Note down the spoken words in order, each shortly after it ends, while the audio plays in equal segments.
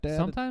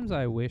Sometimes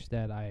I wish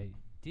that I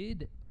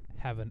did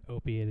have an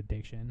opiate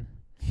addiction,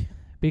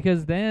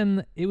 because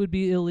then it would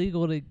be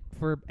illegal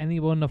for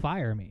anyone to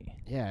fire me.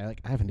 Yeah,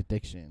 like I have an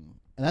addiction,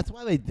 and that's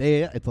why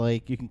they it's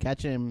like you can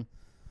catch him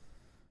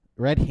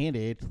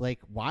red-handed. Like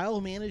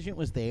while management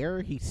was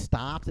there, he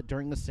stopped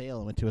during the sale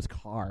and went to his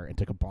car and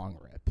took a bong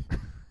rip.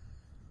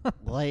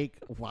 Like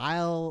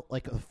while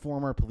like a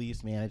former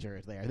police manager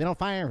is there, they don't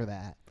fire him for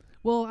that.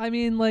 Well, I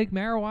mean, like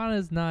marijuana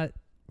is not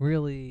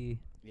really.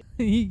 Yeah.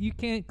 You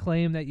can't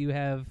claim that you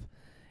have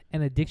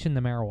an addiction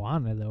to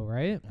marijuana, though,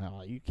 right?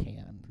 Oh, you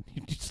can.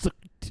 You just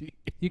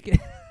you can.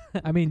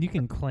 I mean, you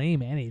can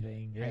claim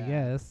anything, I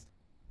guess.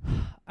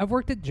 I've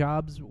worked at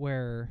jobs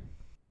where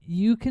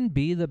you can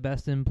be the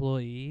best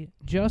employee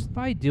just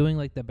by doing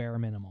like the bare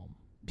minimum.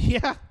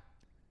 Yeah.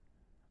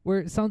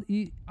 Where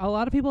a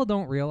lot of people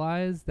don't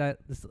realize that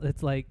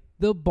it's like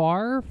the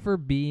bar for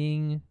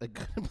being a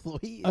good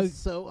employee is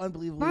so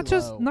unbelievably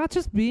not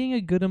just being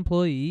a good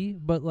employee,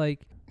 but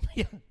like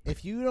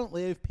if you don't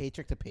live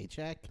paycheck to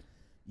paycheck,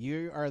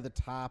 you are the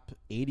top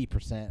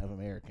 80% of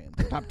Americans,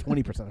 the top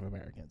 20% of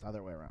Americans,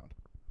 other way around.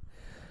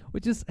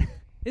 Which is,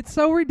 it's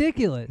so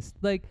ridiculous.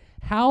 Like,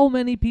 how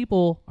many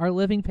people are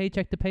living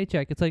paycheck to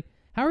paycheck? It's like,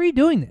 how are you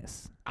doing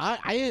this?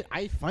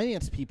 I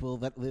finance people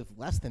that live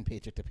less than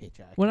paycheck to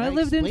paycheck. When I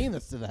explain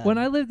this to them. When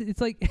I lived,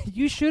 it's like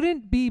you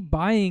shouldn't be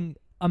buying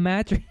a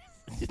mattress.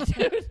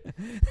 Dude,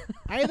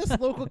 I had this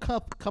local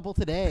couple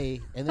today,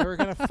 and they were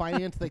gonna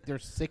finance like their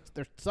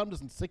son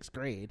was in 6th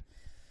grade,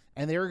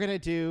 and they were gonna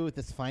do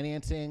this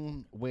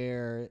financing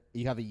where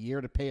you have a year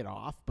to pay it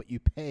off, but you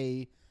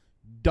pay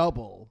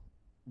double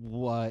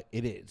what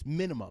it is,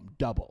 minimum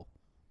double.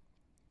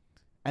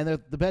 And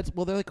the beds,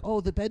 well, they're like, oh,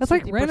 the bed's that's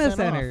like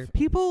Rent-A-Center.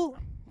 Off.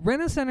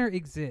 Rent-A-Center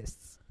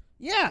exists.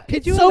 Yeah, Could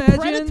it's you so imagine?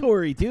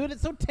 predatory, dude.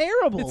 It's so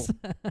terrible.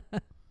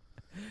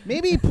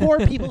 Maybe poor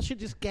people should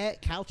just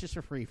get couches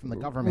for free from the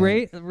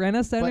government.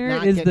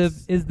 Rent-A-Center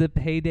is the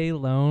payday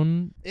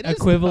loan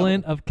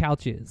equivalent of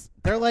couches.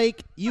 They're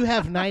like, you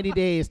have 90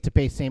 days to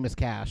pay same as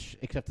cash,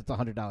 except it's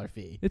 $100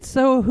 fee. It's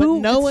so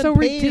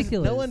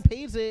ridiculous. No one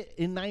pays it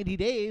in 90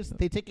 days.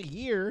 They take a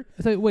year.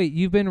 It's like, wait,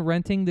 you've been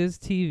renting this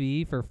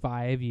TV for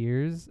 5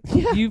 years?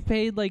 Yeah. You've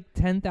paid like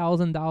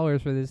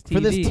 $10,000 for this TV. For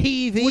this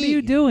TV. What are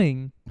you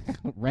doing?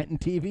 Renting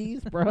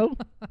TVs, bro.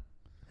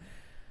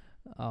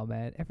 Oh,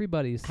 man.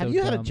 Everybody's so Have you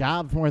dumb. had a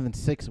job for more than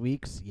 6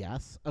 weeks?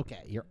 Yes.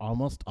 Okay. You're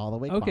almost all the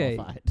way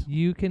qualified.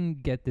 You can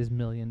get this $1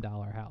 million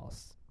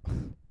house.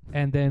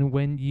 And then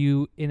when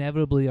you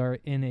inevitably are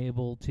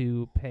unable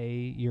to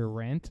pay your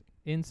rent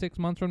in 6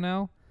 months from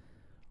now,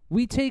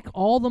 we take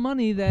all the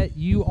money that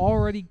you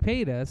already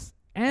paid us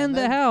and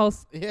the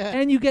house,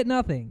 and you get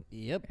nothing.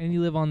 Yep. And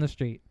you live on the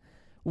street.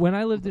 When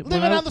I lived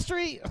living on the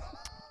street.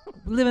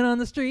 Living on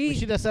the street. We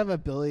should just have a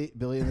Billy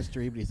in the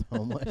street, but he's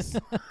homeless.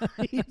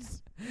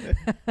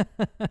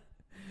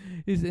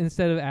 He's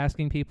instead of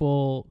asking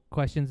people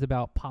questions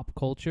about pop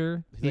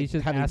culture, he's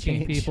just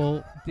asking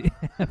people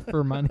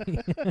for money.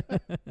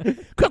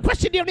 Quick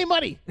question, do you have any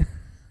money?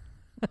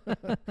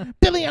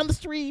 Billy on the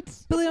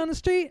streets. Billy on the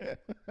street.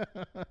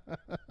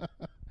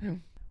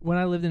 When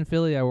I lived in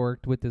Philly, I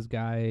worked with this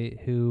guy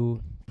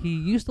who he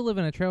used to live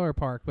in a trailer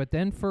park, but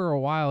then for a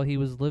while he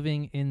was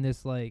living in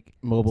this like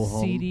mobile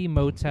seedy home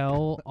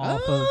motel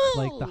off of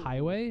like the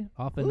highway,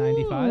 off of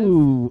 95.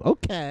 Ooh,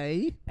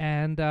 okay.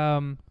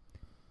 And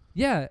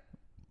yeah,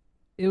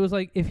 it was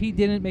like if he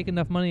didn't make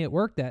enough money at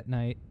work that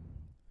night,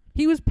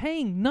 he was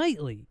paying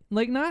nightly.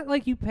 Like not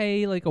like you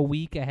pay like a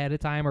week ahead of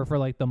time or for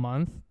like the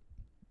month.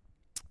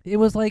 It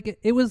was like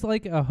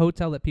a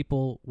hotel that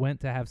people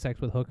went to have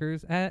sex with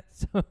hookers at.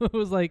 So it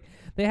was like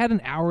they had an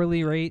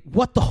hourly rate.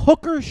 What the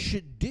hookers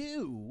should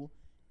do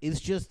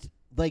is just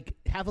like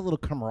have a little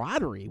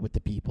camaraderie with the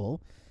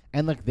people,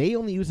 and like they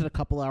only use it a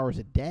couple hours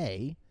a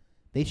day.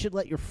 They should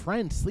let your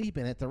friend sleep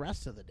in it the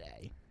rest of the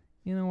day.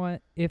 You know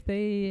what? If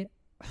they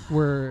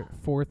were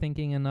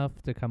forethinking enough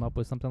to come up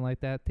with something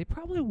like that, they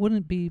probably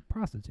wouldn't be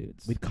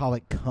prostitutes. We'd call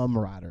it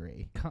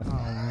camaraderie. Oh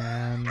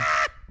man.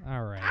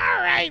 All right.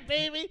 All right,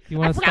 baby.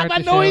 I forgot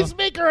my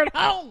noisemaker at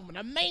home, and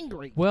I'm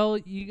angry. Well,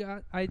 you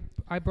got.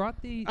 I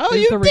brought the. Oh,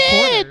 you the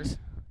did. Recorder.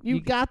 You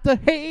got the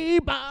hey,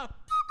 Bob.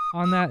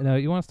 On that note,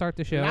 you want to start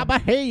the show?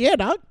 Hey, yeah,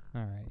 dog.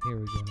 All right, here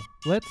we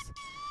go.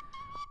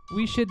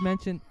 We should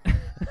mention.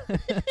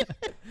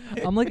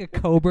 I'm like a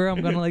cobra.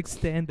 I'm gonna like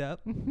stand up.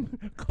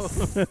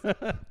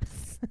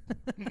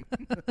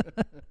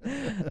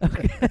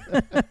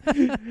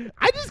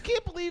 I just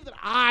can't believe that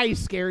I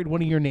scared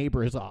one of your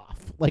neighbors off.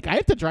 Like, I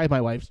have to drive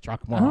my wife's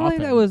truck more often. I don't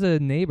think that was a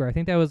neighbor. I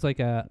think that was like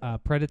a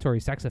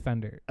predatory sex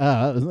offender.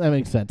 That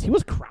makes sense. He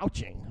was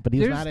crouching, but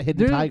he's not a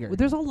hidden tiger.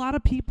 There's a lot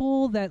of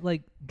people that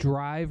like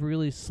drive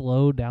really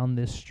slow down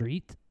this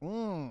street.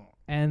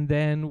 And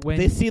then when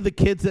they see the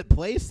kids at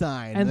play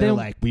sign, and they're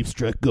like, we've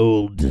struck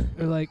gold.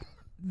 They're like,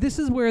 this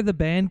is where the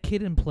band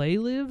Kid and Play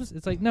lives?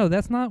 It's like, no,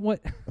 that's not what...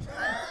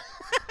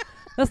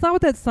 that's not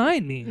what that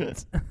sign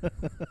means.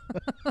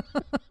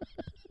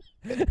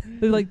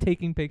 They're like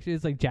taking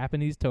pictures like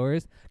Japanese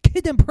tourists.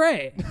 Kid and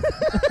Pray!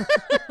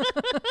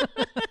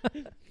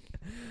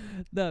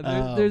 No,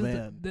 Oh, there's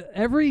man.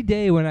 every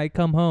day when I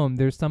come home,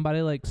 there's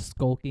somebody like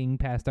skulking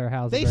past our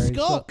house. They very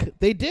skulk.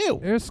 They do.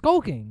 They're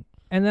skulking.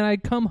 And then I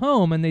come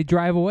home and they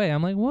drive away.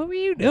 I'm like, what were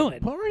you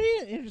doing? What were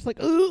you? You're just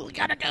like, ooh, we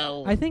gotta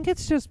go. I think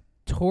it's just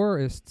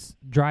tourists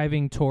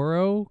driving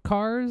Toro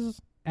cars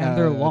and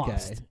they're Okay.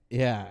 lost.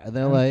 Yeah, and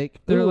they're And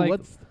like, they're ooh,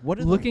 like what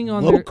are looking the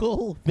on their-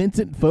 local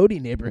Vincent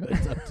Fodi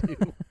neighborhoods up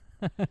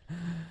to?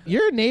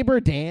 Your neighbor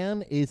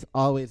Dan is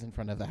always in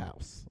front of the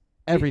house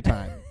every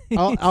time,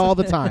 all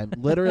the time,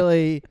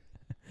 literally.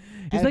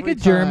 He's like every a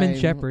German time.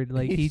 shepherd.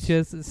 Like he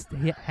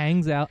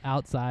hangs out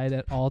outside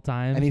at all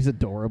times. And he's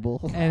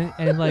adorable.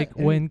 and like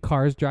when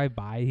cars drive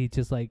by, he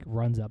just like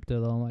runs up to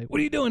them like, "What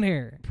are you doing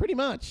here?" Pretty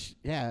much,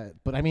 yeah.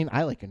 But I mean,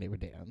 I like your neighbor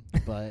Dan,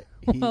 but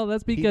Well,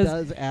 that's he because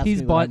does ask he's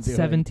me what I'm bought doing.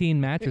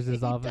 17 mattresses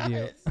He off of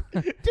you.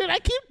 does. Dude, I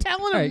keep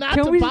telling All him right, not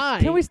can to we buy.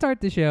 can we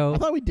start the show? I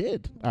thought we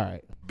did. All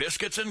right.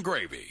 Biscuits and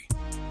gravy.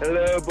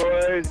 Hello,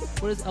 boys.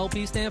 What does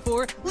LP stand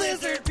for?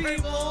 Lizard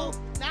people,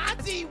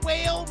 Nazi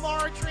whale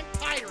margarine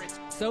pirates.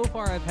 So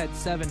far, I've had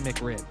 7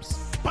 McRibs.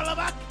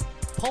 Bullabuck.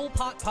 Pole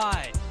pot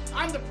pie.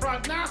 I'm the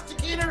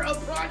prognosticator of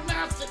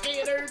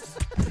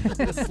prognosticators.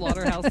 The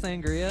slaughterhouse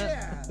sangria.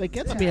 Yeah. That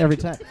gets me every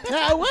time.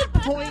 Now, at what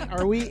point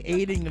are we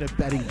aiding and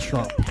abetting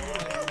Trump?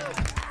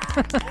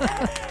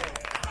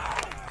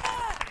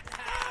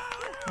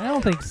 I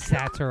don't think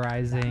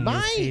satirizing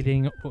is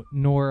aiding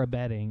nor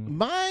abetting.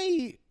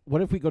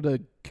 What if we go to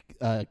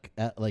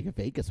like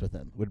Vegas with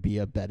him? Would be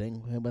a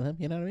betting with him.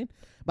 You know what I mean?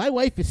 My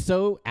wife is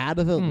so out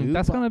of the loop.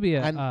 That's gonna be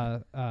I'm-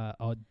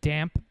 a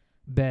damp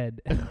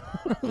bed.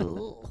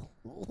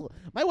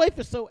 My wife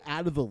is so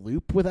out of the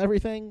loop with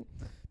everything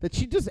that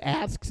she just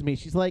asks me.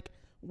 She's like,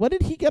 "What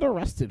did he get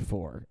arrested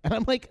for?" And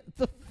I'm like,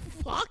 "The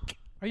fuck,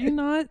 Are you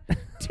not?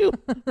 dude?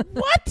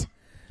 What?"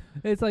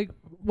 It's like,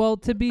 well,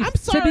 to be I'm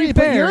sorry, to be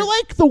but fair, you're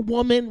like the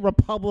woman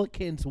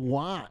Republicans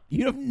want.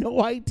 You have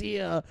no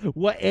idea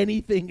what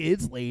anything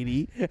is,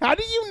 lady. How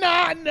do you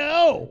not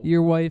know?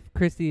 your wife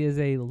Christy is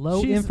a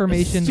low She's-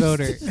 information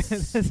voter.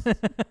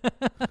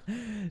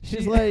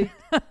 She's like,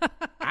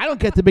 I don't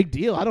get the big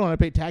deal. I don't want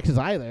to pay taxes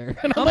either.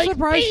 And I'm like,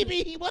 surprised-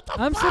 baby, what the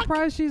I'm fuck?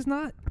 surprised she's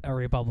not a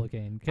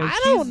Republican. 'Cause I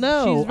don't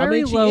know. She's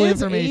very I mean, low she is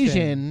information.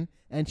 Asian,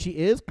 and she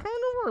is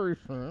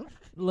controversial.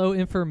 Low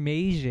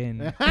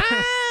information.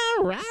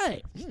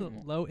 Right.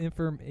 Low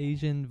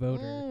information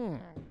voter. Mm.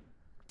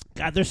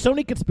 God, there's so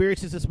many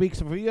conspiracies this week.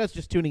 So for you guys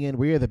just tuning in,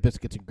 we are the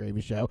Biscuits and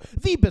Gravy Show.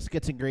 The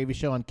Biscuits and Gravy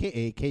Show on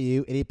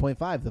KAKU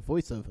 88.5, the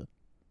voice of...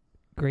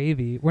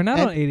 Gravy. We're not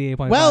And- on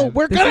 88.5. Well,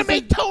 we're This going to is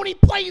make Tony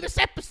play this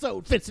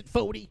episode, Vincent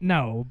Fodi.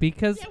 No,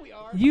 because Yeah, we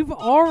are. you've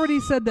already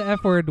said the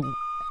F word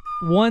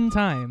one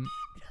time.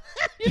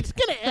 You're just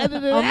going to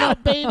edit it I'm out,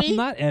 not, baby. I'm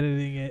not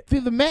editing it.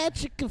 Through the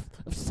magic of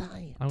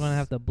science. I'm going to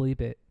have to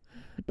bleep it.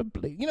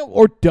 You know,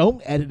 or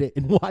don't edit it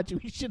and watch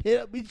it. We should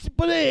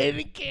put it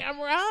in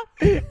camera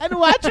and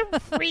watch him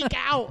freak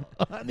out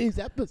on these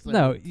episodes.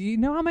 No, you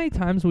know how many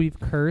times we've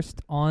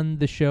cursed on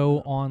the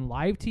show on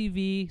live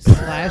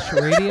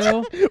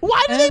TV/radio?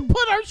 Why do they And-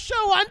 put our show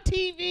on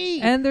TV?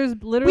 And there's we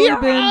literally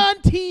are been on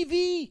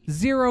TV.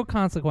 0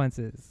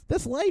 consequences.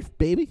 That's life,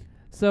 baby.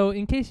 So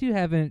in case you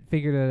haven't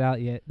figured it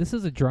out yet, this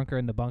is a Drunker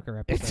in the Bunker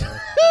episode.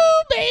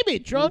 Ooh, baby,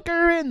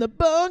 drunker in the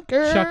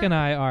bunker. Chuck and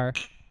I are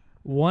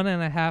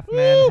 1.5 Ooh,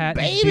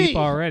 Manhattan baby. deep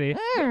already.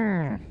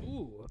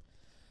 Ooh.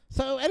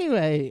 So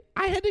anyway,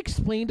 I had to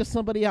explain to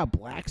somebody how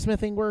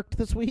blacksmithing worked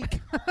this week.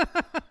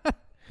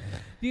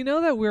 Do you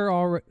know that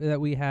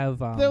we have?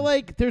 They're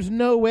like, "There's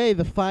no way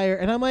the fire,"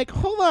 and I'm like,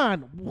 "Hold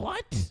on,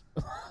 what?"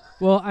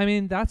 Well, I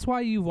mean, that's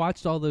why you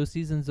watched all those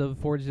seasons of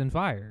Forged in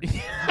Fire.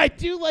 I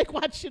do like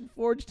watching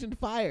Forged in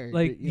Fire.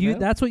 Like you know?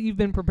 that's what you've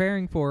been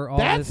preparing for all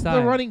That's this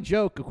time. the running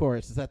joke, of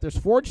course, is that there's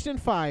Forged in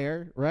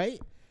Fire, right?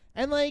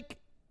 And like,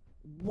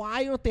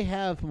 why don't they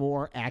have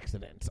more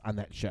accidents on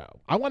that show?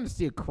 I want to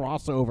see a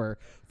crossover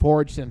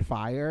Forged in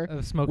Fire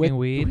Of smoking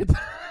weed. with-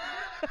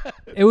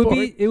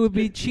 It would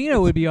be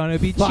Chino would be on it.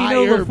 It'd be Chino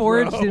Fire, the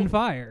Forged bro. in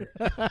Fire.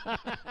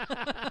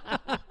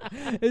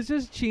 It's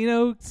just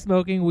Chino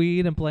smoking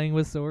weed and playing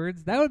with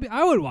swords.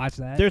 I would watch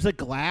that. There's a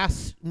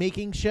glass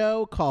making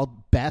show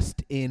called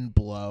Best in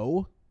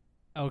Blow.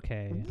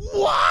 Okay.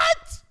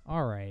 What?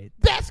 All right.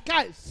 Best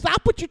guys,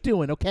 stop what you're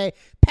doing, okay?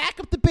 Pack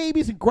up the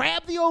babies and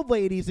grab the old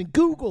ladies and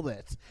Google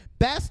this.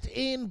 Best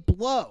in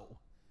Blow.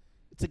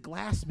 It's a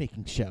glass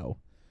making show.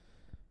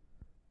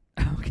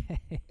 Okay.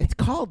 It's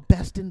called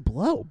Best in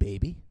Blow,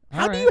 baby.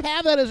 How do right. you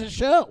have that as a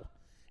show?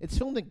 It's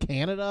filmed in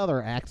Canada.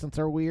 Their accents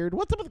are weird.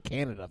 What's up with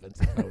Canada,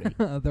 Vincent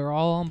Cody? They're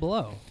all on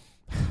blow.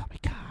 Oh my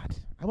God,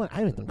 I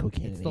haven't done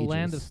cocaine. It's in the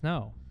land of ages.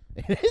 snow.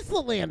 It is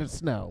the land of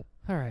snow.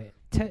 All right.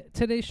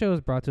 Today's show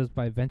is brought to us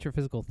by Venture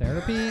Physical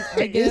Therapy.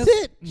 I guess. Is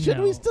it? Should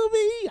No. we still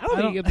be? I don't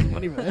think you get the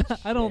money for that.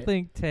 I don't shit.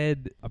 think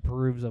Ted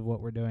approves of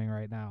what we're doing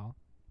right now.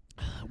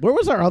 Where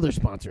was our other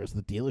sponsors?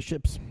 The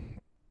dealerships.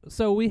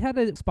 So we had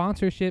a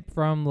sponsorship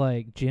from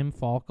like Jim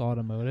Falk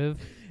Automotive.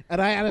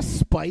 And I, out of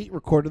spite,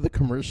 recorded the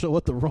commercial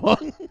with the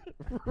wrong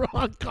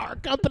wrong car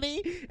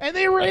company, and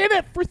they ran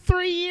it for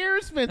 3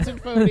 years,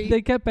 Vincent Fodi.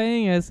 They kept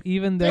paying us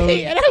even though...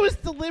 And I was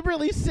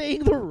deliberately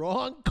saying the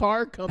wrong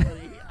car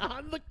company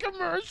on the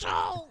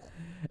commercial.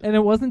 And it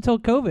wasn't until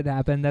COVID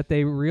happened that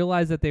they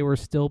realized that they were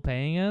still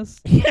paying us.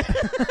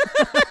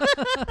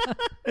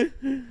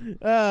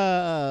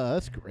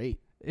 That's great.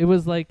 It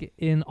was like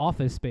in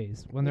Office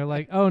Space when they're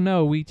like, oh,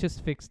 no, we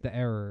just fixed the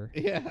error.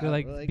 Yeah. They're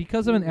like,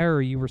 because of an error,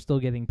 you were still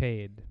getting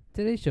paid.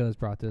 Today's show is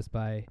brought to us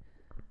by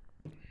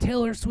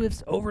Taylor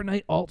Swift's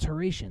overnight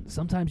alteration.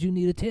 Sometimes you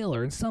need a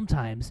Taylor, and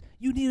sometimes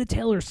you need a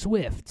Taylor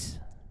Swift.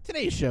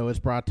 Today's show is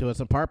brought to us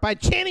in part by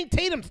Channing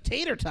Tatum's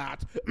Tater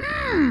Tots.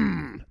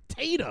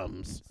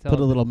 Tatum's. So Put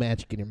a little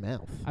magic in your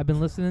mouth. I've been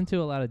listening to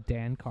a lot of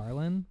Dan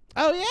Carlin.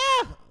 Oh,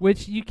 yeah.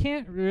 Which you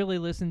can't really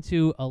listen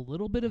to a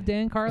little bit of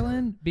Dan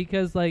Carlin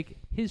because, like,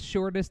 his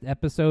shortest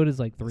episode is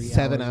like 3 hours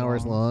 7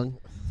 hours long.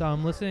 So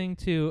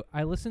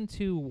I listened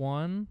to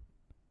one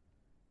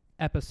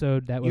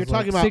episode that was You're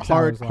talking like about 6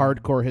 hours long.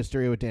 hardcore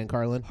history with Dan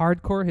Carlin?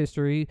 Hardcore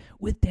history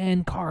with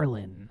Dan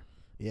Carlin.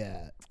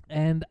 Yeah.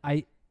 And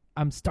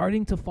I'm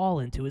starting to fall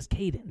into his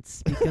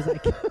cadence because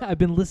I've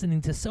been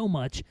listening to so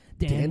much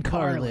Dan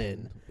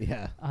Carlin.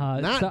 Yeah.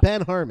 Not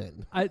Ben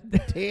Harmon.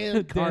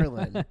 Dan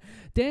Carlin.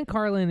 Dan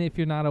Carlin, if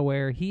you're not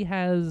aware, he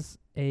has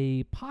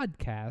a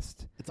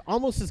podcast. It's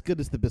almost as good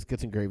as the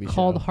Biscuits and Gravy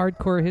called show.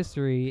 Hardcore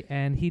History,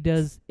 and he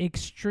does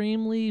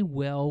extremely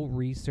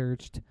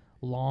well-researched,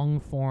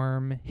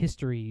 long-form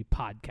history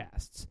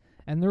podcasts.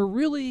 And they're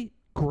really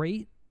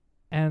great,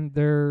 and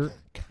they're...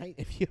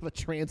 If you have a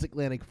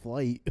transatlantic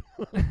flight.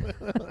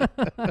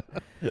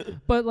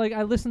 But, like,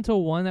 I listened to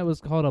one that was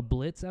called a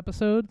Blitz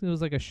episode. It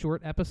was, like, a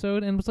short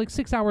episode, and it was, like,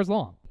 6 hours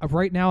long.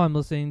 Right now, I'm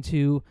listening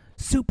to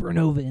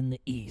Supernova in the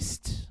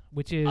East,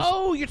 which is...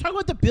 Oh, you're talking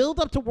about the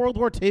build-up to World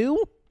War II?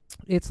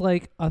 It's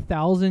like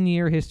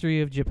 1,000-year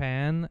history of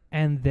Japan,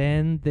 and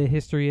then the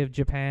history of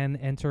Japan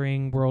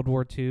entering World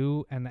War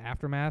II and the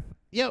aftermath.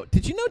 Yo,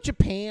 did you know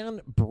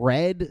Japan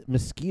bred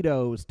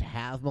mosquitoes to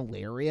have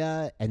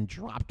malaria and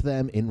dropped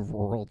them in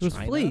rural It was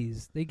China?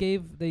 fleas. They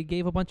gave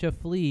a bunch of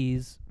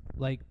fleas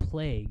like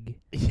plague,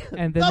 Yeah,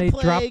 and then the they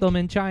plague. dropped them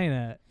in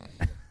China.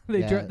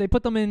 Yeah. They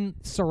put them in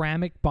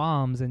ceramic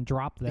bombs and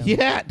dropped them.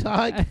 Yeah,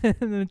 dog.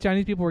 And the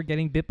Chinese people were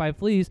getting bit by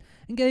fleas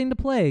and getting the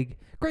plague.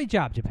 Great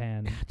job,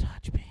 Japan.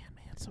 Japan,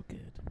 man, so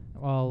good.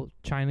 Well,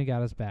 China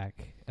got us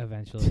back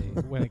eventually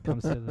when it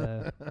comes to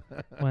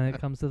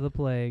the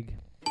plague.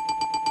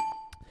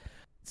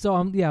 So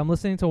I'm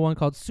listening to one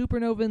called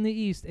Supernova in the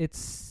East.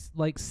 It's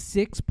like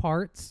 6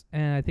 parts,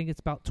 and I think it's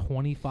about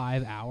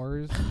 25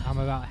 hours. I'm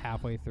about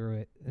halfway through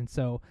it, and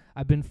so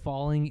I've been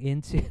falling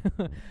into.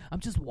 I'm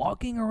just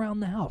walking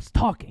around the house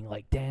talking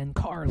like Dan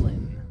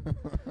Carlin.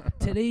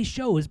 Today's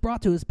show is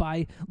brought to us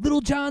by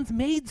Little John's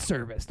Maid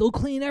Service. They'll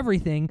clean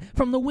everything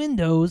from the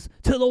windows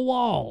to the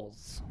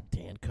walls.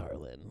 Dan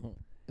Carlin.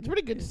 It's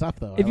pretty good stuff,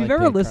 though. If you've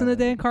ever listened to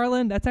Dan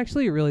Carlin, that's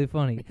actually really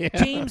funny. Yeah.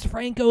 James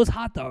Franco's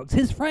hot dogs.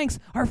 His Franks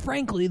are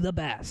frankly the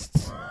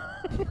best.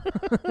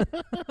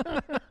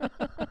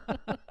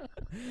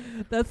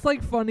 That's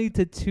like funny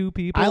to 2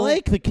 people. I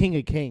like the King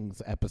of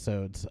Kings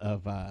episodes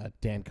of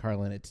Dan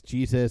Carlin. It's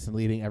Jesus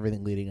and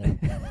everything leading up.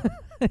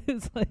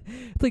 it's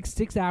like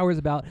 6 hours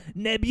about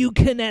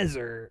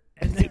Nebuchadnezzar.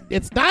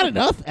 It's not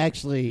enough,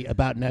 actually,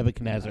 about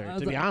Nebuchadnezzar,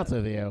 to be honest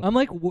with you. I'm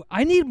like,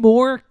 I need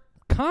more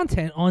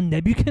content on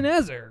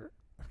Nebuchadnezzar.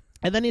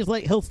 And then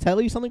he'll tell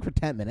you something for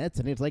 10 minutes,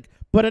 and he's like,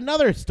 but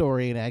another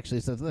story, and it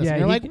actually says this. Yeah, and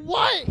you're like,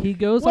 what? He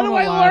goes what on do a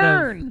I lot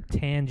learn? of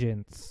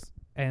tangents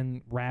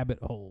and rabbit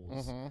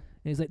holes. Mm-hmm. And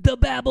he's like, the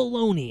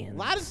Babylonians. A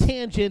lot of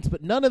tangents,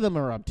 but none of them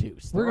are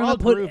obtuse. We're They're going all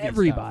to put groovy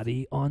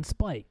everybody on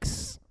spikes.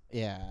 stuff.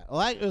 Yeah.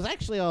 Well, it was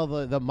actually all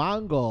the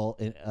Mongol,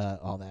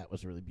 all that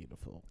was really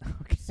beautiful.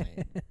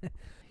 Okay.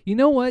 You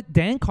know what?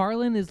 Dan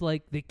Carlin is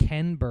like the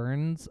Ken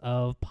Burns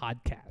of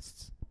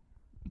podcasts.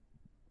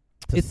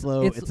 It's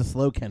a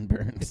slow Ken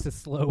Burns. It's a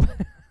slow.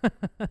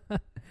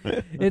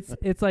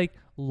 It's like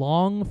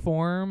long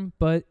form,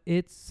 but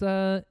it's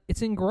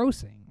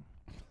engrossing.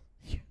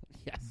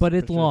 Yes, but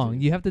it's for sure long. it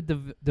is. You have to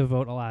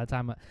devote a lot of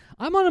time.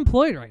 I'm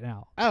unemployed right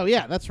now. Oh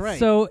yeah, that's right.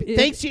 So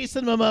thanks,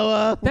 Jason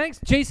Momoa. Thanks,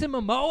 Jason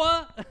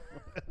Momoa.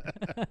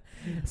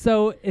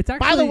 So it's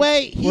actually. By the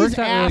way, he's works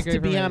out really asked great to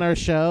for be me. on our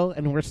show,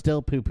 and we're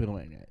still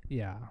poo-pooing it.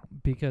 Yeah,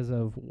 because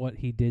of what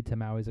he did to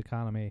Maui's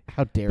economy.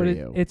 How dare But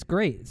you? it's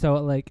great. So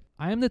like,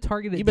 I am the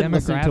targeted You've been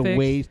listening to demographic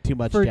way too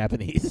much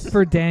Japanese.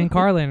 for Dan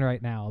Carlin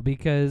right now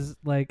because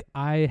like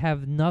I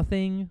have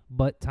nothing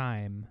but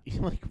time,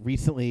 You like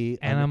recently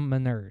and I'm a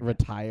nerd.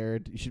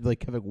 retired. You should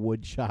like have a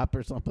wood shop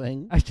or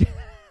something. I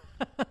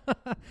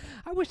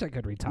wish I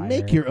could retire.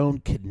 Make your own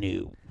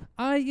canoe.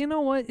 You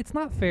know what? It's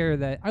not fair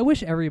that I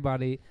wish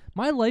everybody.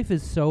 My life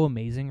is so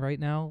amazing right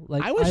now.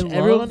 Like I wish love-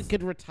 everyone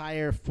could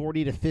retire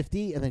 40 to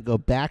 50 and then go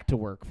back to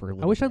work for a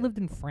little I wish I bit. lived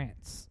in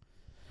France.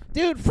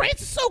 Dude,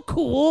 France is so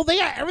cool. They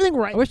got everything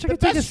right. I wish I could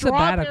take a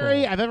sabbatical.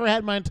 Strawberry I've ever had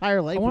in my entire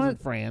life was in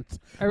France.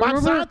 I remember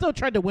Monsanto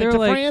tried to win to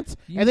France,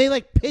 and they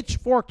like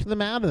pitchforked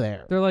them out of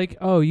there. They're like,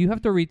 oh, you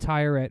have to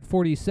retire at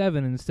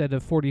 47 instead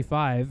of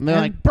 45. And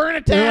they're like, burn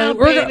it down,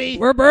 like, baby.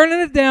 We're burning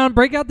it down.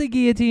 Break out the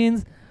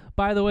guillotines.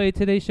 By the way,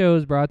 today's show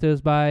is brought to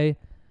us by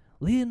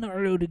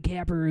Leonardo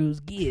DiCaprio's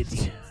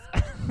guillotines.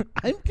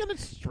 I'm gonna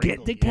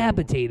get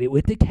decapitated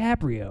with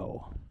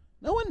DiCaprio.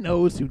 No one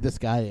knows who this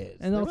guy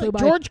is. And also like, by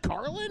George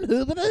Carlin?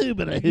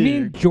 Hoobada. You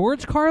mean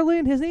George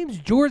Carlin? His name's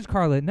George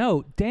Carlin.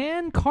 No,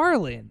 Dan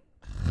Carlin.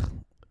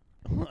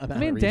 I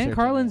mean, Dan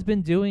Carlin's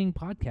been doing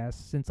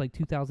podcasts since like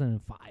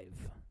 2005.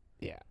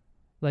 Yeah.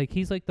 Like,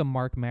 he's like the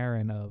Mark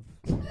Maron of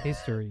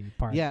history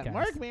podcast. Yeah,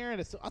 Mark Maron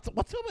is...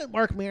 What's up with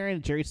Mark Maron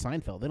and Jerry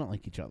Seinfeld? They don't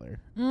like each other.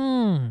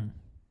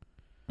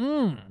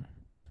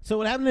 So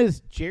what happened is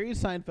Jerry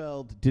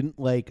Seinfeld didn't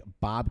like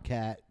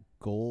Bobcat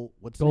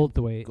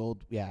Goldthwait.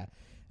 Yeah.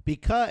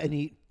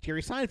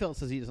 Jerry Seinfeld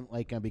says he doesn't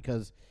like him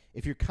because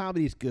if your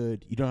comedy's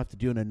good, you don't have to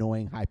do an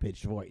annoying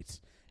high-pitched voice.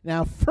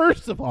 Now,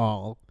 first of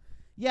all,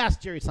 yes,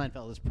 Jerry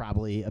Seinfeld is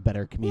probably a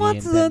better comedian.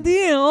 What's the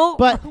deal?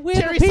 But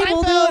Jerry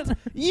Seinfeld,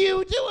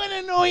 you do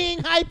an annoying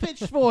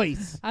high-pitched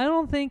voice. I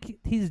don't think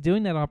he's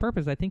doing that on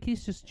purpose. I think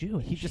he's just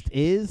Jewish. He just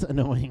is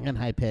annoying and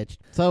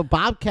high-pitched. So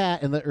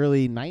Bobcat in the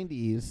early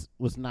 90s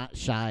was not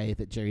shy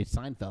that Jerry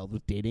Seinfeld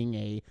was dating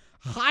a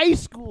high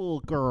school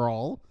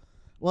girl.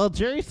 Well,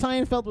 Jerry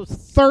Seinfeld was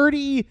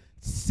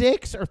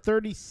 36 or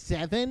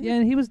 37. Yeah,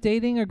 and he was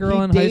dating a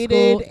girl in high high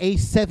school. He dated a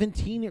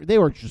 17-year... They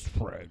were just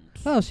friends.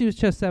 Oh, she was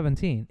just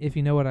 17, if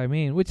you know what I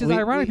mean. Which is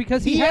ironic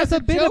because he has a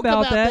bit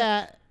about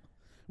that.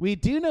 We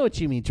do know what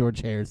you mean,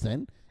 George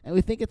Harrison, and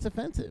we think it's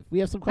offensive. We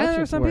have some questions. And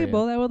there are some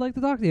people that would like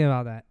to talk to you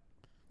about that.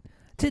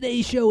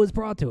 Today's show is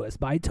brought to us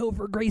by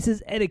Topher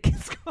Grace's Etiquette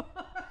School.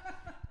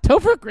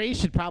 Topher Grace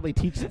should probably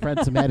teach the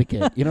friends some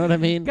etiquette. You know what I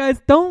mean?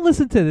 Guys, don't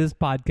listen to this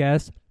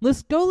podcast.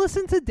 Let's go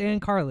listen to Dan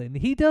Carlin.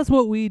 He does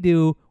what we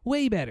do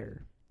way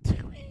better.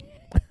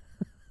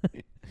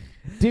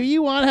 Do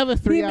you want to have a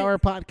 3-hour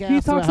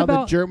podcast about how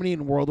the Germany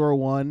in World War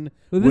I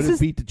wouldn't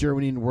beat the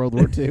Germany in World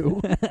War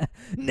II?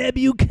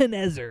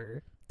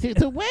 Nebuchadnezzar.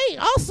 The way,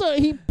 also,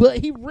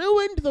 he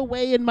ruined the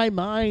way in my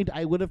mind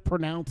I would have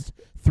pronounced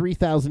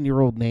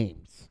 3,000-year-old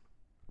names.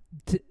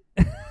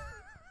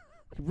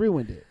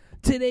 Ruined it.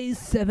 Today's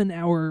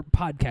 7-hour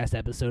podcast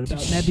episode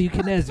about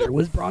Nebuchadnezzar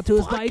was brought to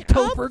us by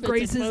Topher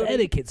Grace's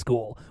Etiquette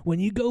School. When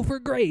you go for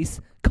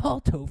grace,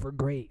 call Topher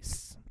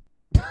Grace.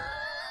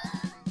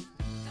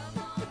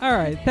 All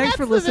right, thanks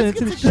for listening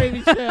to the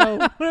show.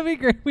 Wouldn't it be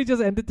great if we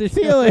just ended the show?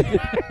 See you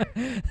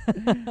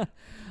later.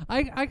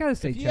 I gotta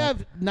say, you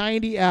have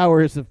 90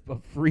 hours of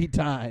free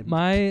time.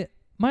 My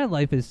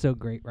life is so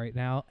great right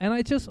now, and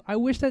I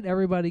wish that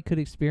everybody could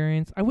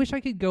experience. I wish I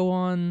could go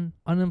on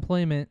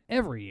unemployment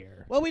every year.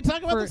 Well, we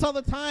talk about this all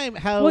the time.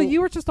 Well,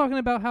 you were just talking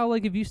about how,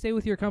 like, if you stay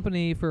with your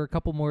company for a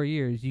couple more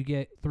years, you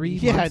get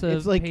 3 months of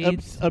it's like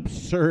paid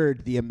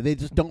absurd. They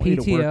just don't need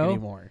to work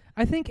anymore.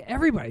 I think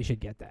everybody should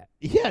get that.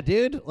 Yeah,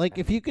 dude. Like,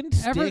 if you can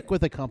stick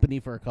with a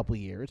company for a couple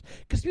years,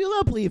 because people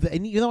don't believe it.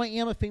 And you know, I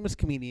am a famous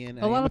comedian.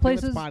 A lot of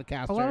places,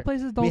 podcaster. A lot of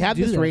places don't. We have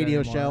this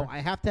radio anymore. show. I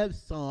have to have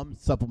some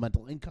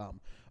supplemental income,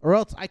 or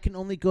else I can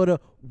only go to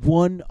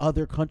one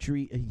other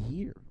country a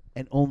year,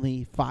 and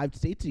only 5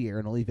 states a year,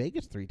 and only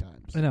Vegas 3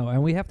 times. I know,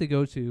 and we have to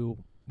go to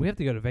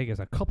Vegas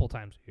a couple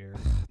times a year,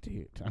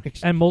 dude.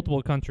 And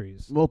multiple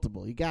countries.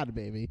 Multiple. You got it,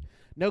 baby.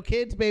 No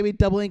kids, baby.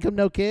 Double income,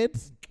 no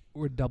kids.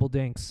 We're double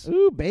dinks.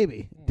 Ooh,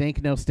 baby.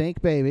 Dink, no stink,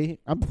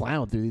 baby. I'm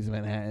plowing through these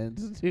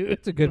Manhattans, dude.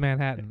 It's a good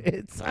Manhattan.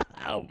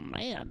 Oh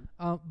man.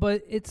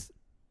 But it's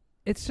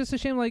just a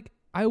shame. Like,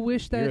 I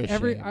wish that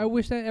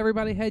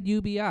everybody had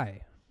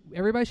UBI.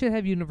 Everybody should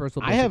have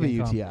universal basic income. I have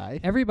a UTI.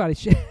 Everybody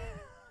should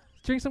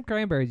drink some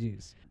cranberry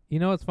juice. You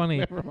know what's funny?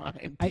 Never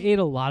mind. I ate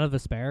a lot of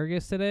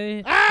asparagus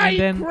today. And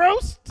then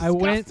gross,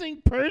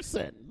 disgusting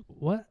person.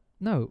 What?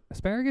 No,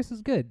 asparagus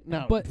is good.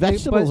 No, but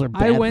vegetables are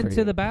bad. I went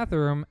to the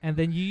bathroom, and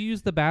then you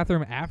used the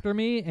bathroom after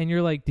me, and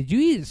you're like, "Did you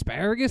eat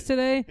asparagus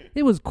today?"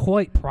 It was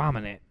quite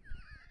prominent.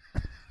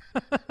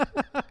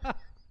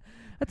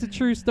 That's a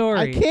true story.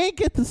 I can't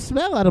get the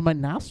smell out of my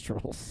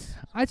nostrils.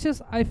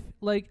 I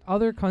like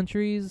other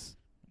countries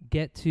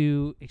get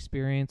to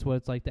experience what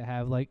it's like to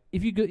have, like,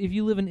 if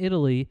you live in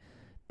Italy,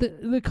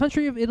 the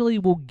country of Italy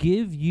will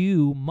give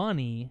you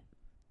money.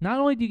 Not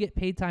only do you get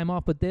paid time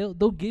off, but they'll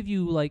give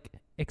you, like,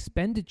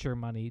 expenditure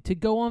money to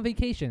go on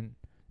vacation.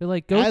 They're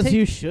like,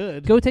 you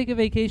should go take a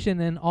vacation,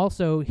 and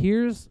also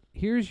here's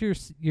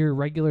your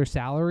regular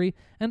salary,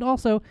 and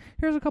also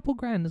here's a couple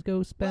grand to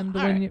go spend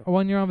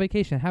when you're on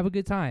vacation. Have a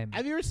good time.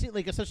 Have you ever seen,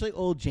 like, especially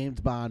old James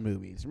Bond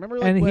movies? Remember,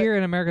 like, and here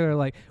in America they're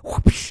like,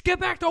 whoosh, get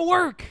back to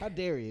work. How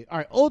dare you? All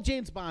right, old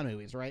James Bond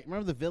movies, right?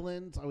 Remember the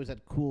villains always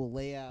had cool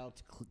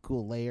layouts,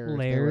 cool layers.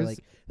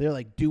 They were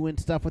like doing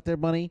stuff with their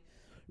money.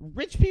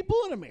 Rich people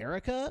in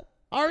America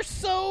are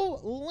so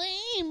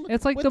lame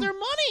with their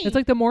money. It's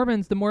like the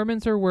Mormons. The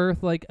Mormons are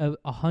worth like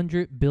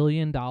 $100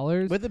 billion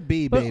with a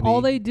B, but baby.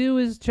 All they do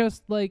is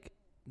just like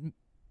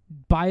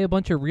buy a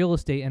bunch of real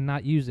estate and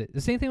not use it.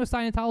 The same thing with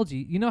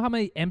Scientology. You know how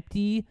many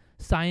empty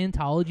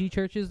Scientology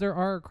churches there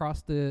are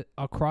across the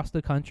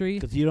country?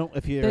 Because you don't,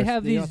 if you they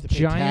have you these don't have to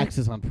pay giant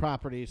taxes on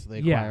property, so they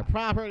acquire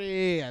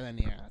property, and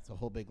then it's a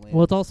whole big land.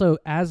 Well, it's also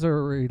as a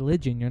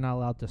religion, you're not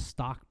allowed to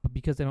stock, but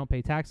because they don't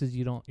pay taxes,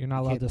 you're not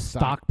allowed to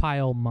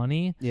stockpile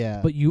money.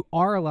 Yeah, but you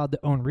are allowed to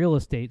own real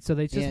estate. So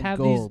they just and have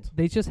gold.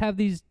 They just have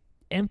these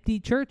empty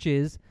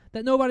churches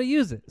that nobody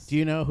uses. Do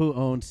you know who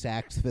owns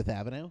Saks Fifth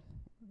Avenue?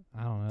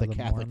 I don't know. The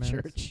Catholic Mormons?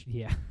 Church.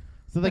 Yeah.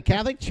 So the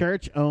Catholic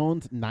Church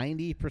owns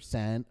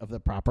 90% of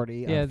the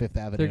property on Fifth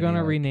Avenue. They're going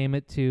to rename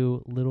it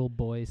to Little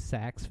Boy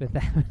Saks Fifth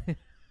Avenue.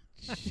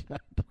 Shut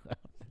up.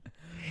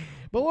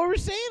 But what we're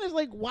saying is,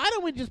 like, why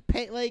don't we just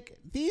pay? Like,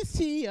 these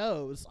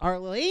CEOs are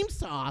lame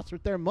sauce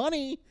with their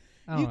money.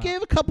 You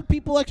gave a couple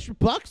people extra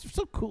bucks. They're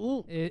so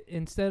cool.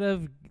 Instead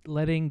of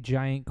letting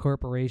giant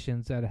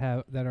corporations that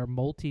are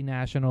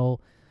multinational,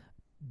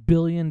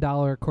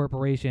 billion-dollar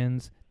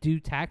corporations do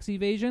tax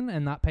evasion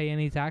and not pay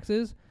any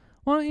taxes,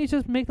 why don't you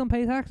just make them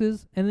pay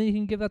taxes, and then you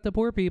can give that to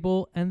poor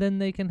people, and then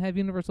they can have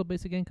universal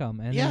basic income.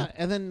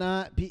 And then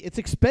not be. It's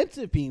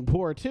expensive being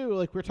poor too.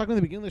 Like we were talking at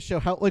the beginning of the show,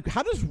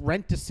 how does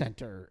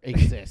Rent-A-Center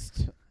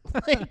exist?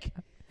 Like,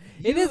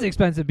 it is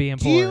expensive being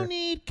poor. Do you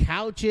need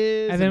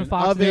couches? And then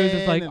Fox News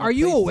is like, are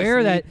you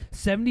aware that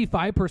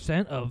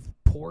 75% of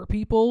poor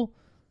people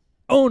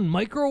own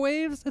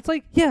microwaves? It's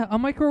like, yeah, a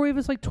microwave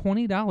is like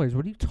 $20.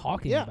 What are you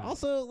talking about? Yeah,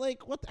 also,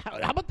 like,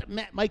 how about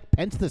Mike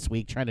Pence this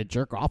week trying to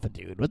jerk off a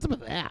dude? What's up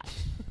with that?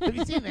 Have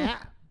you seen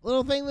that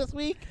little thing this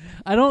week?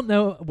 I don't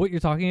know what you're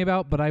talking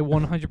about, but I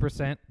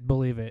 100%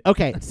 believe it.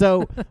 Okay,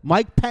 so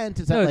Mike Pence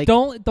is no, like...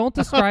 Don't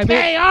describe it.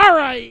 Okay, all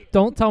right.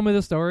 Don't tell me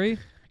the story.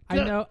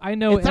 I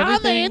know it's everything.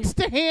 on the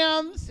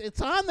Instahams. It's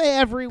on the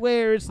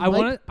everywheres. I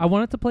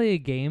wanted to play a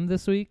game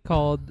this week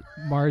called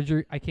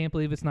Marjorie. I can't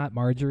believe it's not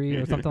Marjorie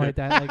or something like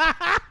that.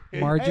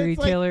 Like Marjorie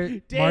Taylor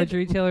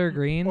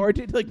Greene, or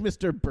did like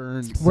Mr.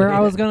 Burns? Where I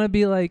was gonna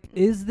be like,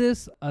 is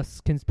this a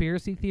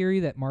conspiracy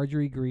theory that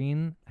Marjorie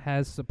Greene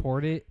has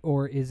supported,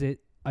 or is it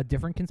a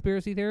different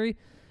conspiracy theory?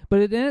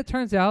 But then it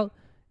turns out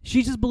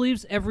she just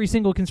believes every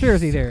single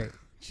conspiracy theory.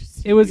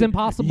 It was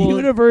impossible.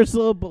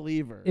 Universal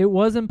believer. It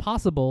was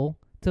impossible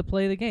to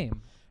play the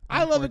game.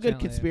 I love a good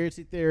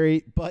conspiracy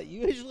theory, but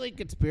usually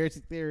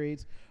conspiracy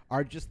theories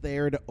are just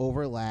there to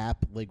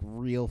overlap like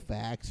real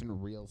facts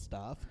and real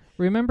stuff.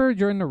 Remember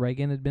during the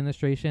Reagan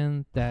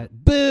administration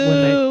that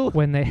boo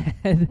when they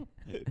had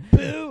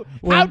boo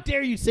how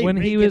dare you say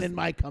Reagan in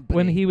my company,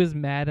 when he was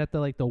mad at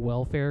the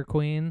welfare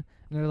queen,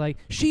 and they're like,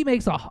 she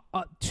makes a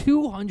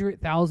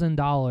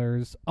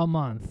 $200,000 a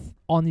month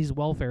on these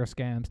welfare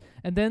scams,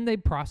 and then they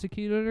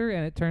prosecuted her,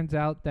 and it turns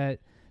out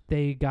that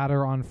they got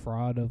her on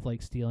fraud of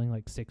like stealing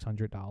like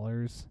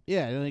 $600.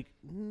 Yeah, like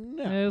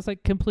no, and it was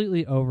like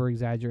completely over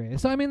exaggerated.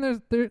 So I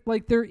mean,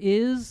 there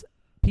is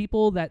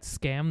people that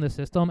scam the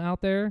system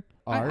out there.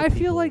 I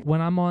feel like when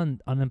I'm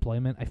on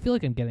unemployment, I feel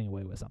like I'm getting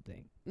away with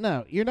something.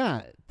 No, you're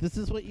not. This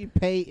is what you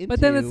pay into.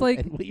 But then it's like,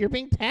 and what you're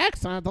being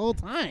taxed on the whole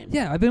time.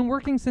 Yeah, I've been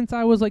working since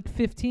I was like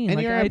 15. And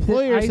like your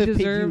employers have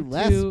paid you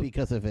less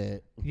because of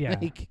it. Yeah.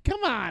 Like,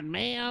 come on,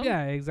 man.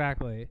 Yeah,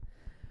 exactly.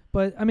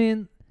 But I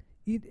mean,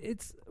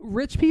 it's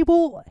rich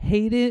people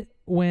hate it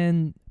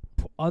when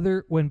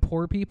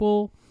poor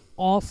people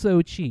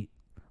also cheat.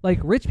 Like,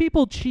 rich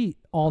people cheat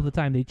all the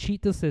time. They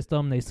cheat the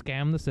system. They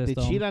scam the system.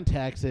 They cheat on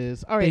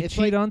taxes. All right, they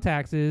cheat on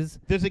taxes.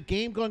 There's a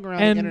game going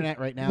around the internet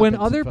right now. When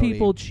other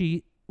people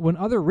cheat, when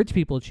other rich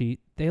people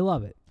cheat, they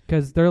love it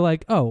because they're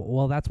like, "Oh,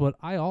 well, that's what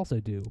I also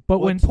do." But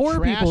when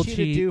poor people cheat,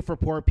 to do for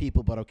poor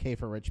people, but okay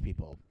for rich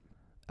people.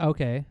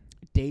 Okay.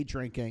 Day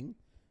drinking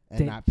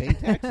and not paying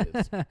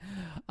taxes.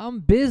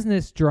 I'm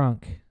business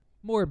drunk.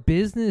 More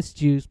business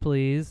juice,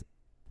 please.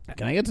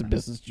 Can I get some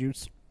business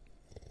juice?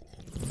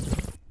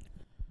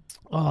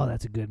 Oh,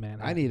 that's a good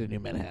Manhattan. I need a new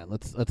Manhattan.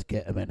 Let's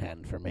get a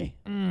Manhattan for me.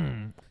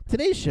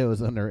 Today's show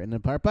is underwritten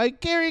in part by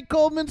Gary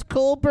Coleman's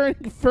Coal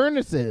Burning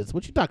Furnaces.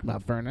 What you talking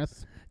about,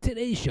 furnace?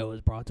 Today's show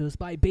is brought to us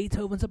by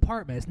Beethoven's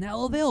Apartments,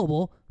 now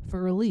available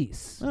for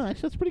release. Oh,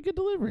 actually, that's pretty good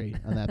delivery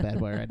on that bad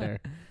boy right there.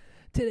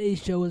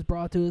 Today's show is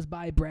brought to us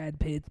by Brad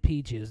Pitt's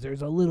Peaches.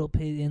 There's a little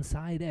pit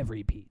inside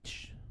every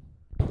peach.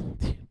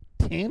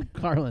 Dan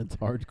Carlin's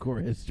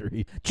Hardcore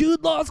History.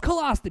 Jude Law's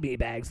colostomy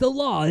bags. The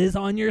law is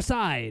on your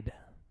side.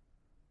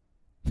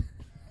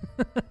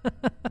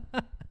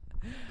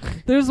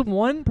 There's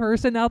one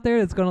person out there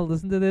that's going to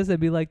listen to this and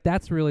be like,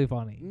 that's really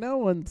funny. No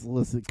one's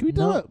listening. Can we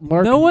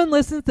no one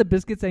listens to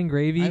Biscuits and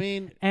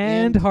Gravy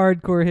and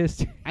Hardcore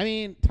History. I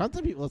mean, tons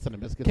of people listen to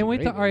Biscuits and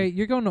Gravy. All right,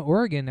 you're going to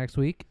Oregon next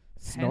week.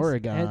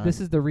 Oregon. This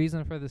is the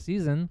reason for the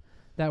season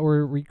that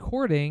we're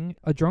recording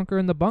a Drunker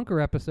in the Bunker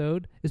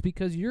episode is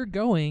because you're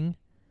going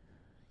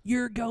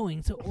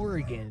to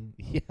Oregon.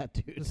 Yeah,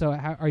 dude. So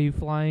are you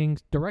flying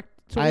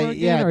direct to Oregon?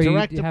 Yeah, or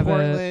direct to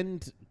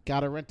Portland.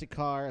 Got to rent a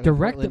car.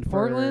 Direct to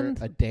Portland?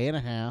 For a day and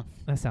a half.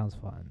 That sounds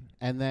fun.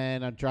 And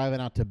then I'm driving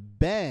out to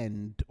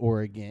Bend,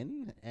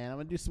 Oregon, and I'm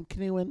going to do some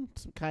canoeing,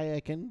 some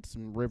kayaking,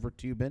 some river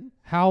tubing.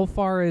 How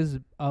far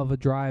of a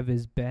drive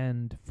is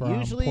Bend from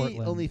Usually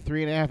Portland? only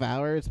 3.5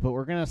 hours, but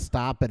we're going to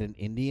stop at an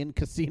Indian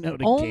casino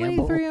to Only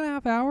gamble.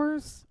 3.5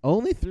 hours?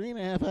 Only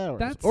 3.5 hours.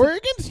 That's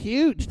Oregon's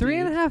huge,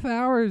 3.5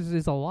 hours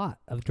is a lot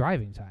of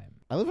driving time.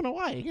 I live in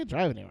Hawaii. You can't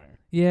drive anywhere.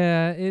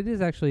 Yeah, it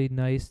is actually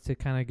nice to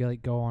kind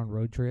of go on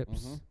road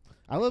trips. Mm-hmm.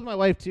 I love my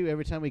wife, too.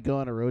 Every time we go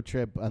on a road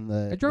trip on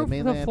I drove the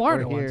to mainland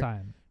Florida or here, one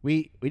time.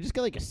 We just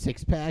get like a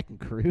 6-pack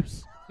and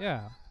cruise.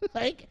 Yeah.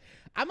 Like,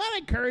 I'm not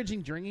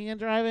encouraging drinking and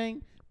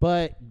driving,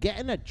 but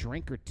getting a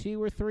drink or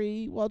 2 or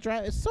 3 while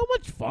driving is so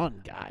much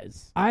fun,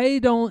 guys. I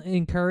don't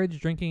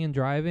encourage drinking and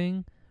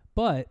driving,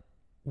 but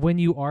when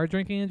you are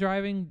drinking and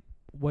driving,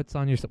 what's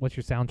your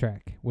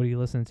soundtrack? What do you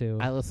listen to?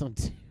 I listen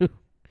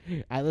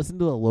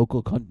to the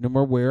local no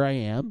matter where I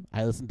am.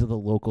 I listen to the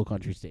local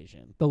country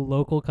station. The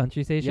local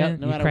country station. Yep,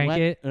 no you matter crank what,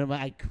 it.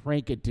 I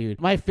crank it, dude.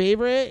 My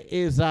favorite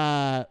is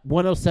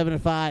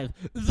 107.5,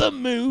 The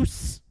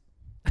Moose.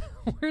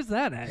 Where's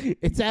that at?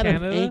 It's out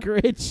Canada? of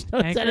Anchorage. No,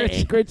 it's out of Anchorage?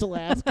 Anchorage,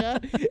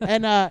 Alaska.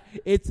 And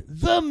it's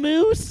The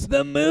Moose.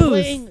 The Moose.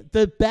 Playing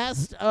the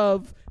best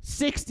of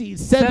 60s,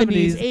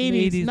 70s,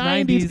 80s,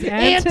 90s,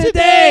 and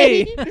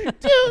today. Dude,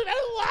 I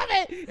love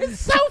it. It's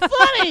so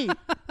funny.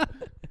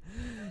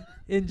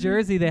 In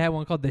Jersey, they had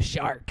one called The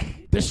Shark.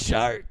 The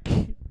Shark.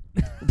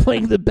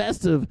 Playing the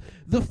best of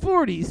the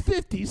 40s,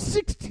 50s,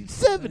 60s,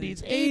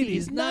 70s,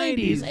 80s,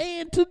 90s,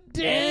 and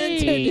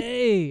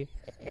today.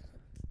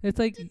 It's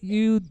like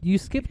you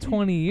skipped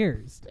 20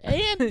 years.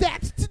 And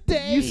that's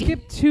today. You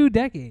skipped 2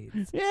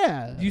 decades.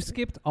 Yeah. You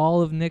skipped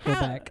all of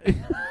Nickelback.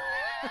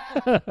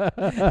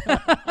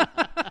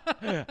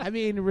 I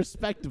mean,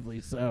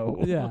 respectively so.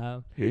 Yeah.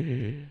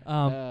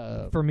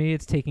 For me,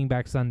 it's Taking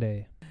Back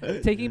Sunday.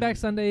 Taking Back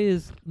Sunday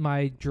is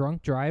my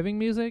drunk driving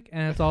music,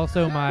 and it's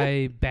also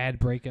my bad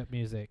breakup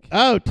music.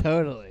 Oh,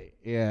 totally.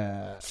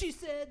 Yeah. She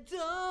said,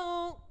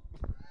 "Don't."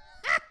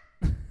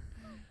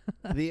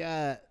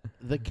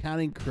 The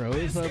Counting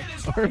Crows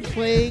are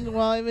playing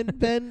while I'm in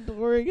Bend,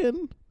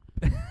 Oregon,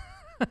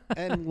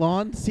 and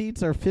lawn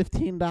seats are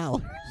 $15.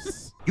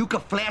 You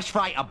could flash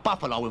fry a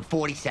buffalo in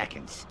 40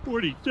 seconds.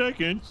 40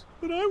 seconds?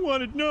 But I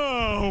want to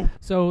know.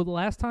 So the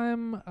last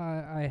time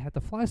I had to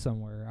fly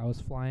somewhere, I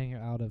was flying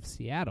out of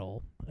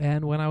Seattle.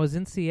 And when I was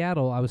in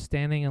Seattle, I was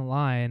standing in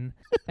line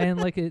and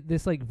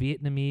this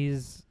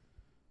Vietnamese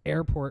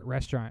airport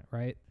restaurant,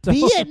 right? So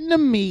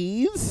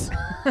Vietnamese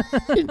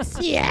in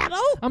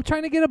Seattle? I'm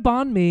trying to get a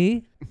banh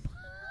mi.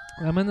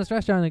 I'm in this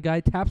restaurant and a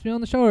guy taps me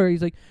on the shoulder.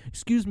 He's like,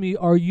 "Excuse me,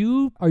 are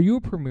you a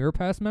Premier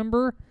Pass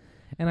member?"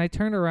 And I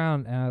turned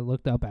around and I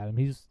looked up at him.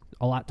 He's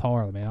a lot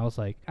taller than me. I was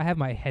like, I have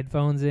my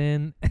headphones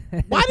in.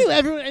 Why do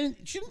everyone, and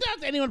shouldn't talk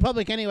to anyone in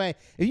public anyway.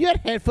 If you had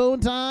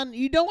headphones on,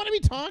 you don't want to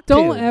be talked to.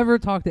 Don't ever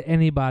talk to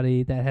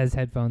anybody that has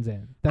headphones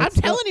in. I'm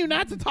telling you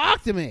not to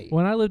talk to me.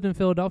 When I lived in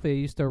Philadelphia, I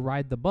used to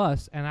ride the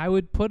bus, and I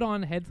would put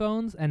on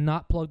headphones and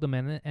not plug them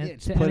in and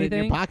Just put it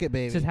in your pocket,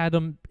 baby. Just had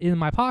them in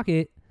my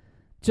pocket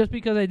just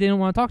because I didn't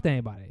want to talk to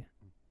anybody.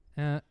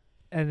 And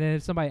then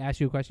if somebody asks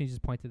you a question, you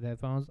just point to the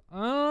headphones.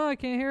 Oh, I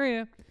can't hear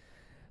you.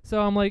 So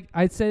I'm like,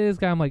 I'd say to this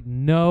guy, I'm like,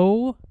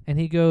 no. And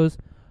he goes,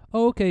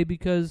 oh, okay,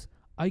 because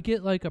I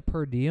get like a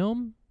per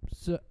diem,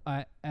 so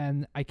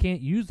and I can't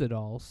use it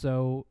all.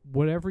 So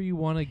whatever you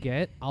want to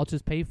get, I'll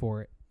just pay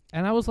for it.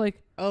 And I was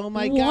like, oh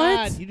my what?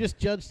 God, you just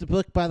judged the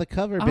book by the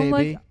cover, baby. I'm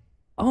like,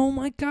 oh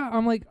my God.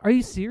 I'm like, are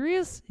you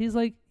serious? He's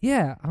like,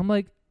 yeah. I'm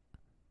like,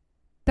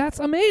 that's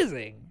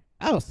amazing.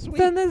 Oh, sweet.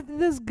 Then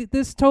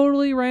this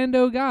totally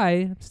rando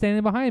guy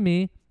standing behind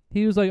me,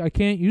 he was like, I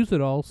can't use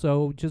it all,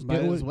 so just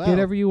get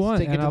whatever you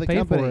want, and I'll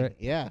pay for it.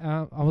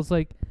 Yeah. I was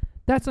like,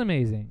 that's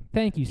amazing.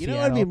 Thank you, Seattle. You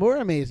know what would be more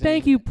amazing?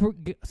 Thank you,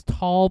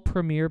 tall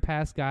Premier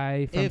Pass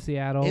guy from if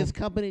Seattle. His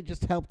company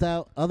just helped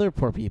out other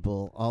poor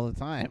people all the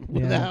time.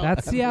 Yeah,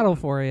 that's Seattle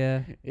for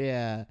you.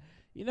 Yeah.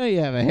 You know you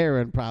have a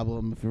heroin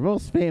problem if your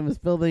most famous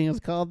building is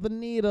called The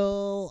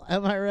Needle.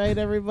 Am I right,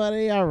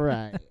 everybody? All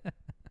right.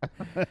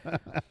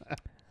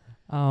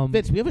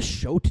 Vince, we have a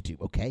show to do,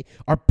 okay?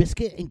 Our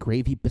biscuit and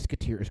gravy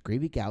biscuiteers,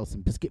 Gravy Gals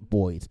and Biscuit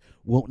Boys,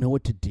 won't know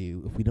what to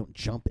do if we don't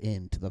jump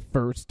into the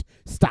first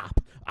stop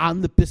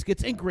on the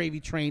biscuits and gravy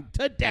train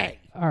today.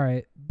 All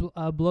right.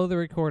 Blow the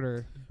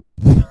recorder.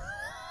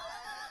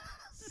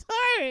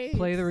 Sorry.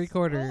 Play the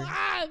recorder.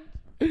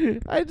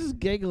 I'm just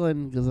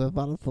giggling because I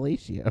thought of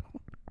fellatio.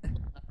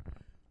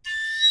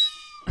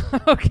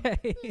 Okay.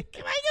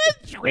 Can I get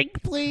a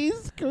drink,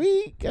 please? Can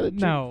we get a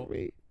drink? No. For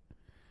me?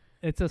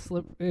 It's a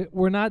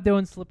we're not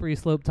doing Slippery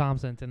Slope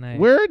Thompson tonight.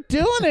 We're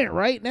doing it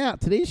right now.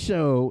 Today's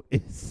show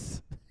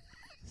is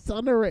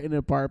underwritten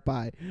in part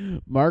by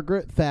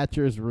Margaret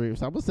Thatcher's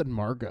Roofs. I almost said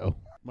Margot.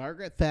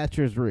 Margaret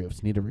Thatcher's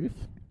Roofs. Need a roof?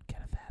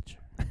 Get a Thatcher.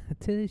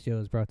 Today's show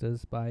is brought to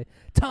us by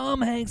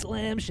Tom Hanks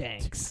Lamb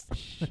Shanks.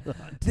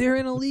 They're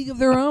in a league of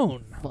their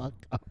own. Fuck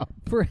up.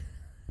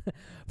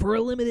 For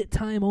a limited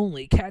time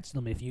only, catch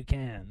them if you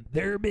can.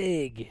 They're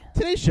big.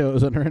 Today's show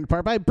is underwritten in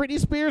part by Britney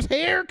Spears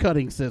hair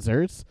cutting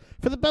scissors.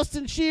 For the best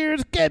in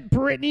shears, get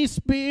Britney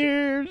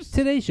Spears.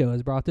 Today's show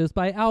is brought to us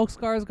by Alex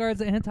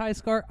Skarsgård's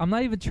anti-scar. I'm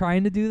not even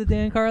trying to do the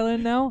Dan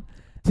Carlin now.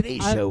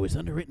 Today's show is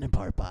underwritten in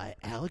part by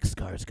Alex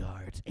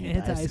Skarsgård's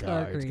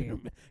Anti-scar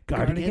cream.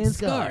 Guard against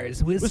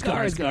scars with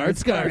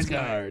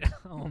Skarsgård.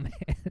 Oh, man.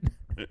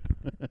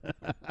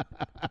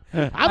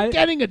 I'm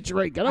getting a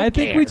drink. I don't care.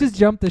 think we just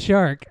jumped the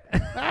shark.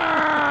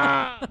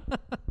 Ah!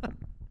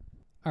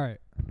 All right.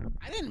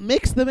 I didn't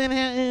mix the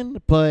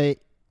Manhattan, but,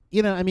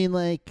 you know, I mean,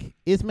 like,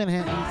 is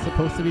Manhattan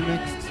supposed to be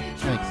mixed?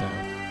 I think so.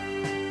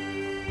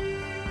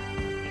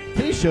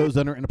 Today's show is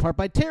underwritten in part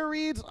by Tara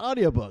Reid's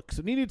audiobooks,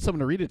 and you need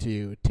someone to read it to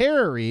you.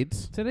 Tara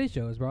reads. Today's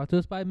show is brought to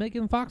us by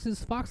Megan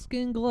Fox's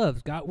foxskin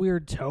gloves. Got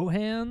weird toe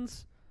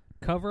hands?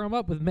 Cover them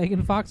up with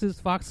Megan Fox's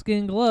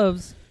foxskin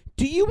gloves.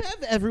 Do you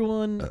have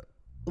everyone,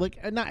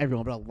 like, not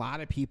everyone, but a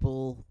lot of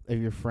people of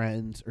your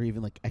friends or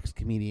even, like,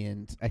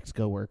 ex-comedians,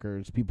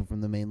 ex-co-workers, people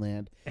from the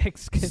mainland,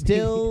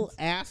 still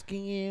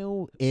asking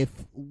you if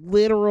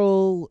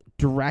literal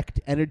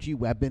direct energy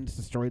weapons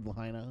destroyed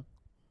Lahaina?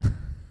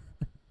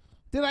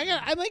 Dude,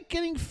 I'm, like,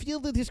 getting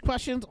fielded these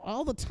questions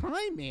all the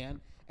time, man.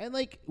 And,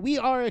 like, we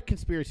are a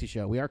conspiracy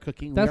show. We are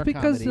cooking. That's we are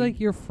because, comedy. like,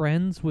 you're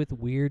friends with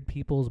weird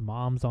people's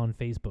moms on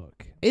Facebook.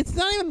 It's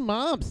not even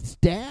moms. It's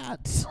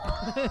dads.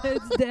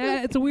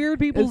 It's weird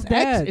people's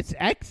dads. It's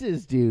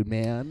exes, dude,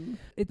 man.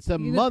 It's a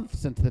month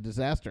since the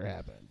disaster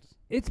happened.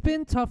 It's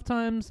been tough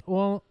times.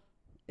 Well,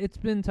 it's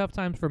been tough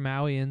times for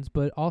Mauians,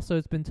 but also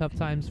it's been tough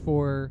times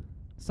for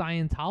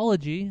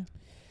Scientology.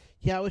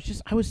 Yeah,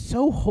 I was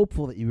so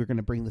hopeful that you were going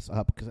to bring this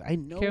up because I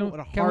know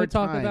what a hard time. Can we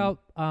talk about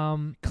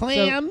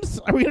clams?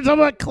 Are we going to talk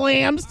about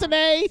clams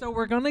today? So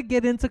we're going to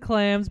get into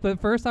clams,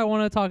 but first I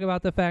want to talk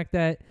about the fact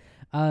that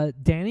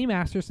Danny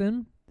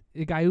Masterson,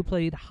 the guy who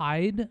played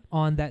Hyde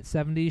on that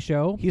 70s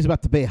show, he's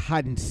about to play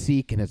hide and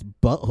seek in his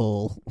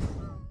butthole.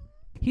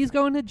 He's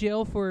going to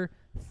jail for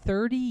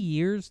 30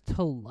 years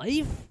to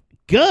life.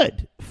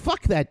 Good.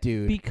 Fuck that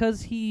dude.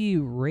 Because he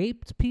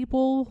raped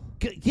people?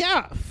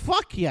 Yeah,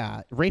 fuck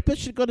yeah. Rapists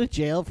should go to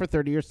jail for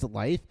 30 years to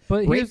life.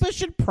 But rapists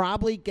should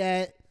probably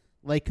get,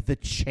 like, the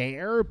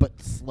chair, but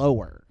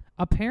slower.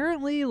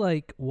 Apparently,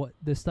 like, what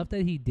the stuff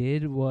that he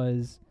did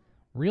was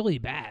really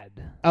bad.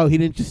 Oh, he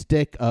didn't just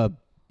stick a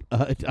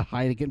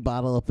Heineken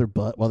bottle up their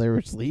butt while they were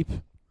asleep?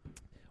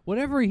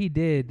 Whatever he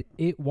did,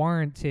 it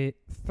warranted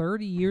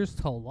 30 years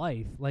to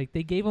life. Like,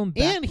 they gave him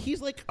back. And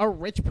he's, like, a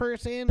rich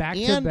person back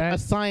and back. a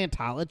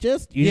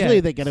Scientologist.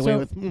 Usually they get away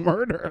with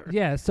murder.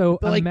 Yeah, so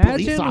They're like imagine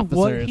police officers.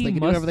 what They he can do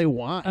whatever they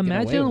want.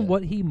 Imagine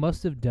what he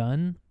must have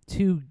done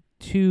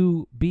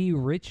to be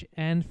rich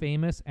and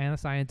famous and a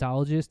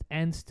Scientologist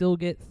and still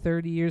get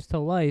 30 years to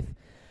life.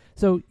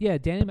 So, yeah,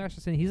 Danny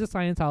Masterson, he's a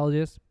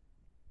Scientologist.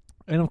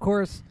 And, of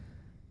course,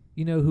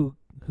 you know,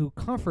 who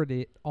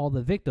comforted all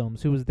the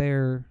victims, who was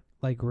there,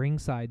 like,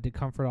 ringside to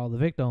comfort all the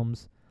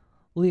victims,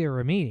 Leah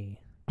Remini.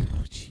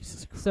 Oh,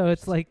 Jesus Christ. So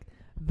it's like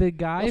the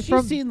guy she's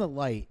from... seen the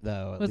light,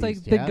 though. It's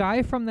like the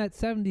guy from that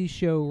 70s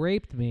show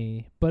raped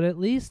me, but at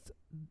least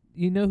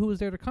you know who was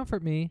there to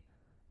comfort me?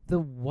 The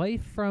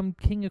wife from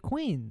King of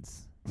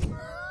Queens.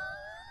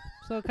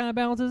 So it kind of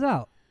balances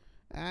out.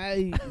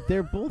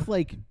 They're both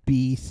like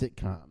B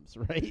sitcoms,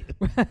 right?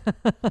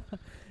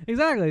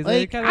 Exactly.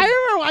 Like, I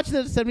remember watching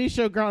the 70s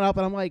show growing up,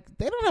 and I'm like,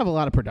 they don't have a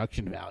lot of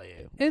production value.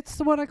 It's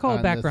what I call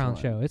a background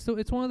show.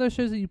 It's one of those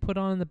shows that you put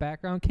on in the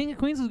background. King of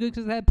Queens is good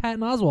because it had Patton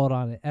Oswalt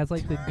on it as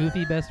like the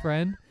goofy best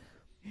friend.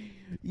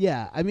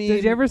 Yeah, I mean,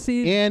 did you ever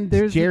see? And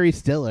there's Jerry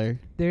Stiller.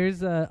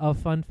 There's a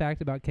fun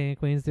fact about King of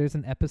Queens. There's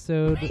an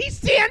episode. He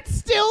stands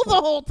still the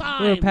whole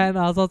time. Where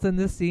Patton Oswalt's in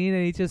this scene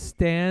and he just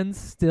stands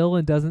still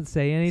and doesn't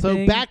say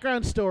anything. So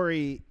background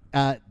story: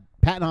 Patton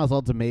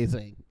Oswalt's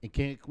amazing, and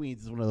King of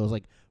Queens is one of those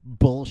like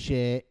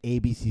bullshit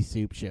ABC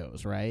soup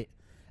shows, right?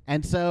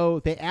 And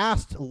so they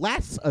asked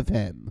less of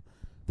him.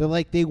 They're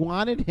like, they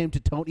wanted him to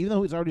tone, even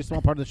though he's already a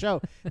small part of the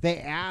show, they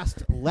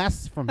asked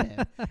less from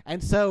him.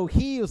 And so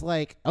he was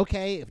like,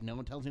 okay, if no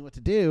one tells me what to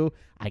do,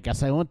 I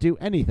guess I won't do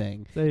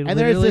anything. And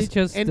there's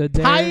this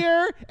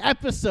entire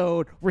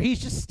episode where he's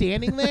just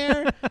standing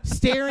there,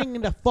 staring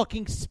into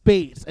fucking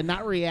space and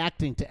not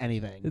reacting to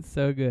anything. It's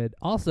so good.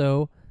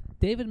 Also,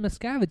 David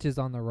Miscavige is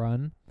on the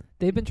run.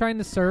 They've been trying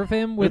to serve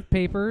him with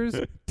papers.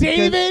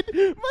 David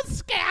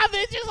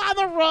Miscavige is on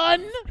the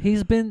run.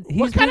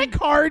 What kind of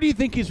car do you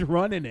think he's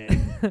running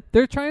in?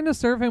 They're trying to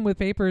serve him with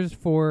papers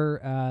for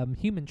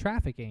human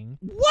trafficking.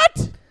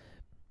 What?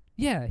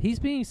 Yeah, he's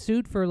being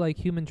sued for like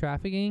human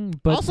trafficking.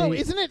 But also,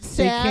 isn't it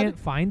sad? They can't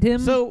find him.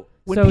 So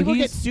when people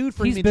get sued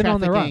for human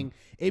trafficking,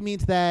 it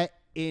means that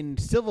in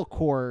civil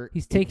court,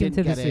 he's taken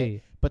to the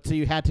sea. But so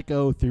you had to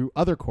go through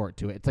other court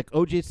to it. It's like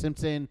O.J.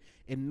 Simpson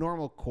in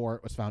normal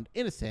court was found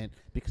innocent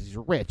because he's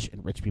rich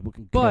and rich people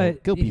can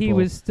kill people. He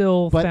was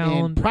still but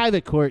found. in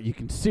private court, you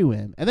can sue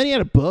him. And then he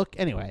had a book.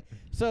 Anyway,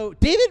 so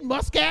David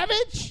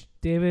Miscavige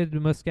David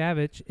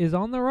Miscavige is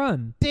on the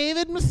run.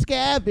 David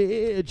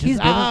Miscavige He's is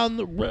been on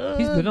the run.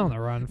 He's been on the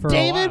run for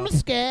David a while.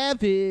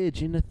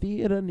 Miscavige in a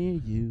theater near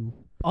you.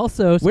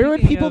 Also, where would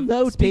speaking people of-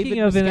 know speaking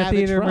David of in a Miscavige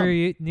theater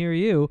from? near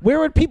you, Where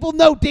would people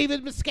know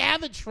David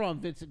Miscavige from,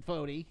 Vincent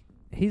Fodi?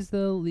 he's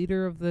the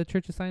leader of the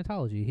Church of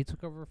Scientology. He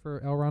took over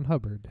for L. Ron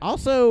Hubbard.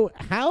 Also,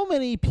 how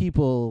many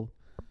people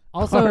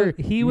Also, are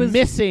he was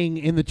missing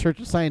in the Church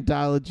of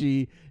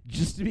Scientology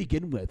just to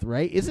begin with,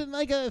 right? Isn't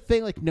like a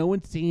thing like no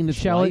one's seen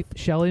his wife?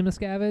 Shelley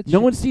Miscavige. No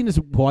one's seen his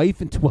wife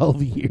in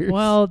 12 years.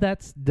 Well,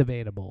 that's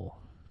debatable.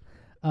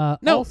 no,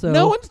 also,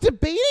 no one's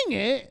debating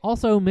it.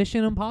 Also,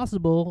 Mission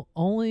Impossible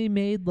only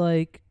made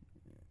like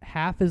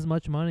half as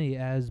much money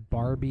as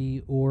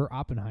Barbie or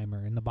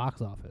Oppenheimer in the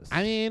box office.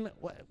 I mean,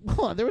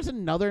 hold on, there was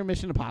another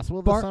Mission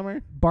Impossible this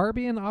summer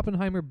Barbie and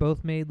Oppenheimer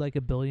both made like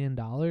 $1 billion,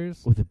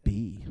 with a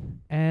B.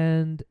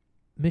 and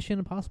Mission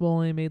Impossible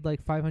only made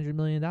like $500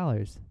 million.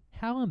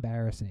 How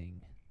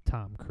embarrassing,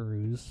 Tom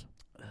Cruise.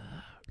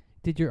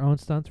 Did your own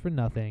stunts for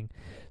nothing.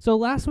 So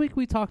last week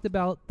we talked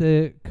about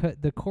the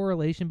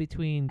correlation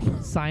between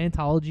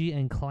Scientology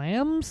and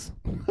clams.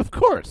 Of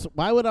course.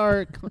 Why would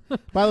our...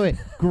 By the way,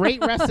 great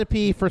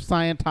recipe for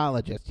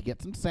Scientologists. You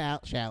get some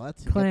shallots, you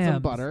get some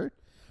Clams. butter.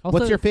 Also,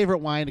 What's your favorite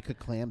wine to cook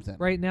clams in?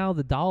 right now,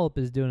 the Dollop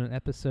is doing an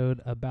episode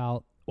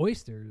about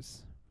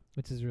oysters,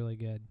 which is really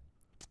good.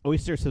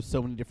 Oysters have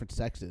so many different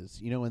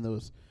sexes. You know, when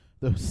those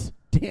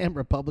damn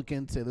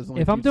Republicans say there's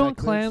only If two I'm doing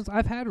sexes? clams,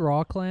 I've had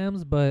raw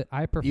clams, but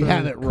I prefer You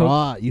have it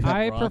raw. You've had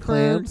I raw prefer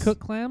clams?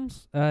 cooked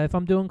clams. If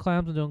I'm doing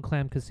clams, I'm doing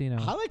Clam Casino.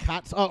 I like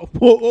hot.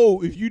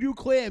 Oh, if you do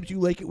clams, you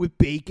like it with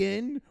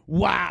bacon?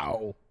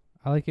 Wow.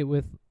 I like it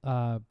with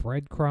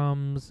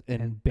breadcrumbs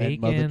and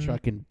bacon. mother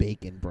trucking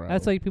bacon, bro.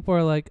 That's like people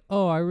are like,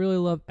 "Oh, I really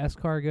love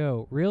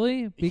escargot."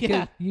 Really?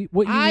 Because Yeah.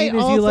 what you I mean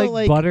is also you like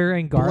like butter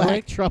and black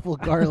garlic. truffle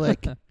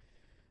garlic.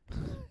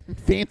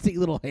 Fancy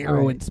little heroin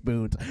Alright.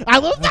 spoons. I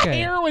love the Okay.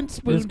 heroin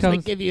spoons they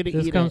give you to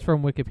This eat comes it.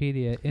 from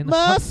Wikipedia. In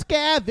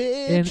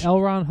Miscavige.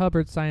 L. Ron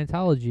Hubbard's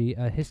Scientology,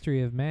 A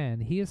History of Man,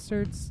 he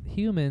asserts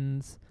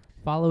humans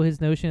follow his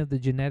notion of the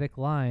genetic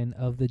line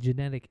of the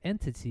genetic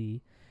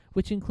entity,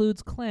 which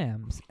includes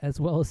clams, as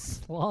well as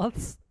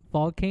sloths,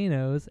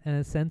 volcanoes, and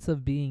a sense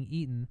of being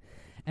eaten.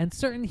 And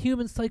certain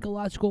human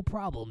psychological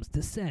problems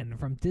descend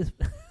from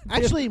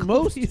Actually,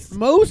 difficulties.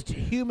 most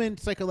human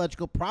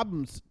psychological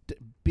problems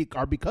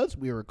are because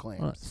we were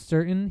clams.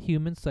 Certain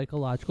human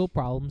psychological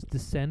problems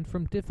descend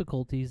from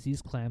difficulties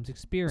these clams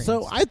experience.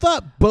 So I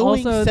thought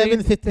Boeing Also, they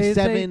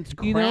 757s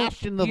you know-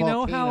 crashed in the you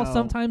know volcano. how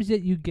sometimes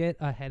you get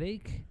a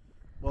headache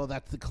Well,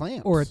 that's the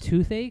clams. or a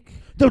toothache?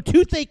 Though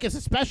toothache is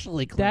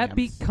especially clams. That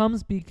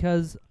becomes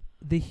because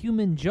the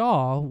human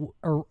jaw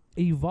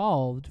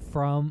evolved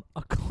from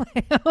a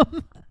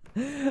clam.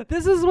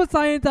 This is what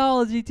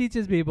Scientology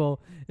teaches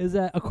people, is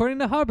that according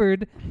to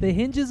Hubbard, the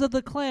hinges of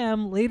the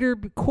clam later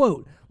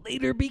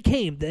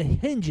became the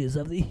hinges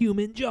of the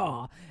human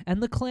jaw,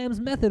 and the clam's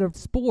method of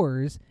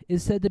spores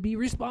is said to be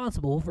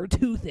responsible for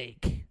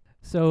toothache.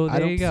 So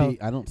there you go.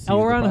 I don't see L.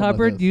 the Ron problem with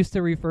Hubbard this. used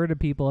to refer to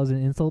people as an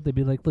insult. They'd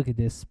be like, "Look at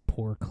this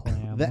poor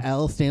clam." The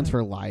L stands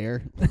for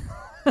liar.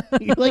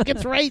 You're like,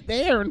 it's right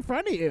there in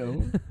front of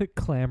you.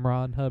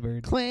 Clamron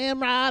Hubbard.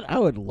 Clamrod. I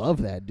would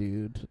love that,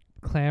 dude.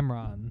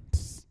 Clamron.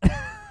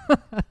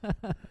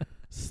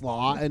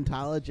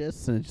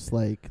 Slaw-ontologists and just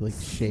like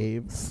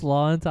shave.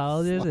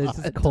 Slaw-ontologist? It's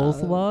just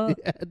coleslaw?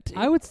 Yeah, dude.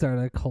 I would start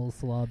a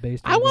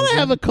coleslaw-based I want to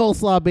have a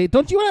coleslaw bait.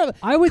 Don't you want to have?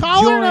 I would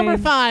Caller join- number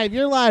 5.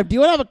 You're live. Do you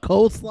want to have a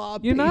coleslaw?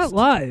 You're not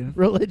live.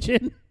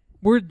 Religion.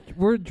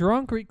 We're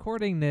drunk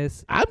recording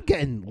this. I'm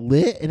getting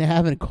lit and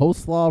having a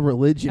coleslaw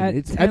religion. At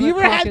Have 10 you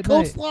ever had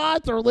o'clock at night. coleslaw?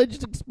 It's a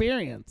religious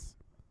experience.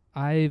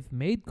 I've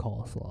made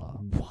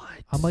coleslaw. What?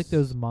 I'm like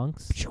those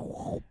monks.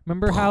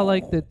 Remember how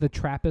like the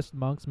Trappist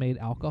monks made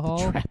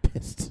alcohol?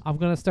 Trappist. I'm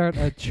going to start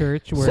a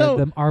church where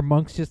So, our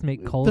monks just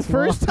make coleslaw. The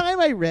first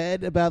time I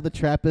read about the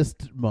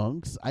Trappist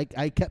monks,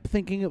 I kept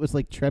thinking it was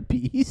like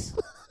trapeze.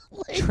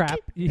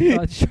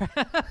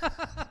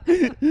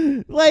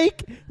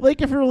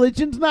 like if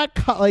religion's not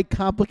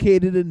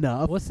complicated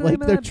enough, What's the like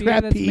name of their that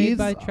beer that's made trapeze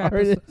by Trappist?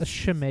 artists. A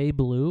Chimay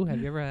Blue. Have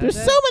you ever had There's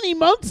that? so many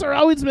monks are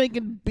always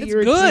making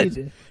beer. It's and good.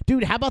 cheese.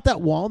 Dude. How about that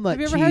walnut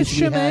Have you cheese ever had we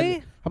Chimay?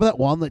 had? How about that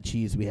walnut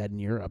cheese we had in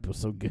Europe? It was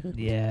so good.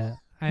 Yeah.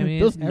 I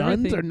mean, those nuns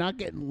everything- are not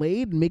getting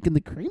laid and making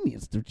the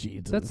creamiest of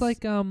cheeses. That's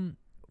like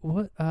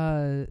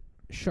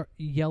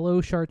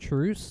yellow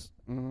chartreuse,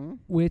 Mhm.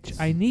 which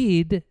I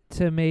need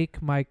to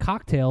make my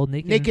cocktail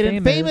Naked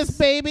and famous,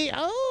 baby.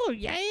 Oh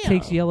yeah.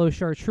 Takes yellow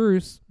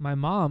chartreuse. My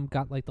mom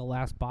got like the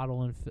last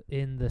bottle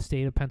in the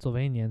state of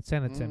Pennsylvania and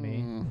sent it to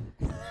me.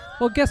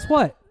 Well, guess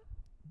what,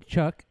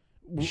 Chuck?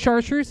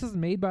 Chartreuse is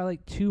made by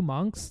like 2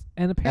 monks,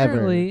 and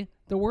apparently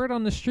the word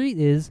on the street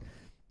is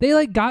they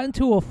like got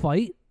into a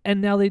fight,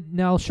 and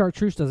now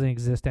chartreuse doesn't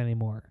exist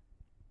anymore.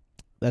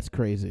 That's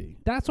crazy.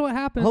 That's what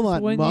happens. Hold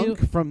on, when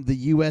Monk from the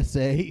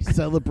USA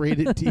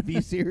celebrated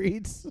TV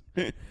series.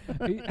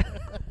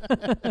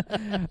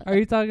 Are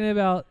you talking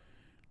about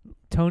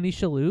Tony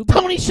Shalhoub.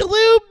 Tony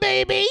Shalhoub,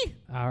 baby.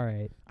 All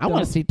right. I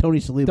want to see Tony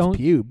Shalhoub's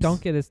pubes.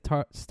 Don't get us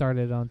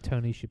started on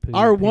Tony Shalhoub.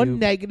 Our one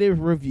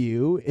negative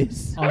review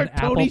is on our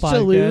Apple Tony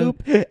Podcast.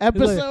 Shalhoub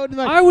episode.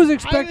 I was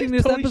expecting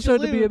this Tony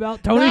episode to be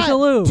about Tony not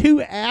Shalhoub.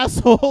 Two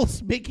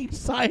assholes making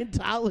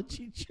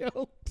Scientology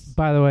jokes.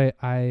 By the way,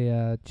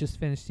 I just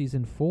finished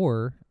season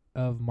 4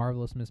 of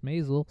Marvelous Miss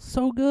Maisel.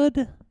 So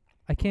good.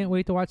 I can't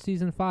wait to watch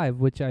season 5,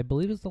 which I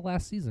believe is the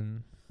last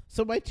season.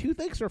 So my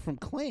toothaches are from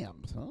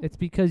clams, huh? It's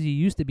because you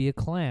used to be a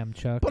clam,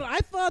 Chuck. But I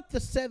thought the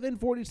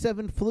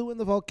 747 flew in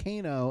the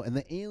volcano and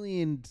the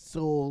alien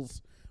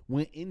souls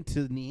went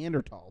into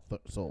Neanderthal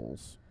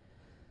souls.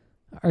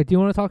 All right, do you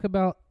want to talk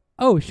about...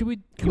 Oh, should we...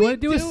 Do you want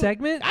to do a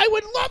segment? I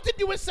would love to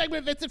do a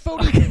segment, Vincent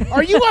Fodi. Okay.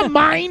 Are you a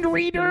mind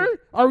reader?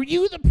 Are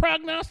you the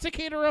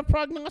prognosticator of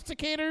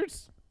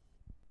prognosticators?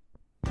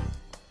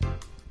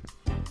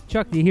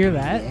 Chuck, do you hear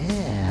that?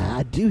 Yeah,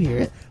 I do hear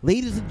it.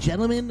 Ladies and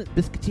gentlemen,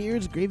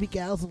 biscuiteers, gravy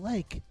gals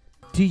alike,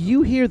 do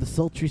you hear the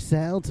sultry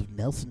sounds of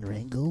Nelson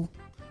Rangel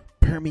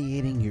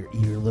permeating your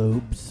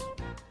earlobes?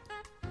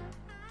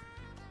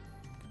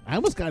 I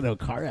almost got into a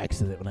car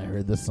accident when I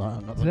heard this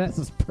song. I was like, this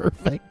is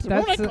perfect.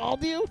 Remember when I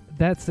called you?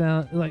 That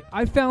sound like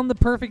I found the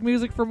perfect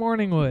music for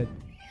Morningwood.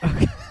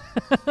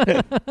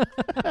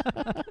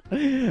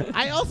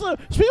 I also,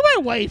 speaking of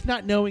my wife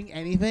not knowing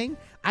anything,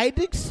 I had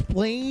to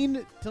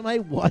explain to my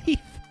wife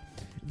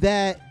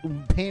that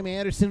when Pam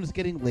Anderson was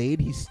getting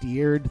laid, he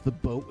steered the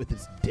boat with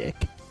his dick.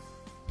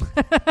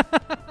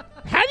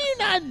 How do you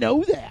not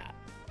know that?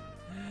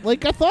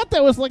 Like, I thought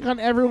that was like on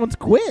everyone's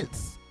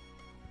quiz.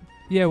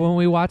 Yeah, when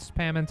we watched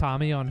Pam and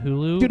Tommy on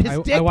Hulu, Dude, his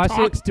dick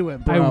talks to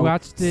him, bro. I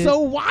watched it. So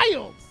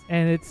wild.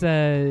 And it's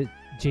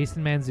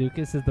Jason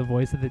Mantzoukas is the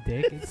voice of the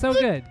dick. It's so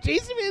good.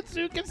 Jason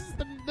Mantzoukas is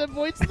the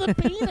voice of the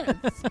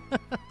penis.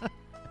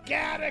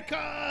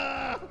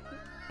 Gattaca!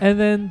 And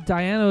then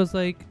Diana was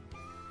like,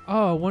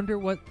 oh, I wonder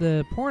what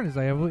the porn is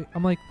like.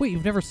 I'm like, wait,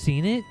 you've never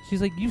seen it?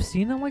 She's like, you've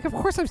seen it? I'm like, of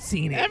course I've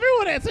seen it.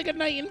 Everyone has like a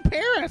night in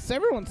Paris.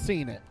 Everyone's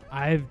seen it.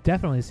 I've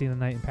definitely seen A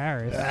Night in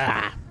Paris.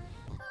 Ah.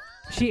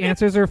 She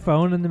answers her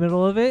phone in the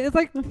middle of it. It's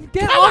like,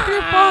 get off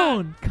your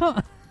phone.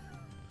 Come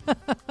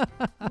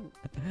on.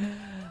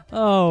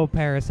 Oh,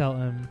 Paris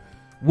Hilton.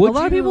 A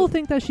lot of people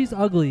think that she's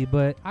ugly,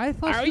 but I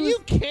thought Are you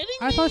kidding me?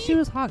 I thought she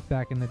was hot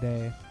back in the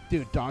day.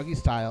 Dude, doggy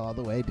style all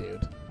the way,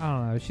 dude. I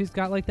don't know. She's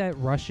got like that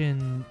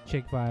Russian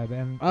chick vibe,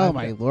 and oh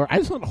my lord, I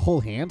just want to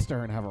hold hands to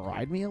her and have her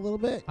ride me a little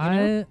bit.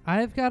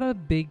 I've got a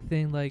big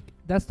thing. Like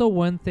that's the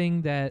one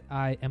thing that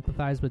I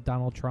empathize with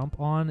Donald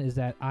Trump on is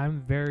that I'm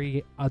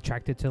very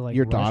attracted to like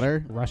your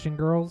daughter, Russian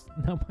girls.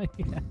 No,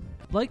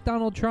 like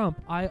Donald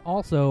Trump, I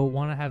also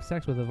want to have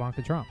sex with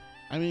Ivanka Trump.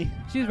 I mean,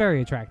 she's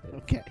very attractive.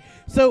 Okay,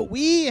 so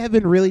we have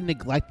been really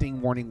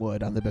neglecting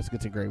Morningwood on the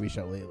Biscuits and Gravy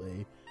Show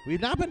lately. We've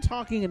not been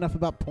talking enough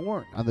about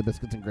porn on the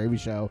Biscuits and Gravy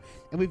Show,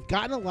 and we've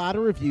gotten a lot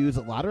of reviews,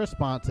 a lot of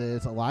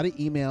responses, a lot of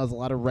emails, a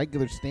lot of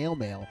regular snail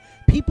mail.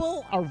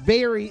 People are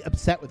very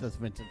upset with us,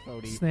 Vincent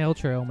Fodi. Snail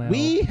trail mail.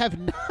 We have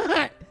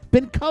not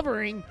been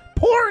covering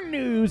porn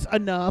news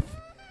enough,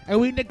 and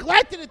we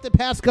neglected it the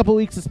past couple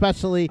weeks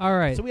especially. All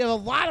right. So we have a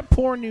lot of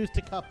porn news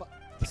to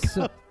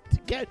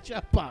catch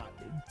up on.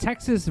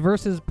 Texas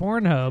versus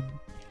Pornhub.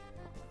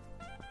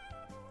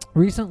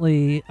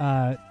 Recently,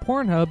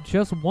 Pornhub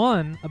just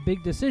won a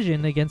big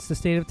decision against the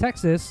state of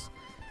Texas.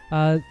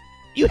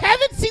 You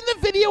haven't seen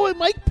the video of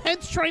Mike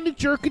Pence trying to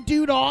jerk a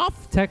dude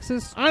off?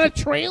 Texas on a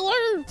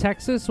trailer?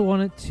 Texas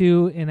wanted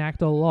to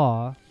enact a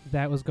law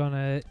that was going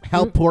to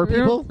help poor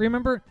people.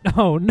 Remember?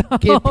 No.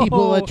 Give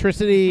people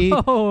electricity.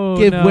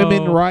 Give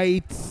women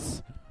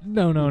rights.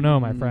 No,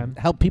 my friend.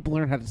 Help people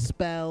learn how to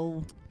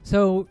spell.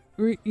 So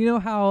you know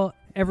how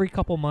every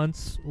couple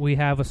months we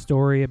have a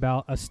story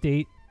about a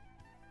state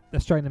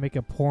that's trying to make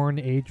a porn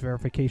age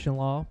verification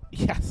law?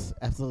 Yes,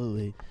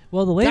 absolutely.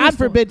 Well, the latest God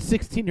forbid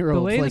 16-year-olds.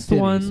 The latest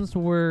ones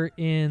were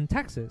in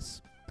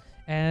Texas,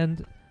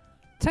 and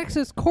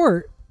Texas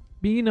court.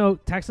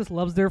 Texas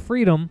loves their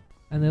freedom,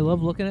 and they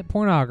love looking at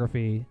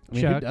pornography. I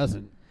mean, who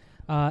doesn't?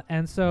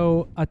 And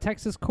so a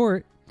Texas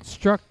court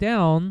struck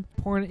down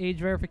porn age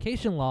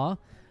verification law,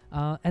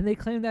 and they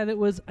claimed that it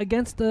was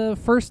against the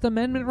First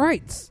Amendment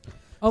rights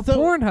of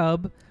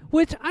Pornhub.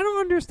 Which I don't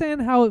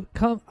understand how it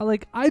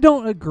I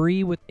don't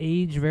agree with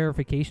age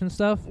verification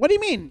stuff. What do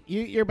you mean?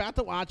 You're about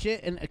to watch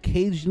it, and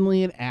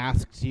occasionally it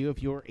asks you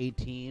if you're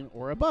 18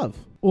 or above.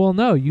 Well,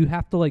 no. You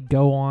have to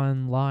go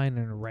online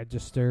and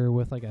register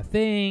with a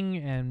thing,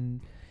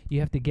 and you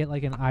have to get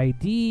an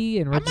ID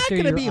and register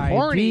your ID. I'm not going to be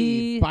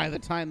horny by the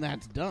time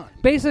that's done.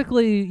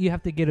 Basically, you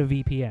have to get a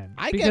VPN.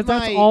 I get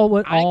my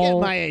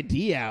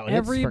ID out, and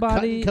it's for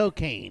cutting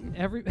cocaine.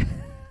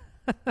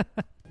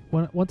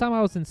 One time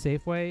I was in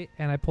Safeway,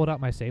 and I pulled out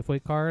my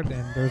Safeway card,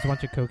 and there was a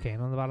bunch of cocaine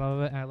on the bottom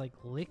of it, and I,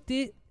 licked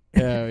it.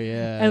 Oh,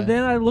 yeah. And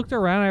then I looked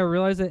around, and I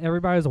realized that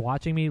everybody was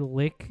watching me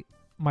lick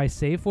my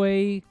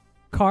Safeway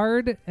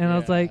card, and I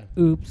was like,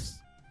 oops.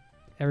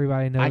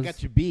 Everybody knows. I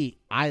got you beat.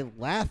 I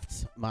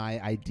left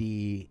my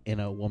ID in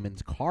a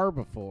woman's car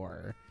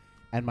before,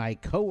 and my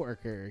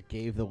coworker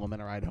gave the woman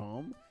a ride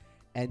home,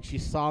 and she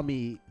saw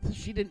me.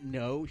 She didn't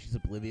know she's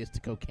oblivious to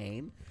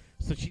cocaine,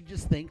 so she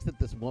just thinks that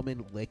this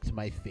woman licked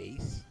my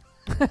face.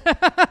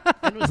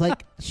 And was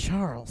like,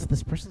 Charles,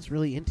 this person's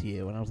really into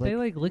you. And I was like, they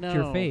like licked no,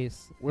 your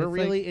face. We're It's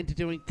really like, into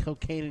doing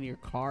cocaine in your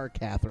car,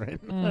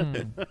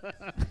 Catherine.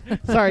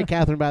 Sorry,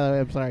 Catherine, by the way.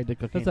 I'm sorry I did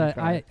cocaine in your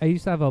car. I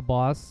used to have a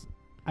boss.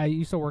 I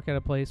used to work at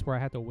a place where I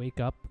had to wake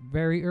up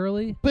very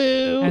early.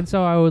 Boo! And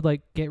so I would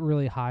like get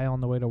really high on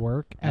the way to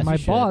work. As And my you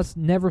should. boss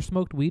never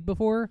smoked weed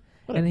before.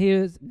 What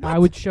And I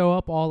would show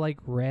up all like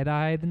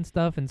red-eyed and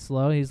stuff and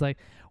slow. He's like,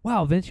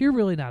 wow, Vince, you're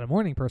really not a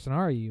morning person,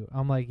 are you?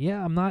 I'm like,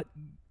 yeah, I'm not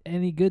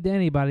any good to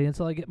anybody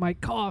until I get my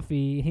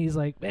coffee. He's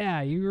like,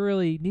 yeah, you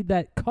really need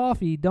that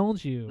coffee,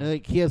 don't you?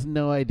 Like, he has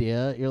no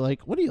idea. You're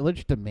like, what are you,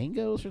 allergic to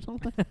mangoes or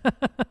something?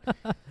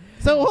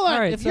 So hold on.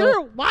 Right, if so-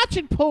 you're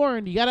watching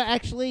porn, you got to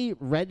actually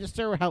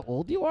register how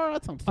old you are?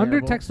 That sounds terrible.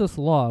 Under Texas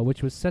law,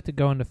 which was set to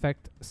go into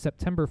effect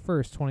September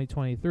 1st,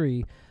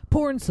 2023,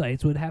 porn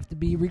sites would have to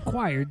be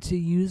required to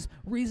use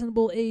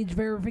reasonable age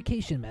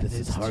verification methods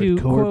This is to,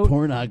 hardcore quote,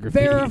 pornography.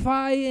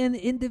 verify an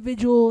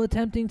individual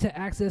attempting to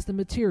access the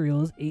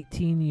material is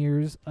 18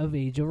 years of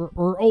age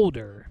or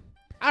older.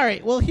 All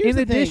right, well, here's In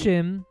the thing.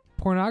 addition,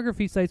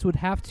 pornography sites would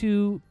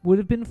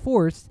have been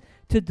forced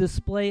to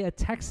display a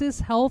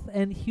Texas Health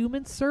and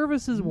Human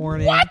Services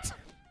warning What?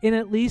 in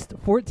at least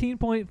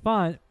 14-point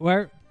font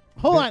where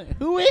Hold on.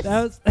 Who is?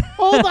 that was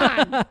Hold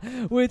on.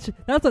 Which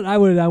that's what I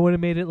would have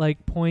made it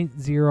like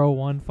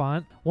 0.01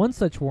 font. One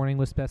such warning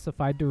was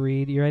specified to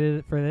read. You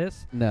ready for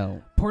this?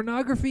 No.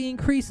 Pornography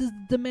increases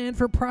the demand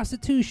for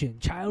prostitution,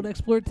 child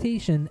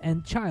exploitation,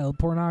 and child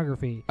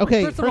pornography.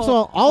 Okay, first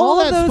of all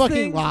of that's those fucking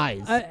things,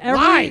 lies. lies.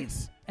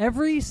 Lies.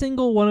 Every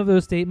single one of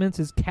those statements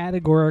is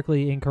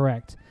categorically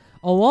incorrect,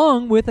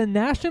 along with a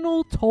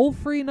national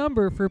toll-free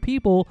number for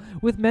people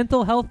with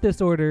mental health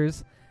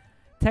disorders.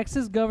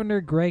 Texas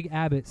Governor Greg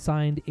Abbott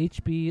signed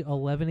HB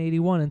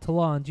 1181 into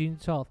law on June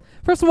 12th.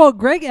 First of all,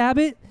 Greg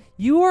Abbott,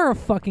 you are a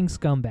fucking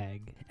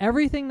scumbag.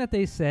 Everything that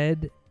they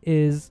said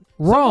is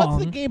wrong. So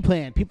what's the game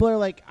plan? People are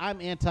like,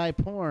 I'm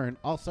anti-porn.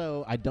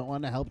 Also, I don't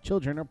want to help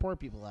children or poor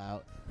people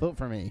out. Vote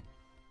for me.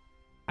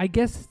 I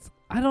guess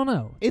I don't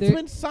know. It's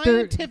been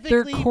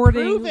scientifically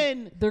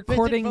proven, They're Vincent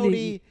courting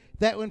Fodi,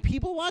 that when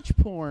people watch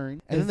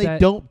porn and Is then they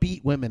that- don't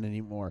beat women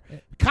anymore,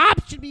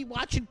 cops should be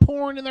watching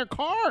porn in their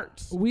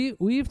cars.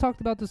 We've talked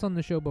about this on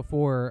the show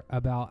before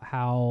about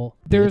how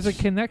there's a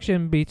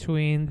connection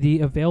between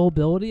the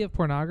availability of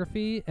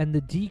pornography and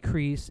the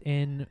decrease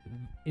in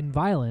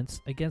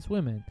violence against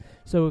women.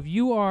 So if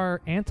you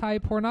are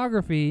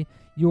anti-pornography,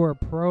 you are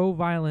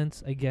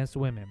pro-violence against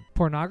women.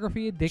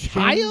 Pornography addiction.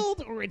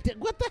 Child? Or what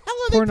the hell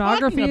are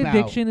Pornography they talking about?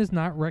 addiction is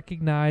not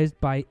recognized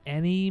by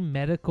any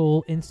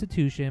medical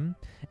institution,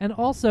 and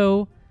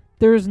also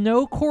there's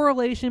no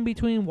correlation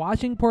between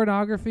watching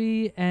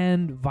pornography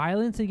and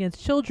violence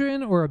against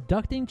children or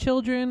abducting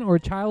children or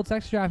child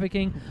sex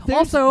trafficking.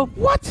 Also,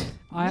 what?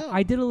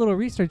 I did a little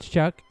research,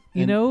 Chuck.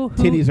 You And know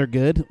who, titties are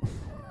good.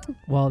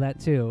 well, that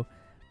too.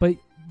 But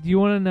do you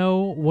want to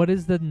know what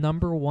is the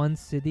number one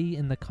city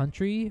in the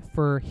country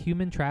for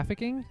human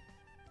trafficking?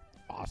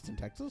 Austin,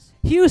 Texas?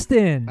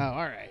 Houston. Oh, all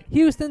right.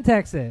 Houston,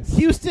 Texas.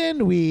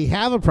 Houston, we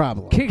have a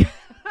problem.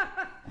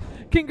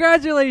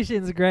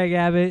 Congratulations, Greg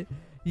Abbott.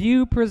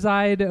 You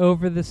preside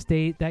over the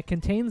state that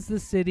contains the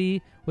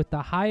city with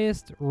the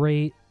highest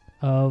rate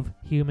of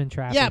human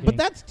trafficking. Yeah, but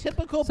that's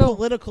typical So,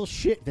 political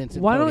shit,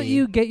 Vincent. Why don't Fodi.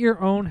 you get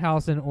your own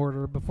house in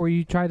order before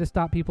you try to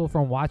stop people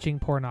from watching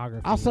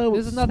pornography? Also,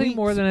 this is nothing sweet-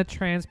 more than a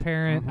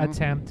transparent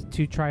attempt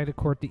to try to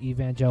court the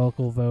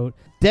evangelical vote.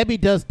 Debbie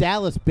does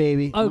Dallas,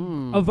 baby.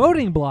 A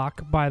voting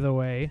bloc, by the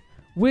way,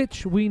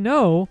 which we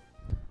know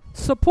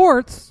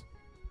supports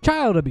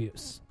child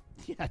abuse.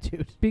 Yeah,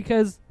 dude.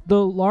 Because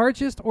the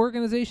largest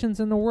organizations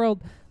in the world,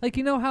 like,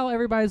 you know how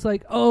everybody's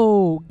like,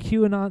 oh,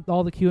 QAnon,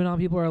 all the QAnon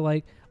people are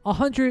like,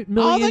 100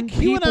 million All the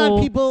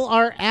QAnon people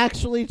are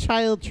actually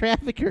child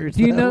traffickers.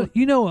 Do you though.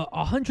 know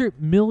 100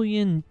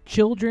 million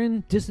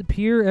children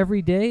disappear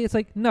every day? It's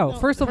like, no,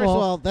 first of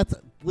all, that's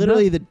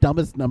literally the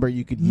dumbest number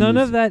you could use. none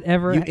of that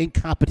ever, You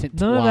incompetent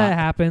none of twat. that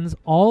happens.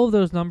 All of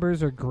those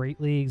numbers are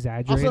greatly Also,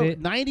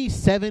 exaggerated.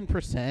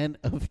 97%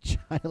 of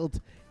child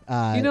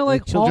You know,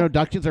 like, children all-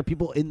 abductions are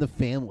people in the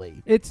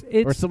family. It's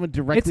or someone it's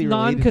directly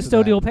related to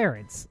non-custodial them.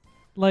 parents.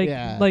 Like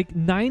Yeah. like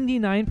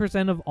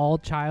 99% of all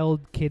child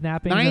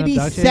kidnappings and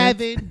abductions,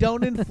 97.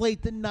 Don't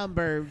inflate the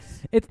numbers.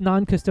 it's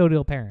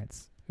non-custodial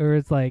parents. Or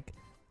it's like,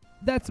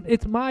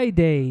 it's my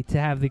day to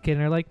have the kid.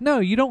 And they're like, no,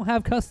 you don't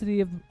have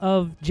custody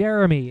of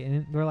Jeremy.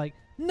 And we're like,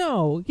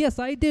 no, yes,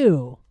 I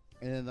do.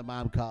 And then the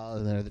mom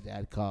calls, and then the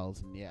dad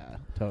calls, and yeah,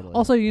 totally.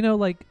 Also, you know,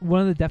 like, one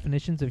of the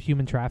definitions of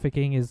human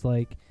trafficking is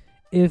like,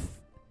 if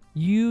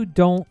you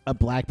don't, a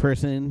black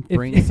person If-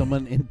 brings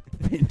someone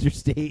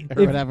interstate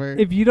or whatever.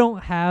 if you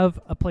don't have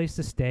a place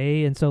to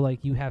stay, and so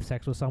like you have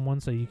sex with someone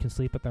so you can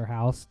sleep at their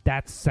house,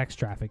 that's sex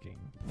trafficking.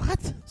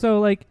 What? So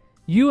like,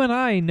 you and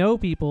I know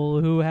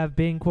people who have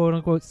been quote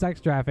unquote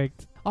sex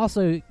trafficked.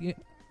 Also,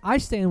 I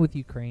stand with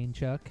Ukraine,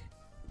 Chuck.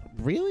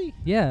 Really?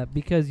 Yeah,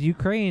 because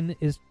Ukraine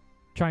is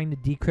trying to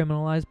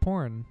decriminalize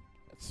porn.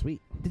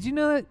 Sweet. Did you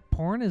know that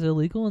porn is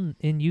illegal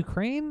in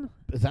Ukraine?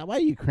 Is that why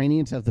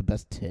Ukrainians have the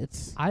best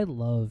tits? I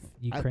love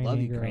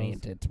Ukrainian girls. Ukrainian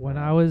tits, When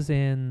bro. I was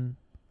in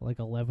like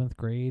 11th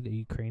grade, a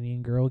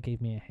Ukrainian girl gave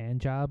me a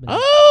hand job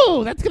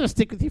Oh, that's going to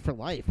stick with you for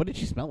life. What did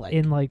she smell like?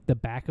 in like the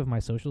back of my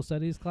social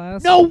studies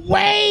class. No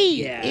way!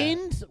 Yeah.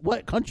 In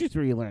what countries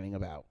were you learning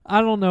about?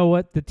 I don't know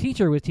what the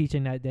teacher was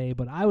teaching that day,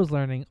 but I was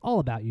learning all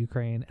about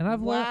Ukraine,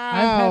 and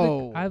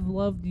Wow. I've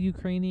loved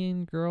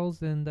Ukrainian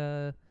girls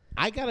and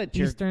I got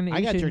Eastern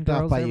Asian jerked off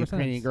girls by a ever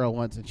Ukrainian since. girl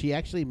once, and she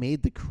actually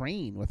made the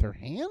crane with her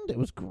hand. It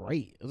was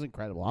great. It was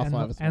incredible. Also,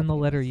 I was and the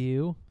letter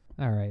U.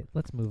 All right,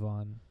 let's move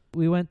on.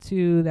 We went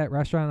to that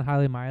restaurant in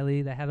Highly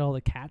Miley that had all the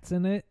cats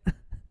in it.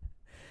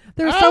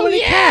 There were so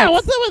many cats.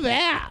 What's up with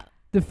that?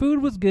 The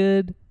food was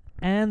good,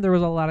 and there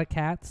was a lot of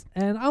cats.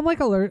 And I'm like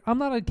I'm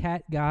not a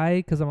cat guy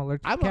because I'm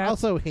allergic I to cats.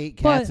 also hate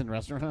cats but in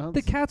restaurants.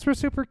 the cats were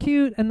super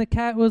cute, and the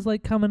cat was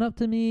like coming up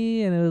to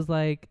me, and it was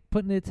like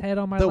putting its head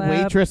on my The lap.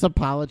 waitress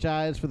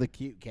apologized for the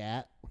cute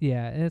cat.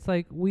 Yeah, and it's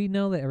like we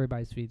know that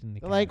everybody's feeding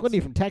the They're cats. like, what are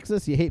you from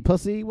Texas? You hate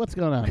pussy? What's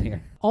going on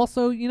here?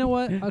 Also, you know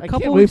what? I A can't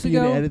couple wait weeks for you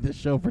to ago, edit this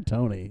show for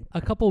Tony.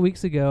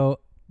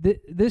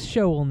 this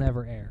show will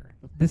never air.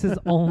 This is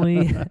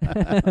only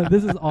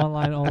this is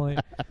online only.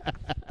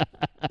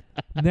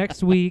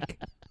 Next week,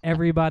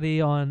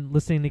 everybody on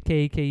listening to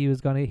KKU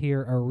is going to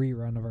hear a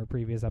rerun of our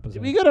previous episode.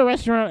 Did we go to a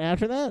restaurant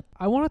after that?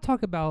 I want to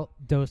talk about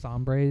Dos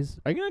Hombres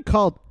Are you going to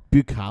call it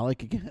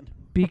bucolic again?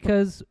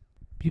 because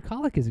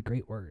bucolic is a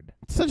great word.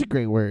 It's such a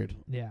great word.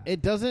 Yeah.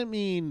 It doesn't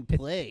mean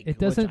plague. it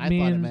doesn't which I thought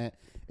mean- it meant.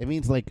 It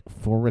means like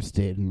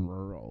forested and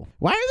rural.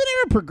 Why are there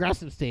never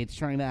progressive states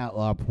trying to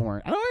outlaw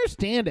porn? I don't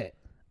understand it.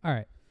 All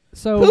right.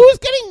 So Who's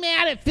getting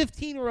mad at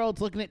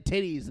 15-year-olds looking at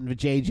titties and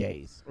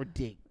vajayjays or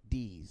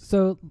D's?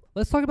 So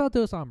let's talk about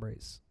Dos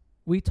Hombres.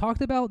 We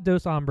talked about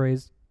Dos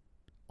Hombres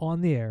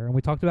on the air, and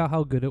we talked about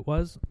how good it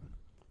was.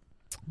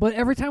 But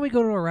every time we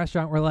go to a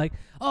restaurant, we're like,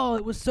 "Oh,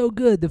 it was so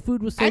good. The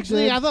food was so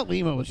Actually, good." I thought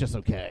Lima was just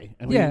okay.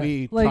 And Yeah,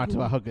 we like- talked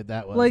about how good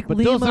that was. like but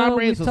Dos Lima,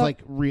 Hombres we was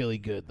like really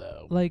good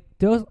though. Like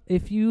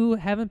if you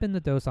haven't been to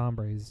Dos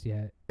Hombres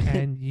yet,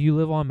 and you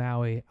live on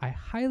Maui, I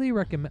highly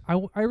recommend.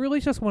 I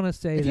really just want to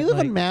say If that you live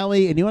like, in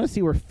Maui and you want to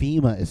see where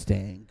FEMA is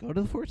staying, go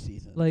to the Four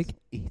Seasons. Like,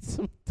 eat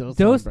some Dos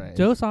Dos Hombres.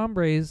 Dos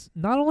Hombres.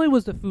 Not only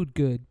was the food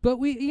good, but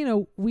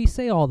we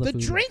say all the The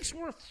food. drinks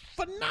were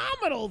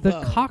phenomenal The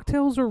though.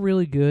 cocktails are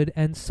really good,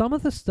 and some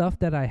of the stuff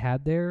that I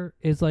had there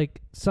is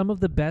like some of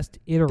the best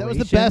iterations. That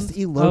was the best of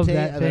elote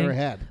that I've thing. ever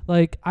had.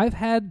 Like I've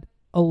had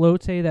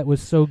elote that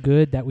was so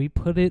good that we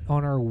put it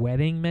on our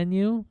wedding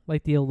menu,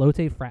 like the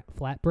elote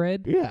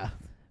flatbread Yeah.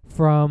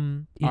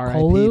 from R.I.P.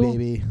 Ikolu.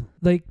 baby.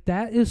 Like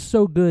that is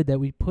so good that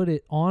we put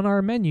it on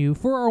our menu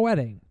for our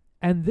wedding.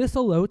 And this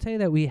elote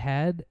that we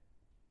had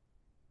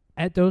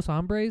at Dos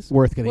Hombres,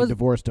 Worth getting was-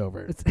 divorced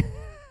over. it's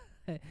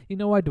you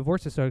know why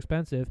divorce is so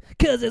expensive?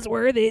 'Cause it's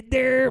worth it.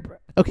 There,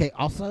 Okay,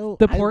 also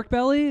the pork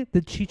belly,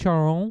 the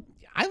chicharron,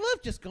 I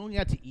love just going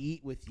out to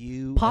eat with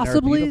you Possibly-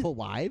 and our beautiful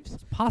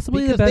wives.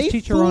 possibly Because the best they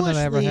chicharron that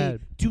I ever foolishly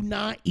had. do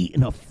not eat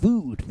enough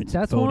food. Vincent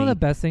That's one of Fodi. the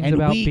best things and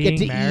about we being get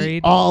to married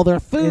eat all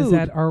their food. is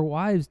that our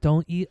wives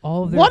don't eat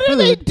all of their What food. are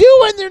they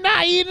doing? They're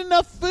not eating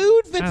enough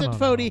food, Vincent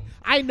don't Fodi. know.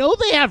 I know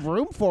they have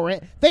room for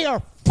it. They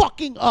are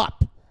fucking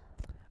up.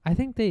 I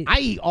think they. I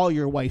eat all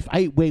your wife.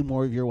 I eat way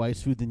more of your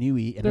wife's food than you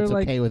eat, and they're it's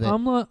like, okay with it.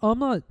 I'm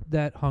not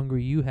that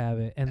hungry. You have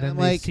it, and And then I'm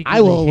they like, secretly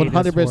I will hate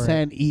us for it.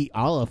 100% eat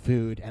all of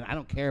food, and I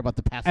don't care about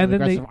the passive And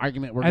then aggressive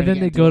argument we're and going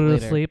then to they go to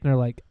later. sleep and they're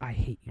like, I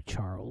hate you,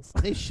 Charles.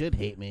 They should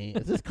hate me.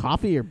 Is this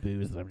coffee or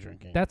booze that I'm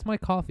drinking? That's my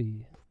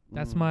coffee.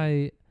 That's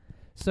my.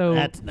 So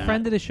That's not-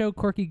 friend of the show,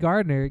 Corky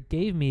Gardner,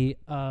 gave me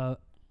a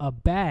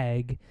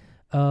bag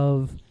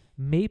of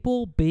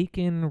maple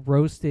bacon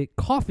roasted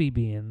coffee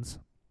beans.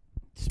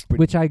 It's pretty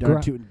which I darn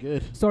gra- tootin'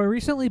 good. So I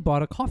recently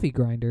bought a coffee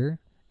grinder,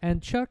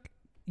 and Chuck,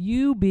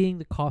 you being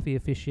the coffee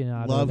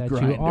aficionado Love that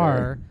grinder. you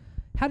are,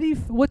 how do you?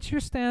 What's your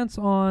stance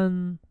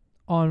on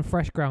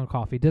fresh ground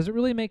coffee? Does it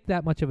really make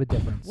that much of a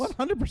difference?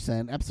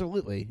 100%,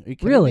 absolutely. Are you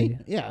kidding Really? me?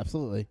 Yeah,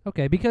 absolutely.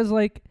 Okay, because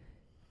like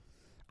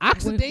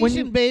Oxidation, when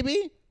you-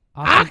 baby.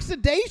 oxi-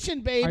 Oxidation,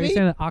 are you baby.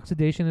 saying that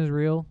oxidation is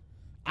real?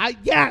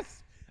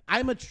 Yes.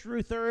 I'm a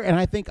truther, and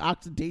I think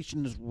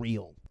oxidation is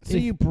real. So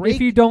if, you break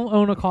if you don't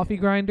own a coffee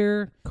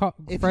grinder,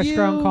 If fresh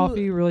ground you-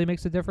 coffee really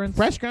makes a difference.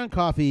 fresh ground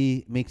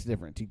coffee makes a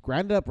difference. You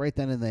grind it up right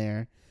then and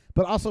there,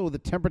 but also the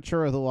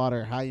temperature of the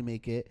water, how you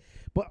make it.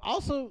 But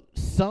also,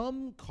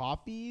 some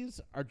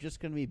coffees are just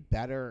going to be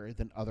better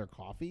than other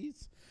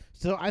coffees.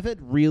 So I've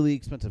had really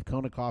expensive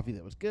Kona coffee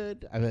that was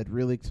good. I've had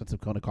really expensive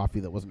Kona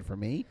coffee that wasn't for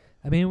me.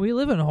 I mean, we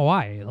live in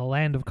Hawaii, the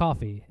land of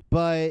coffee.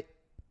 But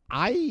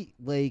I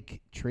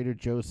like Trader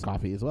Joe's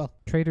coffee as well.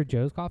 Trader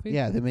Joe's coffee?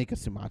 Yeah, they make a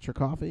Sumatra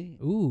coffee.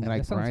 Ooh, and I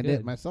that sounds grind good.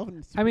 it myself. And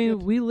it's I mean,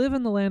 good. we live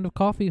in the land of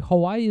coffee.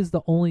 Hawaii is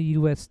the only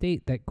U.S.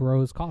 state that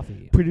grows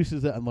coffee.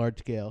 Produces it on large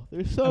scale.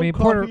 There's some I mean,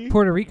 coffee.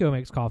 Puerto Rico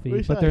makes coffee,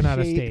 There's but they're not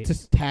a shade. state. It's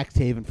just tax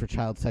haven for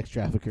child sex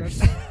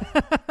traffickers.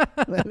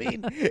 I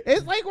mean,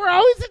 it's like we're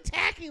always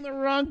attacking the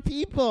wrong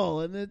people,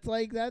 and it's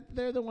like that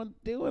they're the ones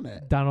doing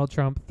it. Donald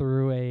Trump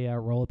threw a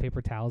roll of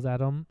paper towels at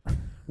him.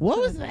 What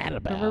was that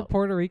about? Remember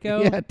Puerto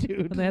Rico? Yeah,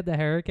 dude. And they had the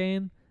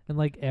hurricane, and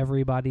like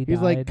everybody died.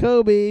 He's like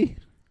Kobe,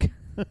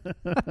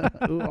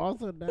 who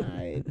also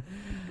died.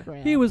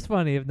 Crap. He was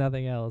funny, if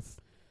nothing else.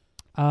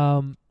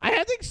 I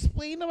had to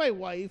explain to my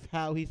wife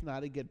how he's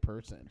not a good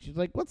person. She's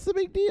like, "What's the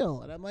big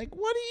deal?" And I'm like,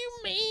 "What do you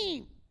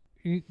mean?"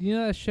 You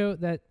know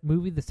that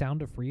movie, The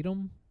Sound of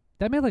Freedom?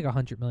 That made like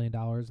 $100 million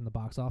in the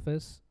box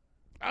office.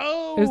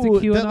 Oh, It was the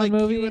QAnon that, like,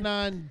 movie?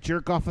 QAnon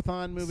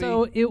jerk-off-a-thon movie.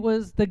 So it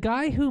was the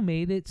guy who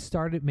made it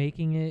started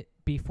making it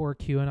before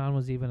QAnon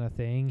was even a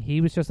thing.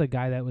 He was just a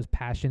guy that was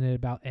passionate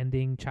about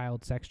ending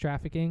child sex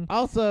trafficking.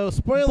 Also,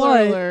 spoiler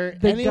But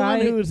alert, the anyone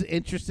guy- who's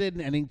interested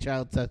in ending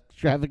child sex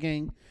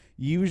trafficking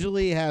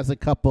usually has a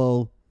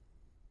couple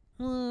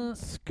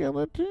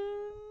skeletons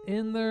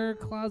In their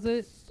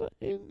closet.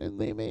 and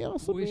they may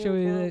also We be show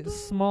you involved. the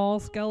small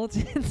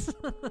skeletons.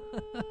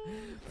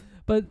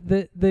 But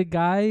the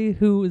guy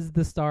who was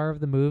the star of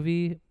the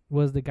movie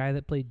was the guy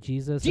that played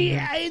Jesus. in the-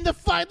 Yeah, in the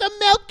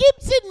Mel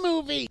Gibson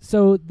movie.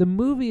 So the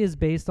movie is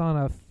based on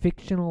a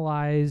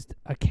fictionalized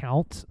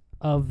account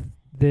of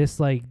this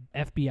like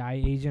FBI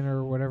agent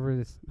or whatever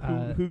this.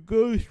 Who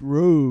goes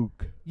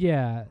rogue?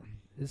 Yeah,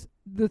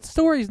 the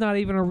story's not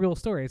even a real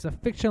story. It's a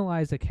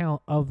fictionalized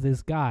account of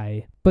this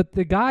guy. But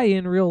the guy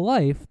in real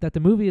life that the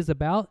movie is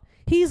about,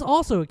 he's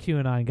also a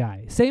QAnon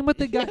guy. Same with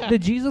the guy, the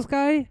Jesus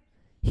guy.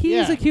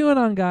 He's Yeah. a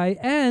QAnon guy,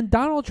 and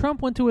Donald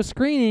Trump went to a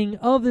screening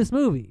of this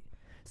movie.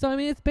 So I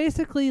mean, it's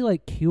basically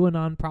like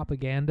QAnon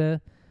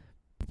propaganda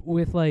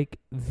with like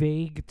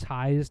vague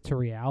ties to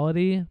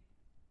reality.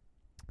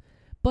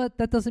 But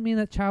that doesn't mean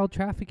that child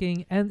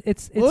trafficking, and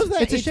it's What was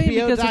that it's a shame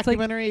HBO because it's like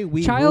documentary?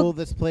 We child- rule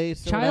this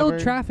place. Or child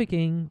whatever?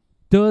 trafficking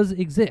does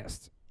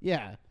exist.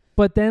 Yeah.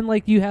 But then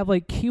like you have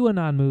like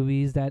QAnon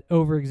movies that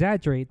over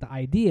exaggerate the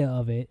idea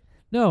of it.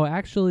 No,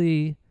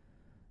 actually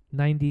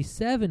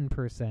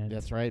 97%.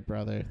 That's right,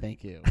 brother.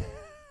 Thank you.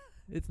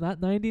 It's not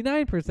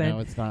 99%. No,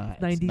 it's not.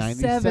 It's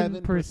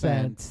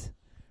 97%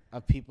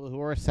 of people who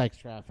are sex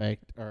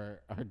trafficked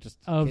or are just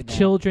of kidnapped.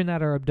 children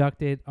that are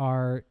abducted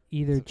are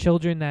either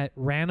children that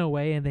ran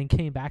away and then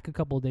came back a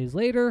couple of days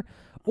later,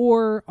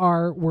 or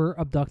were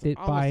abducted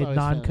Almost by always family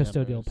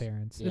non-custodial members.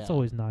 parents. Yeah. It's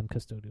always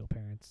non-custodial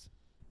parents.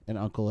 An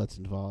uncle that's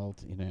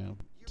involved,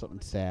 something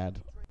sad.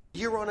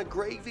 You're on a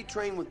gravy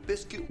train with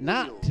biscuit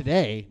Not wheels.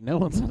 today. No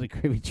one's on a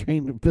gravy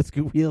train with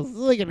biscuit wheels. This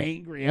is like an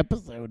angry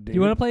episode, dude. Do you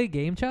want to play a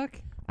game,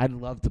 Chuck? I'd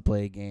love to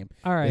play a game.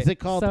 All right. Is it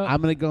called so-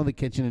 I'm going to go in the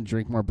kitchen and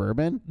drink more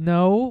bourbon?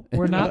 No,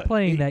 we're not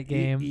playing that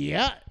game.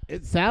 Yeah,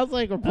 it sounds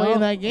like we're playing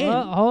that game.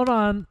 Hold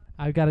on.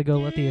 I've got to go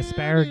let the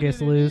asparagus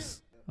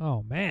loose.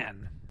 Oh,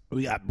 man.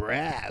 We got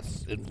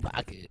brass in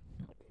pocket.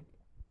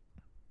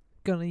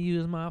 Gonna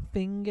use my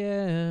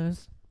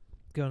fingers.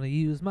 Gonna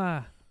use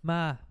my.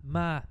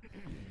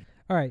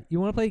 All right, you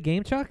want to play a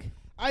game, Chuck?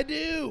 I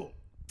do.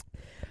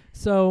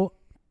 So,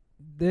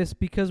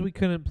 because we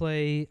couldn't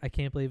play I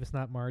Can't Believe It's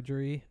Not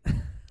Marjorie,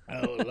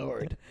 Oh,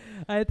 Lord.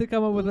 I had to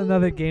come up with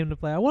another game to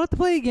play. I wanted to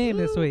play a game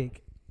this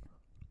week.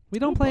 We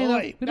don't play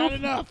enough. Not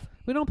enough.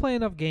 We don't play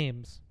enough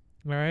games.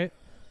 All right?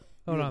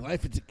 Hold Your on.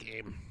 life is a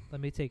game. Let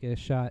me take a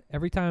shot.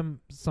 Every time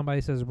somebody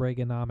says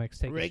Reaganomics,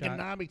 take a shot.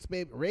 Reaganomics,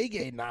 baby.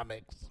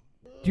 Reaganomics.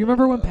 Do you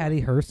remember when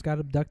Patty Hearst got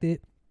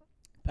abducted?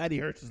 Patty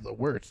Hearst is the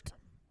worst.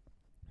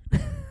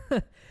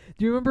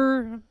 Do you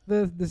remember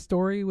the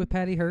story with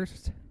Patty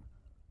Hearst?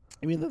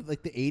 I mean, the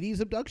 80s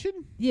abduction?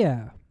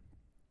 Yeah.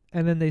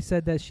 And then they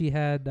said that she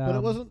had But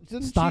it wasn't...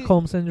 didn't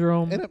Stockholm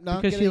syndrome end up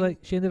not because getting-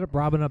 she ended up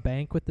robbing a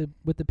bank with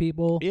the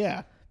people.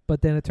 Yeah.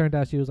 But then it turned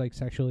out she was like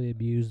sexually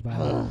abused by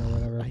them or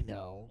whatever. I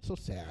know. So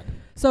sad.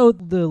 So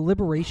the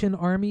Liberation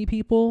Army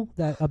people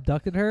that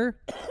abducted her,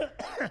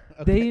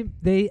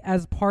 they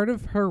as part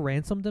of her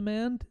ransom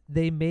demand,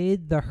 they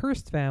made the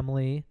Hearst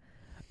family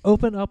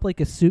open up like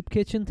a soup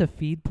kitchen to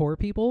feed poor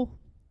people,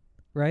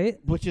 right?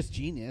 Which is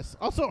genius.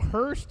 Also,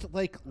 Hearst,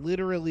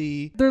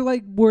 literally... They're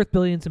like worth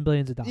billions and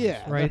billions of dollars,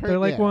 Yeah, right? the They're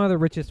like yeah. one of the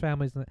richest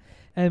families,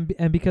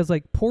 and because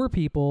like poor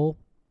people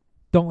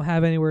don't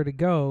have anywhere to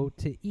go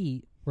to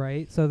eat,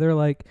 right? So they're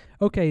like,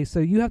 okay, so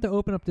you have to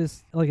open up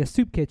this like a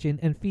soup kitchen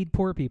and feed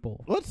poor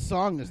people. What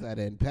song is that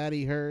in?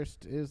 Patty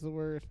Hearst is the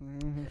worst.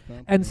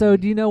 And so,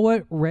 do you know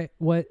what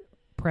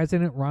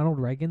President Ronald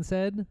Reagan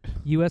said?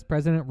 U.S.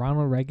 President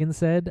Ronald Reagan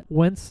said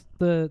once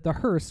the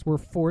Hearsts were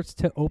forced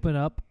to open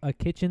up a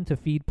kitchen to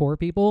feed poor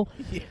people.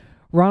 Yeah.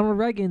 Ronald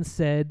Reagan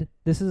said,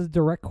 this is a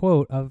direct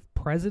quote of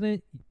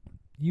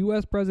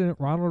U.S. President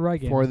Ronald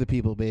Reagan. For the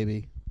people,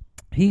 baby.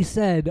 He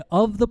said,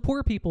 of the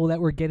poor people that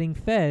were getting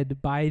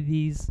fed by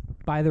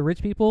the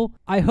rich people,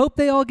 I hope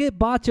they all get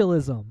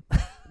botulism.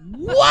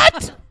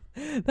 What?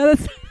 That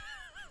is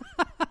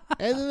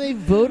And then they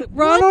voted.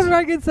 Ronald what?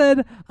 Reagan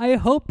said, "I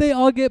hope they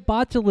all get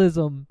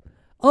botulism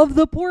of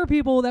the poor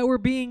people that were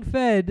being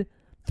fed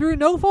through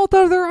no fault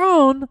of their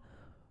own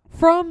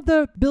from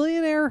the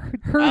billionaire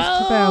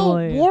Hearst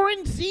family."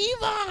 Warren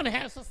Zevon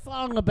has a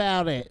song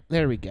about it.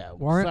 There we go.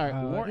 Warren- Sorry,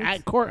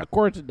 it's- of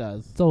course it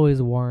does. It's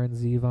always Warren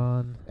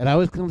Zevon. It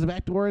always comes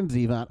back to Warren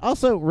Zevon.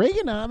 Also,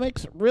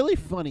 Reaganomics, really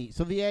funny.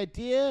 So the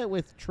idea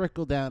with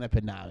trickle-down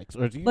economics,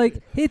 or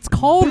Like, it's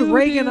called voodoo,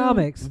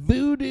 Reaganomics.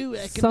 voodoo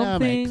economics.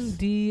 Something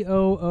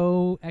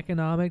DOO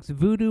economics,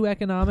 voodoo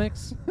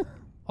economics,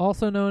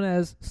 also known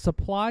as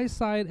supply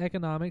side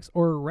economics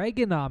or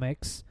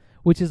Reaganomics,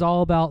 which is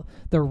all about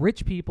the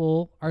rich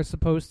people are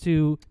supposed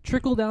to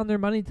trickle down their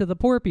money to the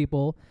poor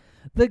people.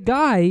 The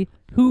guy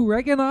who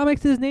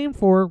Reaganomics is named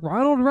for,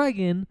 Ronald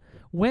Reagan,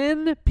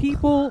 when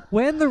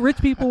the rich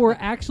people were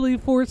actually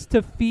forced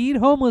to feed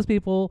homeless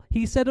people,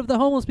 he said of the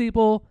homeless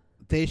people,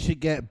 They should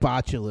get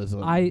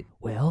botulism. I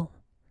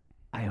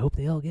hope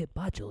they all get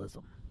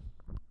botulism.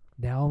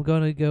 Now I'm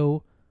going to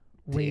go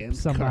rape Damn,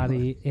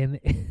 somebody in...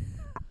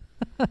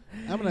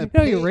 I'm gonna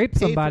you rape pay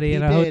for somebody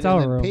in a P-Bid hotel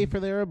and then room. pay for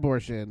their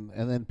abortion,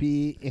 and then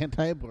be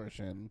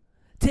anti-abortion.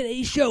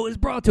 Today's show is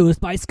brought to us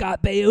by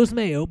Scott Baio's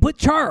Mayo. Put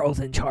Charles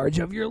in charge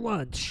of your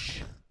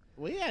lunch.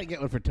 We gotta get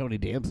one for Tony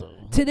Danza.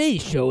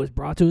 Today's show is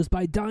brought to us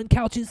by Don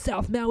Couch's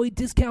South Maui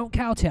Discount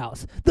Couch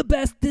House. The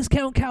best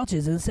discount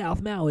couches in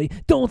South Maui.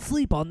 Don't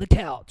sleep on the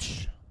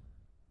couch.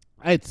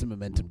 I had some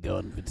momentum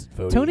going, Vincent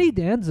Fodi. Tony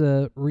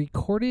Danza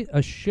recorded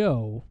a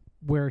show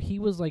where he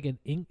was like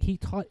he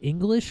taught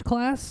English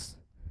class,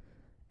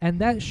 and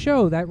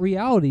that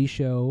reality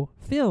show,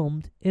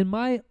 filmed in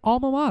my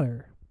alma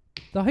mater,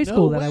 the high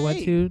school that I went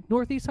way. to,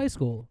 Northeast High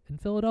School in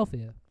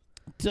Philadelphia.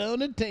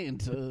 Tony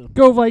Danza.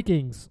 Go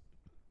Vikings!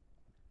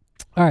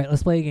 All right,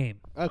 let's play a game.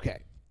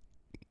 Okay.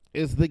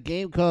 Is the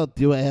game called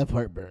Do I Have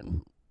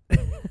Heartburn?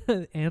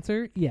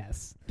 Answer: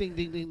 yes. Ding,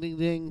 ding, ding, ding,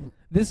 ding.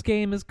 This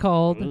game is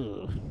called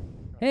Ugh.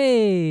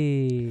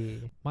 Hey,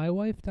 my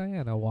wife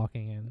Diana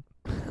walking in.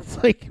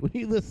 It's like when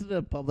you listen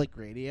to public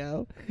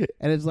radio,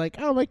 and it's like,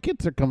 oh, my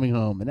kids are coming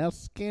home, and now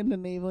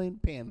Scandinavian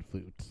pan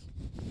flutes.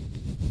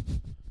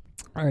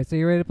 All right, so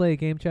you ready to play a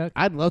game, Chuck?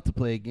 I'd love to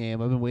play a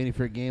game. I've been waiting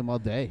for a game all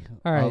day.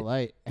 All right. All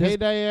night. This- Hey,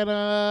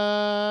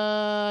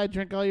 Diana. I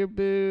drank all your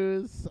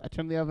booze. I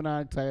turned the oven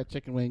on because I got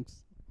chicken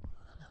wings.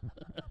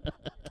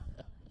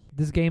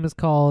 This game is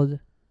called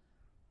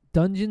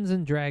Dungeons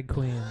and Drag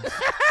Queens.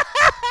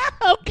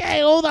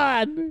 Okay, hold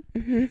on.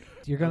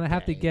 You're going to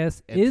have to Okay,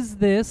 guess, it's- is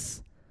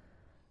this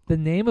the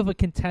name of a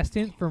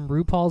contestant from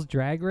RuPaul's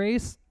Drag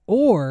Race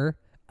or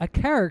a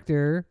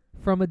character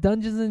from a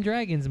Dungeons and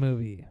Dragons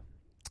movie?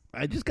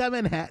 I just got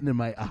Manhattan in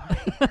my eye.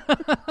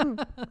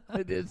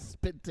 I did a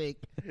spit take.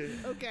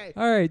 Okay.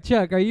 All right,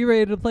 Chuck, are you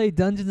ready to play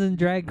Dungeons and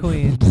Drag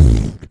Queens?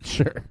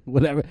 Sure.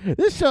 Whatever.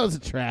 This show's a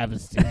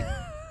travesty.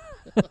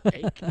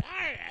 Like, all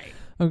right.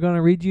 I'm going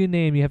to read you a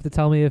name. You have to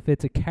tell me if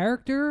it's a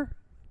character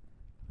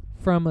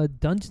from a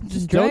Dungeons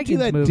Just and don't Dragons do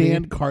that movie.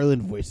 Dan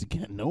Carlin voice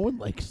again. No one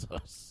likes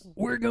us.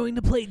 We're going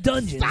to play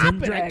Dungeons Stop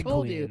and it. Drag I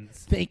told you.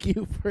 Queens. Thank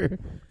you for...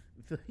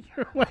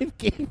 Your wife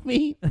gave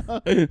me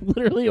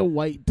literally a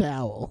white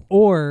towel.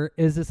 Or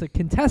is this a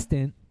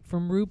contestant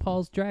from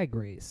RuPaul's Drag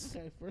Race?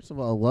 Okay, first of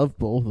all, I love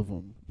both of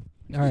them.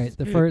 All right,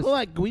 the first... Hold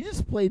on, can we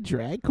just play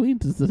drag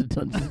queens instead of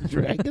Dungeons and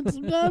Dragons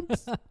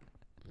sometimes?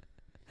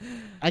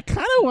 I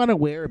kind of want to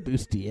wear a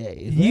bustier.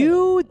 Is that-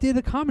 You did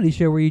a comedy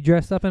show where you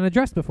dressed up in a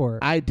dress before.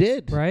 I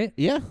did. Right?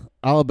 Yeah,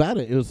 all about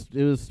it. It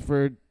was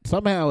for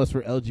somehow it was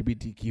for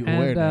LGBTQ and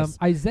awareness.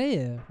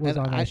 Isaiah was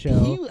And on I- that show.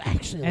 He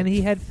actually And he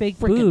looked had fake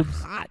freaking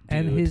boobs. hot,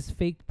 And dude. his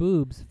fake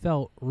boobs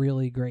felt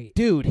really great.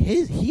 dude,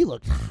 he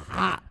looked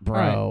hot, All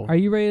right, bro. are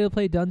you ready to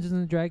play Dungeons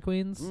and Drag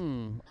Queens?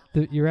 Mm.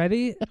 You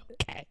ready?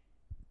 Okay.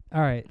 All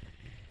right.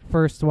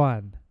 First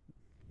one.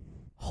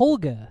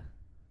 Holga.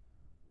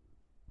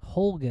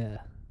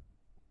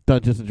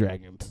 Dungeons and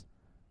Dragons.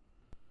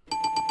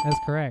 That's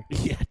correct.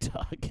 Yeah,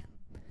 dog.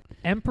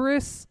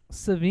 Empress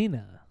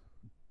Savina.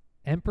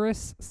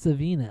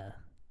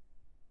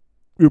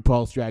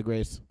 RuPaul's Drag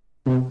Race.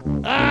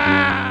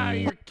 Ah,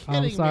 you're kidding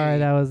I'm sorry, me.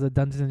 that was a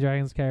Dungeons and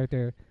Dragons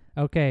character.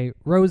 Okay,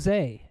 Rose.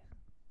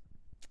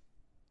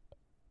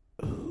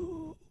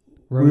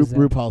 Rose.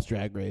 RuPaul's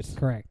Drag Race.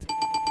 Correct.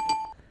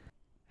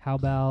 How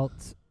about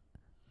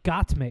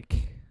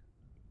Gottmik?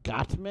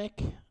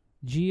 Gottmik.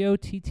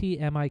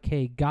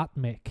 Gottmik.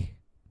 Gottmik.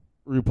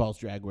 RuPaul's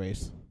Drag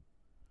Race.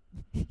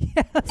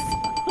 Yes.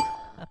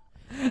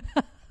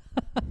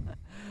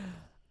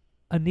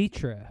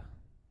 Anitra.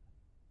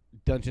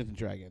 Dungeons and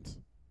Dragons.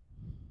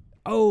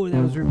 Oh,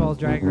 that was RuPaul's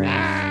Drag Race.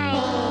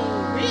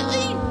 Ow!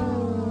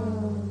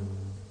 Really?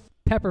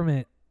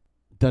 Peppermint.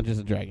 Dungeons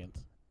and Dragons.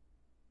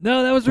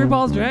 No, that was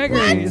RuPaul's Drag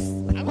Race.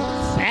 I'm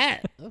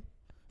upset.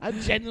 I'm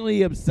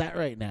genuinely upset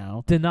right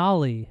now.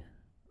 Denali.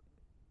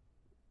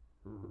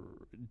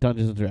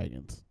 Dungeons and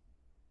Dragons.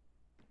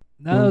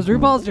 No, that was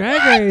RuPaul's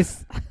Drag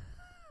Race.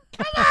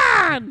 Come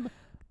on!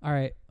 All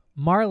right,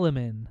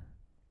 Marleman.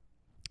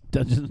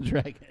 Dungeons and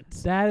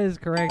Dragons. That is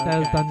correct. That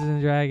was Okay. Dungeons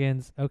and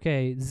Dragons.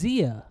 Okay,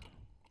 Zia.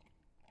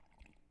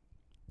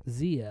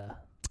 Zia.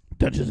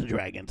 Dungeons and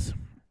Dragons.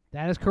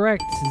 That is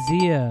correct.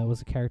 Zia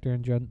was a character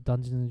in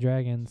Dungeons and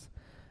Dragons.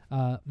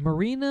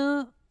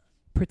 Marina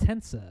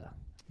Pretensa.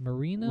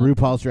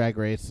 RuPaul's Drag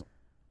Race.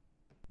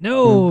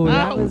 No,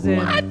 that was in.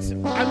 What? I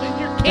mean,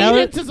 your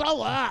cadence is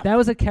all up. That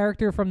was a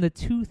character from the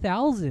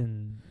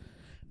 2000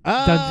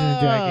 Dungeons and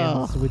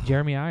Dragons with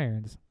Jeremy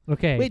Irons.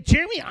 Okay. Wait,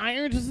 Jeremy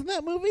Irons is in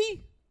that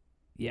movie?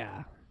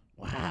 Yeah.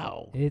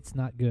 Wow. It's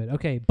not good.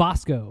 Okay,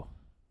 Bosco.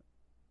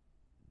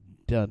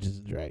 Dungeons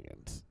and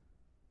Dragons.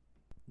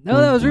 No,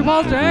 that was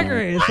RuPaul's Drag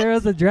Race. What? There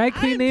was a drag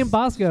queen named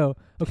Bosco.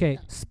 Okay,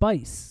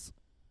 Spice.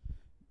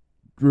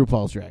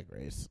 RuPaul's Drag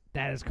Race.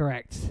 That is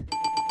correct.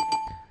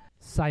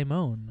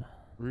 Simone.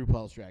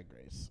 RuPaul's Drag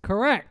Race.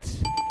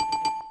 Correct.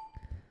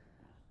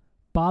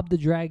 Bob the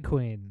Drag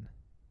Queen.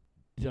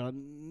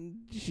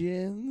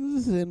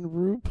 Dungeons and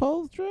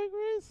RuPaul's Drag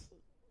Race?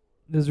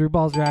 This is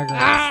RuPaul's Drag Race.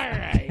 All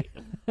right.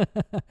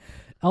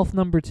 Elf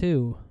number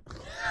 2.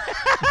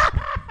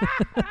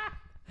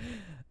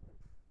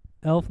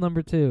 Elf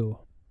number 2.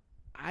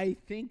 I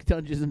think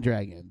Dungeons and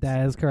Dragons.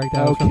 That is correct.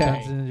 That was from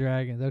Dungeons and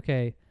Dragons.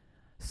 Okay.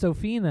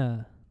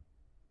 Sophina.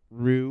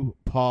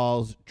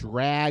 RuPaul's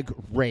Drag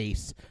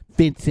Race.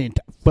 Vincent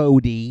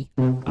Fodi.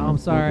 I'm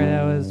sorry.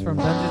 That was from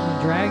Dungeons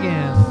and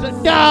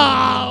Dragons.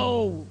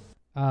 No!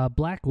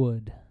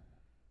 Blackwood.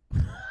 I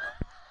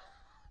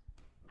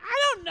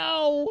don't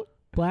know.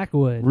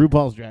 Blackwood.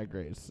 RuPaul's Drag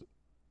Race.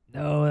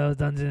 No, that was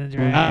Dungeons and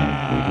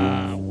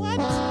Dragons. What?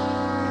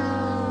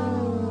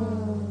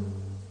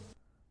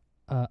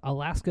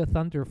 Alaska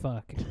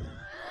Thunderfuck.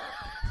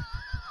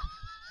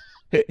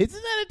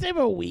 Isn't that a type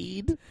of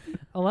weed?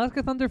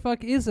 Alaska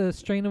Thunderfuck is a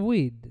strain of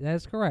weed. That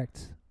is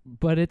correct.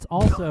 But it's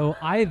also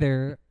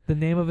either the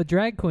name of a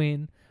drag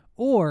queen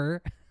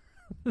or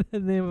the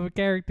name of a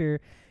character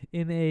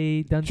in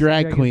a Dungeons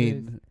Drag and Dragons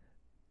queen. series.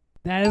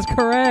 That is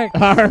correct.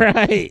 All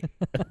right.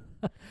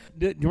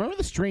 Do you remember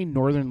the strain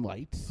Northern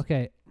Lights?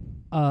 Okay.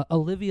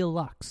 Olivia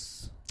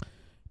Lux.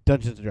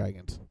 Dungeons and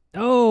Dragons.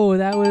 Oh,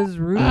 that was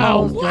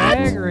RuPaul's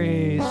Drag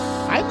Race.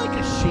 I'm like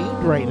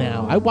ashamed right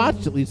now. I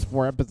watched at least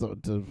 4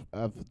 episodes of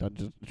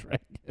Dungeons and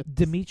Dragons.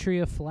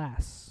 Demetria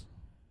Flass.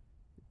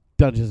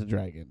 Dungeons and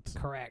Dragons.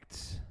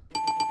 Correct.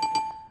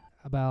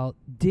 About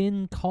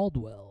Din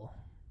Caldwell.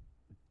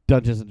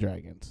 Dungeons and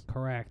Dragons.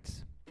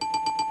 Correct.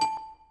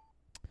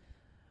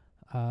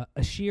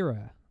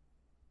 Ashira.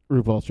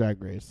 RuPaul's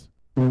Drag Race.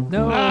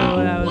 No,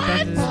 that was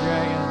Dungeons and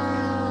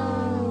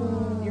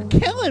Dragons. You're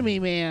killing me,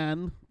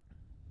 man.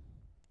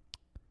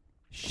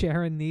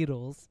 Sharon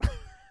Needles.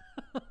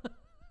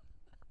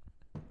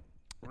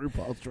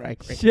 RuPaul's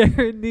Drag Race.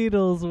 Sharon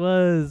Needles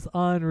was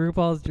on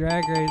RuPaul's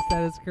Drag Race.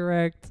 That is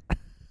correct.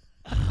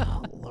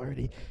 Oh,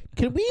 Lordy.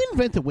 Can we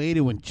invent a way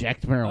to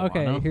inject marijuana?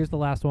 Okay, here's the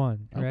last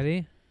one. You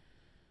ready?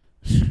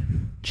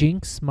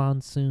 Jinx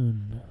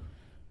Monsoon.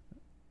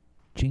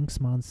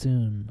 Jinx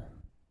Monsoon.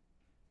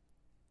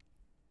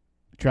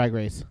 Drag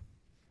Race.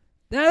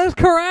 That is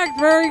correct.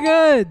 Very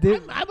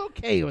good. I'm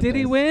okay with Did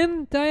he this.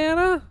 win,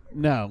 Diana?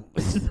 No.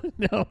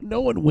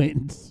 No one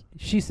wins.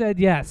 She said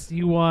yes.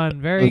 You won.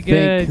 Very Oh,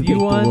 good. Thank You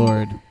the won.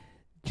 Lord.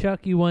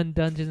 Chuck, you won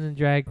Dungeons and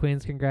Drag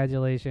Queens.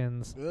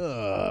 Congratulations.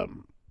 There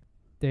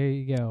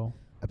you go.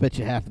 I bet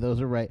you half of those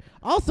are right.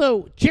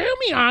 Also,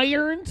 Jeremy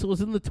Irons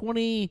was in the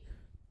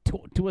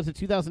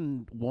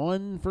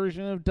 2001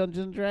 version of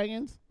Dungeons and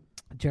Dragons.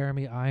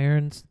 Jeremy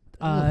Irons.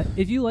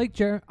 If you like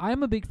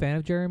I'm a big fan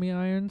of Jeremy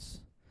Irons.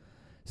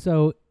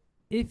 So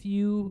if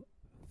you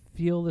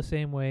feel the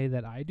same way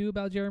that I do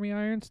about Jeremy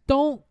Irons,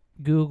 don't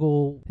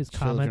Google his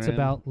comments Children.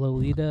 about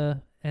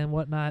Lolita and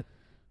whatnot.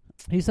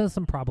 He says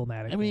some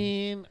problematic I things.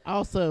 mean,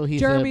 also he's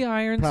Jeremy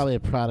Irons, probably a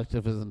product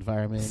of his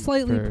environment.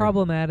 slightly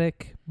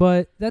problematic,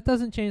 but that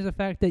doesn't change the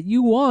fact that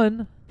you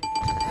won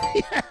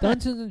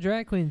Dungeons and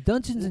Drag Queens.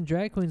 Dungeons and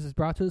Drag Queens is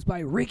brought to us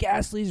by Rick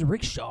Astley's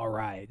Rickshaw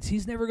Rides.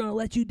 He's never going to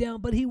let you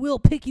down, but he will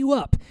pick you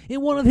up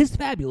in one of his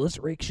fabulous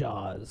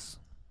rickshaws.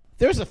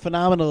 There's a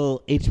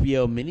phenomenal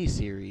HBO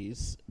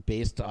miniseries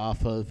based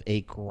off of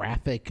a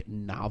graphic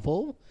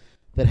novel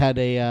that had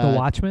a The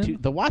Watchmen?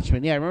 The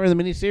Watchmen. Yeah, remember the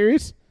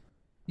miniseries?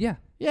 Yeah.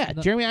 Yeah,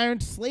 No. Jeremy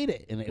Irons slayed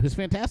it, and it was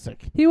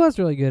fantastic. He was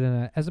really good in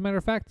it. As a matter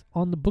of fact,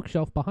 on the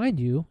bookshelf behind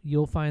you,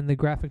 you'll find the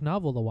graphic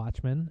novel The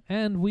Watchmen,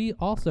 and we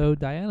also,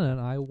 Diana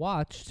and I,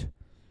 watched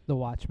The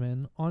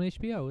Watchmen on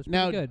HBO. It was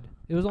pretty good.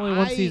 It was only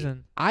one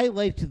season. I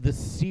liked the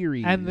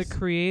series And the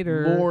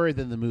creator... more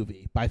than the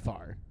movie, by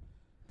far.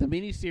 The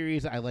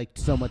miniseries I liked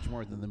so much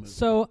more than the movie.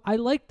 So I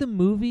liked the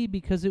movie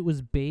because it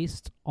was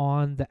based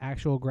on the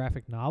actual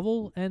graphic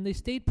novel, and they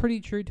stayed pretty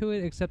true to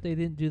it, except they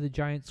didn't do the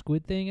giant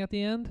squid thing at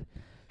the end.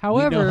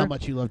 However, we know how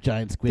much you love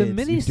giant squids. the you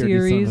dirty son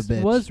miniseries of a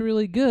bitch. was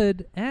really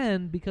good,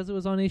 and because it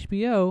was on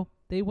HBO,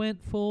 they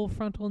went full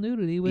frontal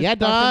nudity with Yeah,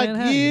 Dr. dog,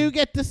 Manhattan. you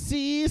get to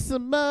see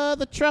some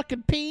mother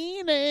trucking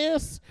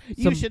penis.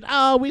 You should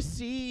always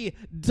see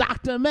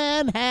Dr.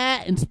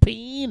 Manhattan's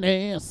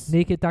penis.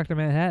 Naked Dr.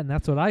 Manhattan.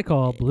 That's what I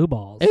call blue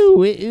balls.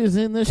 Ooh, it is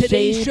in the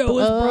Today's shape show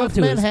is brought of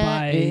to us by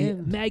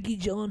Manhattan. Maggie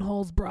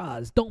Gyllenhaal's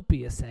bras. Don't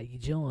be a saggy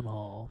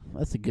Gyllenhaal.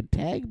 That's a good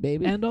tag,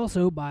 baby. And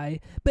also by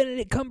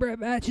Benedict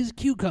Cumberbatch's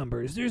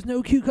Cucumbers. There's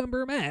no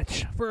cucumber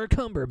match for a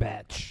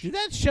Cumberbatch. Did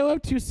that show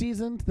have 2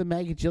 seasons? The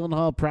Maggie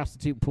Gyllenhaal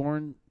prostitute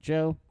porn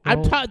show.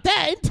 Well-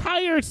 That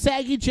entire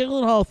saggy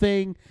Gyllenhaal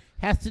thing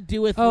has to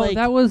do with Oh,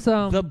 that was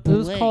the it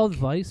was blank. called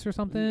Vice or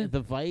something.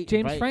 The Vite.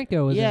 James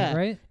Franco was in it,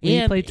 right? When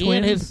And he played twins.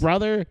 and his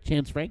brother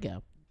James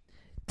Franco.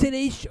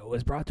 Today's show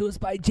is brought to us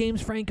by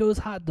James Franco's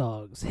hot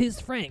dogs.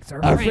 His Franks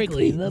are Are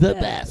frankly the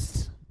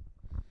best.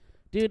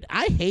 Dude,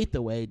 I hate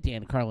the way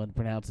Dan Carlin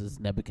pronounces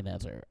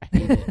Nebuchadnezzar. I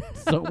hate it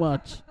so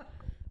much.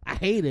 I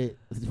hate it,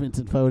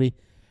 Vincent Fodi.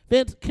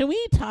 Vince, can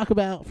we talk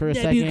about for a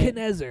second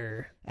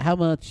Nebuchadnezzar. how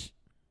much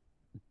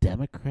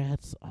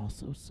Democrats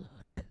also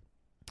suck?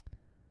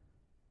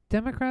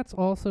 Democrats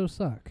also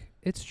suck.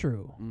 It's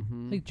true.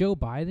 Mm-hmm. Like Joe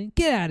Biden.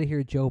 Get out of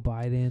here, Joe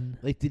Biden.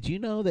 Like, did you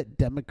know that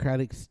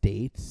Democratic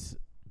states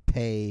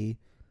pay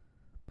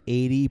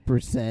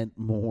 80%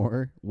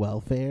 more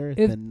welfare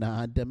than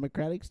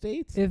non-Democratic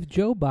states? If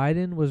Joe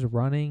Biden was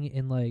running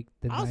in like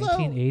the Also-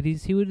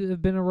 1980s, he would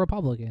have been a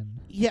Republican.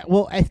 Yeah,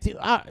 well, If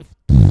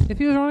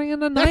he was running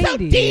in the that's 90s. how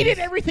dated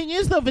everything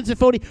is, though, Vincent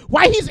Fodi.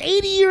 Why he's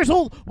 80 years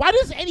old? Why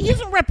does he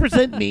doesn't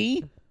represent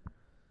me?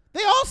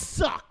 They all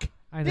suck.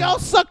 I They know. all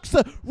suck.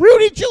 So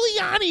Rudy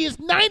Giuliani is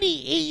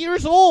 98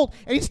 years old,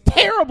 and he's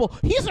terrible.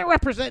 He doesn't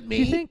represent me.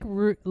 Do you think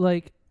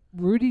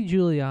Rudy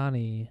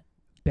Giuliani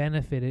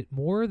benefited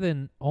more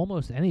than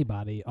almost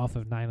anybody off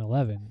of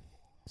 9/11?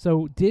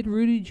 So did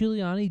Rudy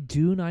Giuliani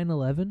do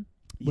 9/11?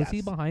 Was he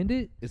Yes. behind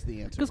it? is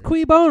the answer? Because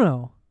cui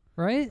bono,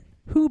 right?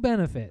 Who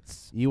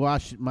benefits? You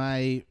watched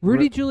my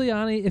Rudy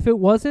Giuliani. If it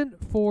wasn't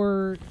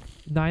for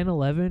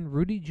 9/11,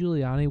 Rudy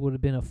Giuliani would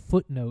have been a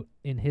footnote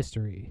in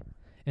history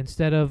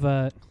instead of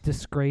a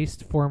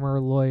disgraced former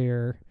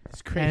lawyer.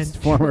 disgraced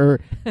and-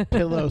 former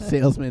pillow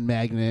salesman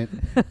magnate.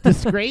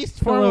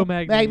 Disgraced Pillow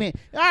former magnate.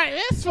 All right,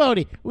 that's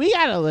Fody. We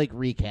gotta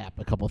recap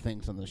a couple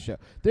things on the show.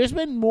 There's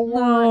been more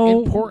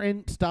No.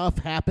 important stuff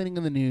happening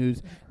in the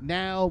news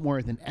now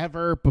more than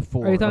ever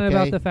before. Are you talking okay?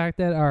 about the fact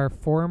that our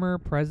former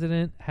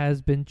president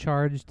has been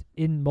charged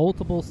in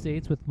multiple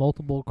states with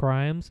multiple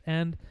crimes,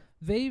 and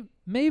they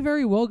may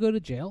very well go to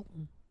jail?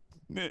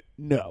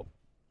 No.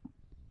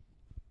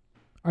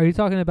 Are you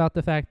talking about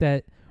the fact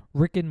that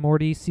Rick and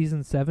Morty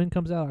Season 7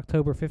 comes out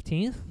October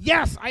 15th?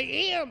 Yes, I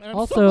am. And I'm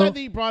Also, so glad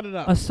that you brought it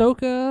up.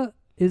 Ahsoka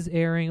is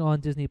airing on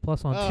Disney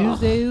Plus on Ugh,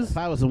 Tuesdays. If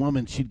I was a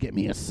woman, she'd get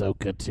me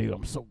Ahsoka too.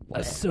 I'm so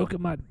glad. Ahsoka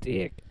my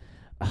dick.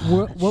 That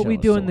What We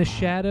show Do is in so the hot.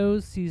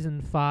 Shadows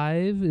Season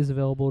 5 is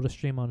available to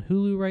stream on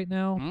Hulu right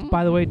now. Mm.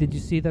 By the way, did you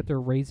see that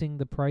they're raising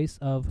the price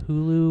of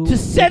Hulu To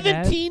ads?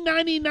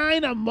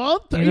 $17.99 a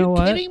month? Are You you know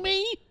what? kidding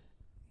me?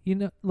 You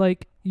know,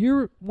 like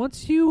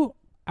once you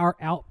are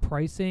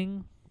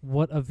outpricing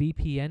what a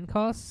VPN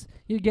costs,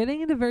 you're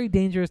getting into very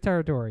dangerous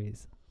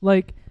territories.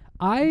 Like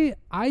I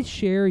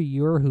share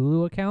your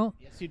Hulu account,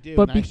 Yes, you do.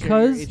 but and I share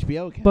your because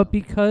HBO account. but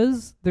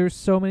because there's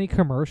so many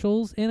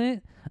commercials in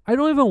it, I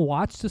don't even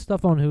watch the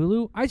stuff on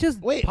Hulu. I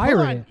just Wait, pirate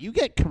hold on. it. You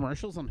get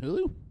commercials on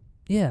Hulu?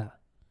 Yeah.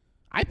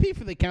 I pay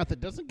for the account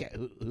that doesn't get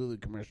Hulu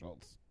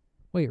commercials.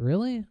 Wait,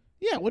 really?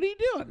 Yeah, what are you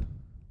doing?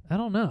 I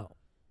don't know.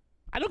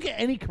 I don't get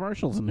any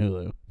commercials on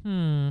Hulu.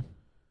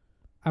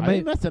 I Are might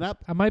you messing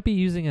up? I might be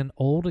using an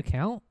old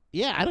account.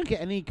 Yeah, I don't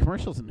get any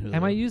commercials on Hulu.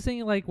 Am I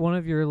using like one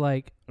of your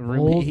like Roommate,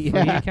 old free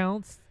yeah.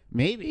 accounts?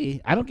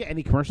 Maybe. I don't get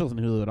any commercials on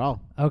Hulu at all.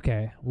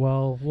 Okay.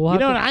 Well, we'll You have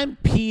know to what I'm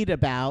peed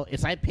about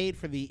is I paid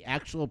for the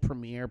actual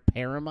premiere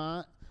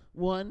Paramount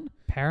one,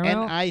 Paramount.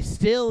 and I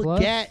still Plus?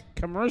 get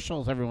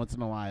commercials every once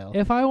in a while.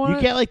 If I want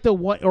You get like the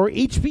one, or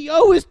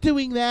HBO is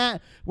doing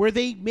that, where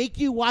they make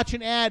you watch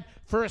an ad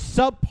for a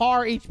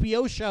subpar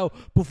HBO show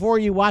before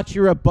you watch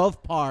your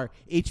above par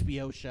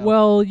HBO show.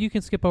 Well, you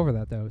can skip over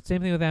that though.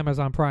 Same thing with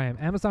Amazon Prime.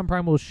 Amazon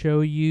Prime will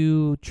show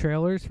you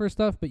trailers for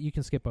stuff, but you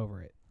can skip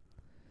over it.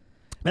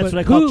 that's but what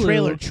I call Hulu,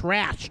 trailer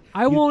trash.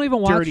 I you won't even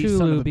watch dirty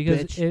son of Hulu a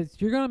because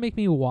bitch. you're gonna make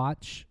me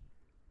watch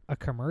a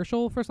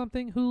commercial for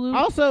something. Hulu.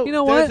 Also, you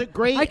know there's what? a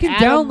great I can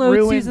Adam download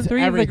ruins season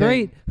 3 everything. of the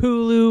great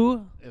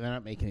Hulu. They're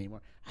not making it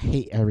anymore. I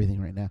hate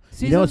everything right now. you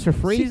Season- know what's for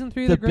free? season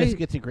 3 of the The Great.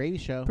 Biscuits and Gravy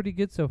Show. Pretty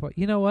good so far.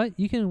 You know what?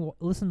 You can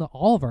listen to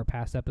all of our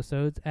past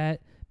episodes at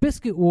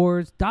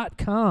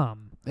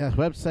biscuitwars.com. Yeah,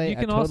 website. You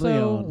can I totally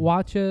also own.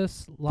 watch us This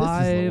is the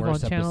live on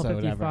worst Channel episode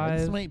ever. 55.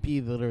 This might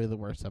be literally the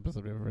worst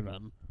episode we've ever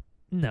done.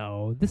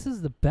 No, this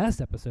is the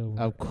best episode.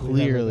 Oh, we've ever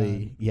clearly,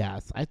 done.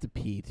 yes. I have to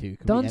pee too. Can we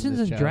end Dungeons this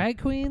and show?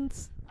 Drag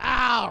Queens.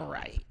 All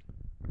right.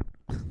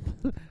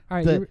 All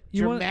right, The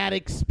you want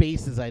dramatic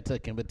spaces I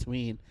took in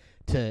between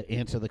to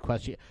answer the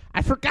question.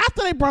 I forgot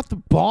that I brought the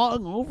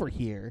bong over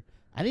here.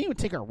 I didn't even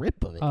take a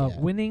rip of it. yet.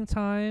 Winning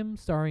Time,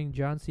 starring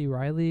John C.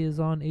 Reilly, is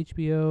on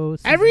HBO.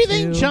 season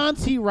Everything 2. John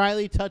C.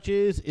 Reilly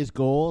touches is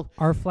gold.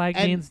 Our Flag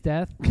and Means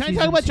Death. Can I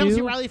season talk about John C.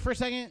 2. Reilly for a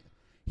second?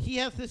 He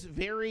has this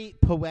very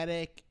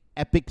poetic,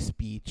 epic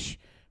speech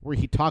where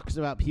he talks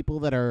about people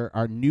that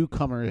are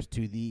newcomers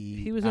to the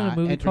He was in a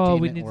movie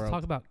called We Need world. to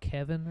Talk About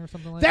Kevin or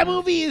something like That that.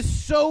 movie is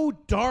so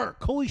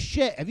dark. Holy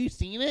shit. Have you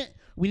seen it?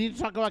 We Need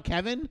to Talk About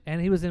Kevin?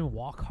 And he was in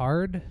Walk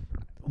Hard.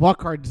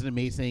 Walk Hard is an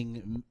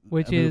amazing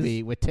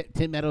movie with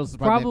Tim Meadows is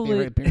probably my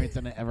favorite appearance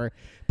in it ever.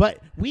 But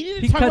We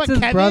Need to Talk About Kevin.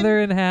 He cuts his brother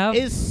in half.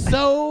 Is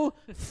so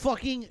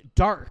fucking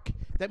dark.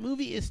 That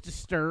movie is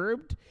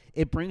disturbed.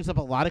 It brings up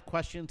a lot of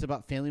questions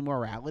about family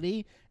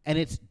morality, and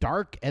it's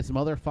dark as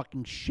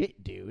motherfucking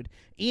shit, dude.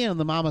 And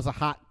the mama's a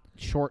hot,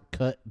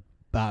 shortcut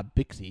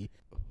Bixie.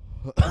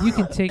 You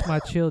can take my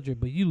children,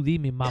 but you leave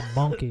me my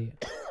monkey.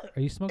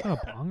 Are you smoking a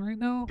bong right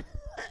now?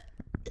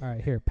 All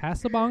right, here,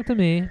 pass the bong to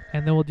me,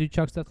 and then we'll do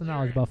Chuck Stuff the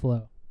Knowledge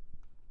Buffalo.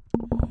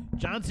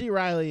 John C.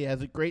 Reilly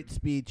has a great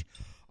speech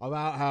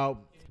about how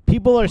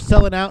people are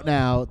selling out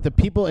now. The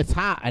people, it's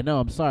hot. I know,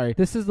 I'm sorry.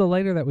 This is the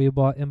lighter that we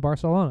bought in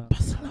Barcelona.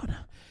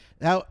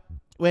 Now,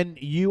 when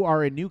you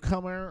are a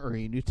newcomer or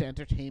you're new to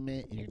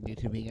entertainment and you're new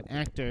to being an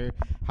actor,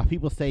 how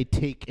people say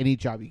take any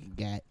job you can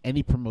get,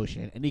 any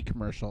promotion, any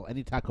commercial,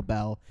 any Taco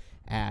Bell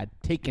ad,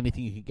 take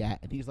anything you can get.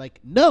 And he's like,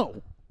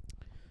 no,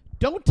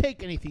 don't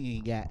take anything you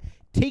can get.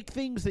 Take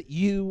things that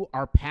you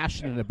are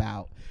passionate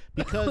about.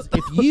 Because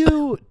if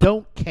you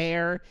don't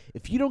care,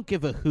 if you don't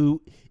give a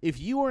hoot, if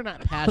you are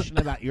not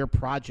passionate about your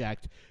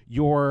project,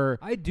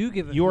 I do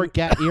give a hoot.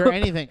 your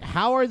anything,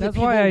 how are the That's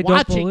people why I don't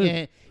watching believe.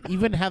 it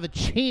even have a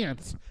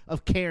chance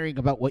of caring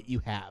about what you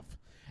have?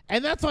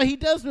 And that's why he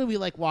does movie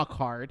like Walk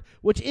Hard,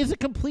 which is a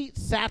complete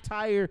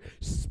satire,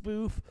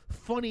 spoof,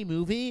 funny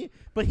movie.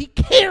 But he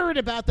cared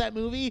about that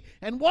movie,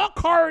 and Walk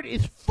Hard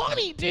is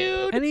funny,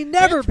 dude. And he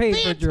never It's paid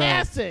for drugs.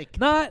 fantastic.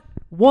 Not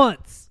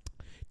once.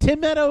 Tim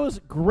Meadows'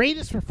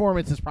 greatest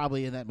performance is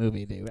probably in that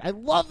movie, dude. I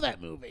love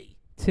that movie.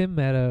 Tim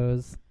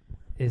Meadows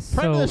is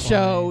Friend so of the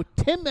show,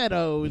 funny. Tim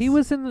Meadows. He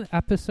was in an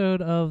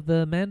episode of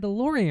The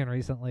Mandalorian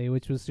recently,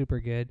 which was super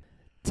good.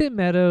 Tim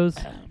Meadows,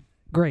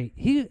 great.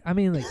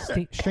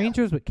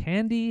 Strangers with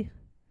Candy,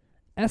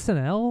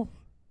 SNL,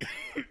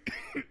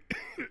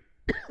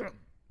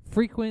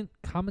 frequent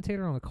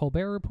commentator on the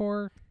Colbert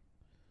Report.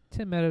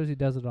 Tim Meadows, he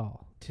does it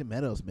all. Tim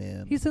Meadows,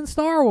 man. He's in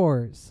Star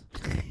Wars.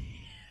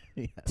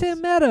 Yes.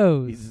 Tim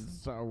Meadows. He's in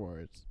Star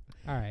Wars.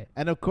 All right.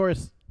 And of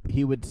course,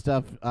 he would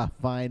stuff a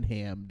fine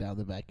ham down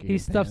the back of He your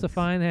stuffs a pants.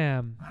 fine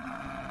ham.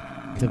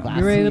 Cavassier.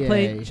 You ready to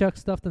play Chuck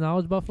Stuff the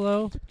Knowledge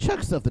Buffalo?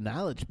 Chuck Stuff the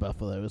Knowledge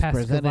Buffalo is Pass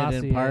presented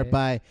in Cavassier. part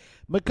by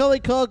Macaulay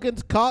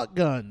Culkin's Caulk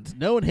Guns.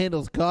 No one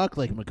handles caulk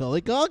like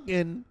Macaulay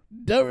Culkin.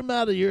 Don't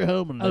remodel your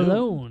home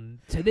Alone.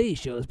 Today's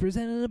show is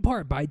presented in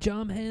part by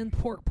John Hand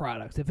Pork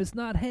Products. If it's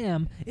not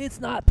ham, it's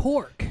not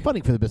pork.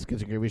 Funding for the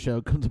Biscuits and Gravy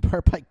Show comes in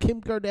part by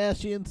Kim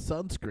Kardashian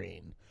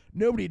Sunscreen.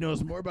 Nobody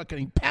knows more about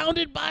getting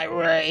pounded by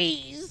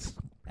rays.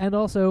 And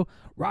also,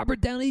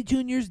 Robert Downey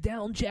Jr.'s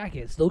down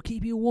jackets. They'll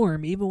keep you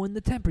warm even when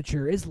the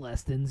temperature is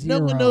less than 0.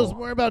 No one knows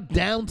more about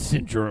Down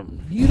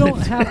syndrome. You don't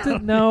have to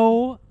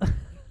know.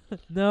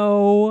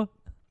 No.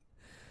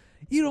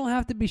 You don't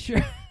have to be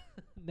sure.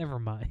 Never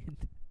mind.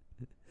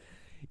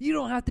 You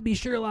don't have to be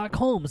Sherlock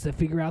Holmes to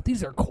figure out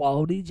these are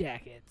quality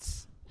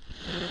jackets.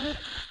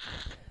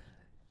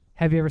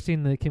 Have you ever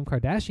seen the Kim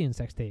Kardashian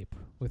sex tape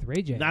with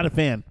Ray J? Not a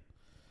fan.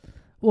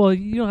 Well,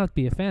 you don't have to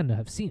be a fan to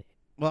have seen it.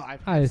 Well,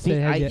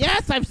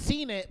 Yes, I've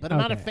seen it, but I'm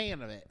not a Okay.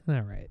 fan of it.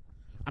 All right.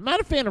 I'm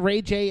not a fan of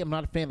Ray J. I'm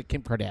not a fan of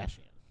Kim Kardashian.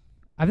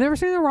 I've never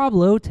seen the Rob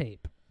Lowe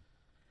tape,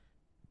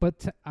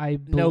 but I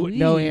believe...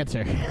 No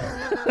answer.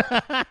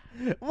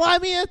 Well, I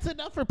mean, it's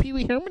enough for Pee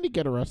Wee Herman to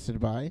get arrested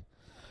by.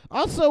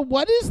 Also,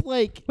 what is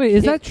like... Wait,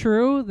 is that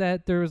true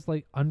that there was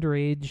like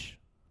underage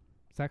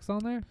sex on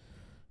there?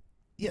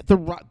 Yeah,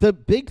 the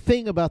big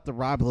thing about the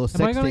Rob Lowe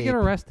sex Am I going to tape... get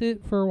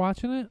arrested for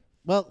watching it?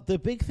 Well, the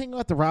big thing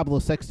about the Rob Lowe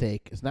sex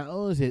tape is not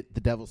only is it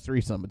the Devil's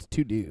Threesome, it's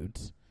 2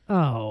 dudes.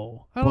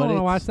 Oh, I But don't want to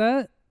it's- watch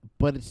that.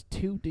 But it's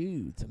 2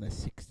 dudes and a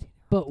 16.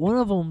 But one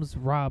of them's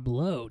Rob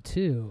Lowe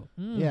too.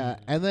 Yeah,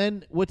 and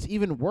then what's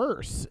even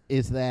worse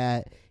is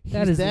that he's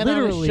That is then on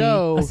a literally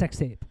show. a sex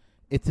tape.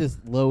 It's as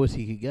low as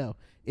he could go.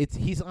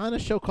 He's on a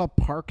show called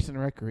Parks and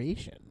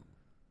Recreation.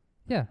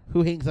 Yeah.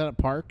 Who hangs out at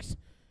parks?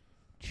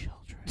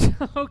 Children.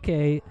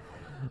 Okay.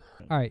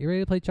 All right, you ready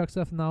to play Chuck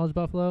Stuff Knowledge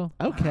Buffalo?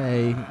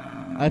 Okay.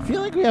 I feel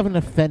like we haven't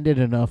offended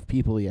enough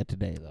people yet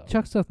today, though.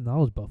 Chuck Stuff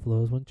Knowledge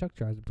Buffalo is when Chuck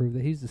tries to prove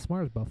that he's the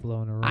smartest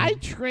buffalo in the room. I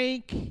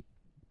drank...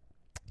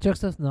 Chuck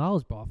Stuff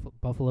Knowledge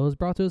Buffalo is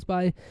brought to us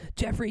by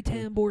Jeffrey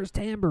Tambor's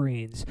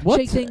Tambourines.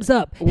 What's- Shake things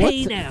up. What's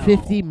Hey now.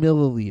 50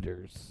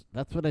 milliliters?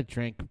 That's what I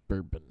drank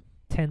bourbon.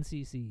 10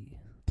 cc.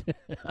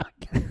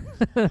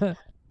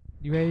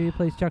 You ready to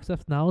play Chuck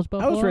Stuff Knowledge I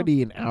Buffalo? was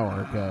ready an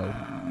hour ago.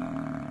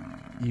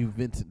 You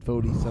Vincent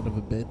Fodi son of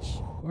a bitch.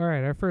 All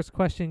right, our first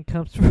question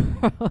comes from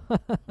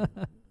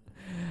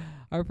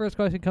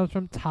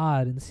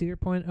Todd in Cedar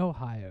Point,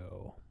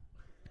 Ohio.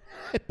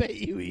 I bet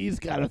you he's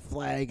got a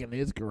flag in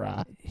his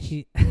garage.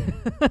 He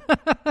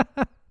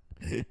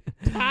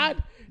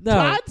Todd No.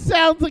 Todd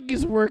sounds like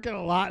he's working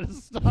a lot of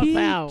stuff he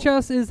out.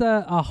 just is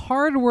a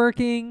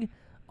hardworking,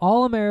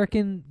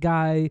 all-American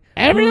guy who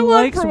Everyone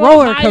likes from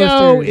roller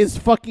Ohio coasters. is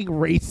fucking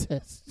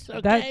racist.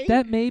 Okay?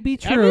 That may be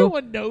true,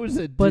 Everyone knows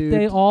it, but dude.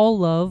 they all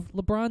love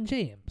LeBron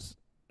James.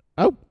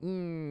 Oh.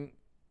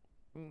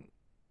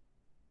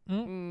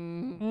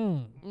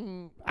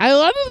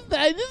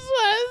 I just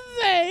want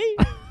to say,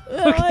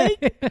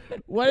 like,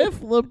 what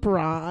if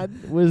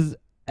LeBron was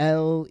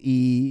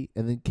L-E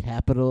and then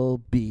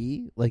capital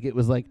B? Like, it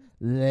was like,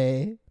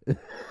 LeBron.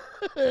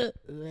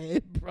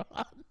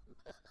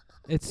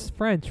 It's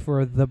French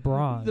for the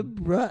Bron.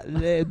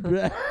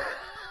 LeBron.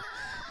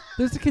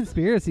 There's a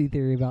conspiracy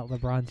theory about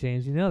LeBron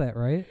James. You know that,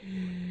 right?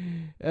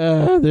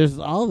 There's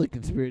all the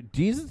conspiracy.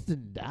 Jesus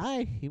didn't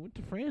die. He went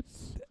to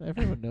France.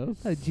 Everyone knows.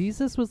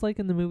 Jesus was like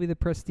in the movie The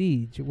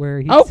Prestige,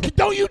 where he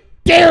Don't you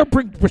dare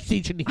bring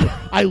Prestige in here.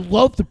 I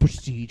love the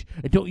Prestige,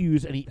 and don't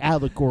use any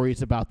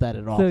allegories about that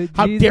at all. So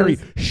How dare you?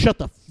 Jesus- Shut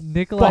the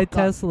Nikolai fuck up.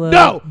 Tesla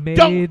No,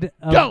 made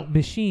a don't.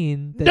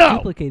 machine that No.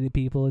 duplicated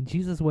people, and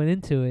Jesus went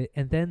into it,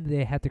 and then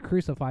they had to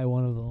crucify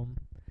one of them,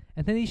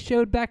 and then he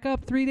showed back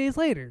up 3 days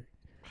later,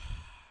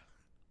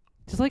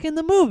 just like in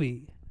the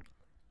movie.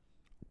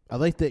 I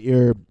like that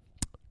your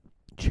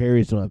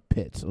cherries don't have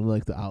pits,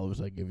 unlike the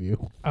olives I give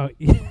you. Oh,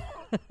 yeah.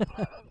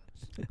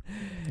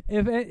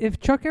 If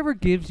Chuck ever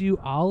gives you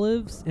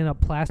olives in a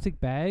plastic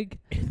bag,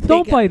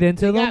 don't bite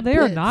into them. They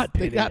are not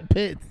pitted. They got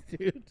pits,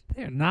 dude.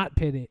 They are not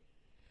pitted.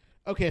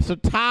 Okay, so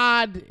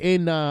Todd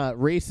in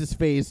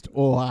racist-faced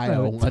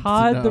Ohio wants to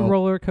Todd, know. the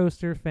roller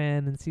coaster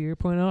fan in Cedar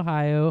Point,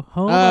 Ohio,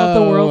 home of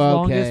the world's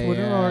longest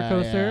wooden roller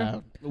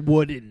coaster. Yeah.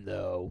 Wooden,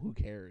 though. Who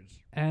cares?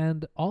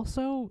 And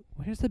also,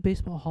 where's the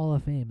Baseball Hall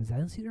of Fame? Is that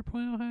in Cedar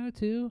Point, Ohio,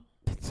 too?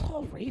 It's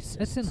all racist.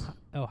 That's in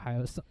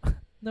Ohio.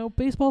 No,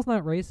 baseball's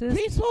not racist.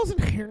 Baseball's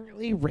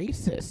inherently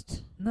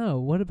racist. No,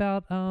 what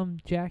about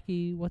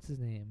Jackie, what's his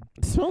name?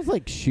 It smells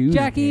like shoes.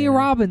 Jackie man.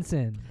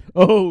 Robinson.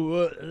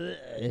 Oh,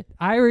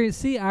 I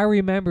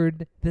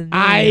remembered the name.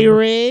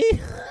 Irie.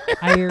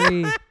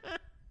 Irie.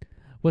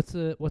 What's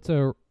a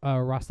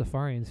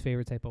Rastafarian's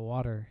favorite type of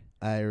water?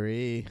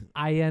 Irie.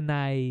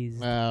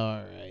 Ionized.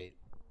 All right.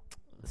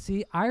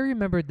 See, I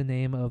remembered the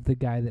name of the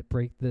guy that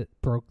broke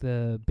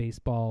the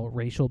baseball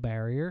racial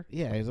barrier.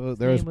 Yeah, there was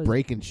name was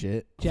breaking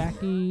shit.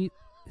 Jackie.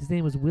 His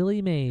name was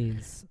Willie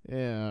Mays.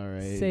 Yeah, all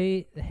right.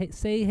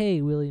 Say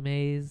hey, Willie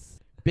Mays.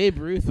 Babe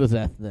Ruth was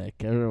ethnic.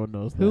 Everyone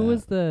knows that. Who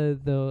was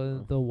the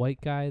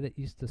white guy that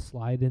used to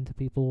slide into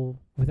people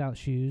without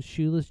shoes?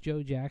 Shoeless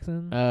Joe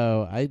Jackson.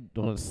 Oh, I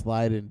don't want to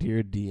slide into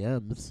your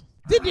DMs.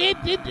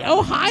 Did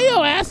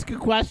Ohio ask a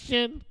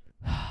question?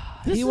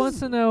 He wants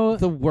to know.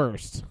 The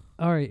worst.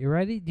 All right, you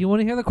ready? Do you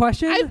want to hear the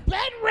question? I've been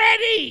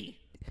ready.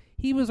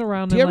 He was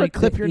around. Do you ever like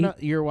clip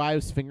your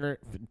wife's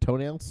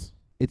toenails?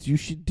 You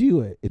should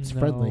do it. It's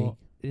friendly.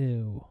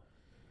 Ew.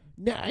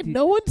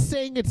 No one's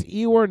saying it's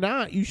ew or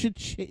not. You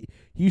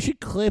should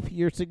clip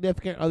your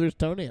significant other's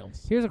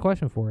toenails. Here's a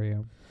question for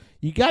you.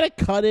 You gotta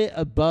cut it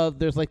above.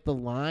 There's like the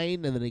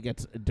line, and then it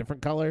gets a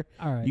different color.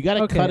 All right. You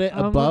gotta cut it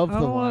above the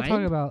line. I don't want to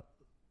talk about.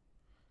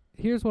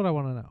 Here's what I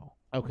want to know.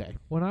 Okay.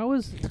 When I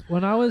was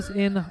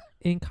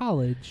in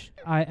college,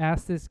 I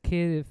asked this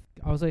kid if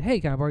I was like, "Hey,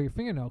 can I borrow your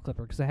fingernail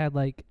clipper?" Because I had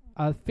like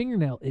a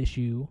fingernail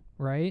issue,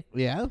 right?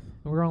 Yeah. And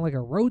we were on like a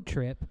road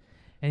trip,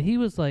 and he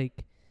was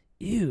like,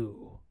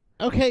 "Ew."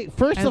 Okay,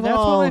 first And of that's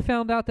all, when I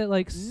found out that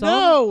like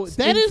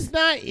that is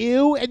not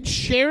ew, and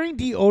sharing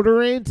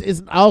deodorant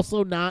is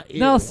also not ew.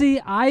 No,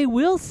 see, I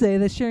will say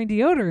that sharing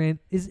deodorant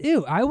is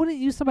ew. I wouldn't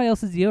use somebody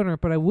else's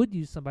deodorant, but I would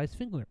use somebody's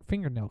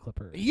fingernail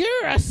clipper.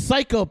 You're a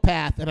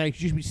psychopath, and I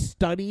should be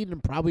studied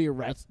and probably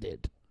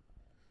arrested.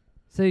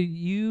 So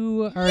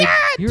you're dude, a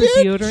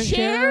deodorant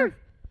sharer?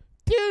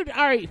 Dude,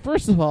 all right,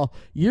 first of all,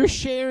 you're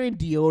sharing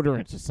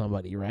deodorant with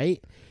somebody,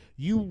 right?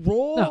 You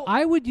roll. No,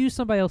 I would use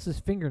somebody else's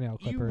fingernail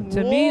clipper. You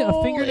To me, a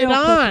roll fingernail it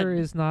on. clipper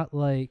is not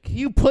like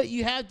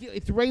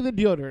It's regular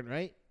deodorant,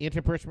 right?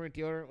 Antiperspirant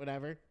deodorant,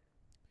 whatever.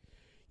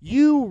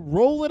 You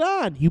roll it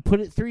on. You put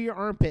it through your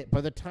armpit.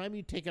 By the time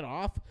you take it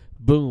off,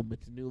 boom,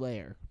 it's a new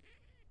layer.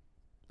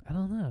 I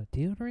don't know.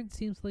 Deodorant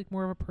seems like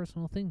more of a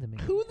personal thing to me.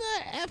 Who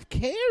the F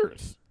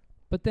cares?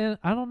 But then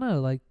I don't know,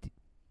 like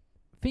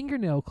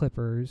fingernail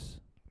clippers.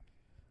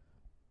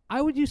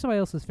 I would use somebody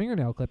else's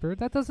fingernail clipper.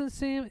 That doesn't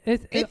seem.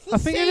 It's a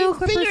fingernail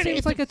clipper seems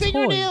it's like a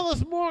fingernail toy.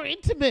 is more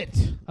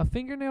intimate. A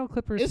fingernail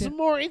clipper It's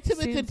more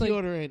intimate than seems like,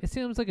 deodorant. It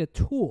seems like a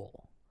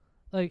tool.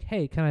 Like,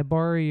 hey, can I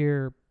borrow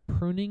your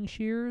pruning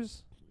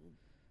shears?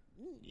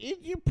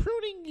 You're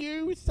pruning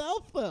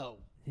yourself, though.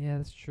 Yeah,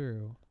 that's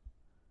true.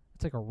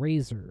 It's like a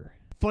razor.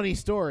 Funny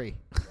story.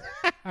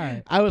 All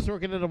right. I was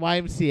working at a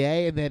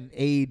YMCA and then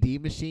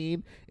AED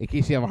machine. In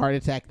case you have a heart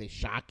attack, they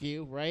shock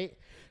you, right?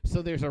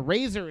 So there's a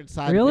razor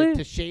inside of it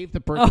to shave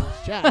the person's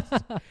chest.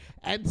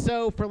 And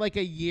so for like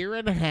a year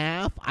and a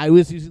half, I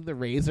was using the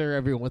razor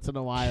every once in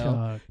a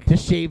while to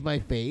shave my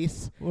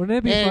face. Wouldn't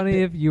it be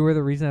funny if you were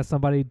the reason that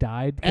somebody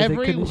died?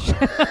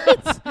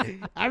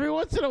 Every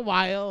once in a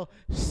while,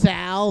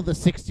 Sal, the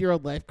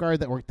 60-year-old lifeguard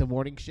that worked the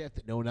morning shift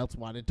that no one else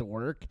wanted to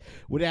work,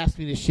 would ask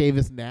me to shave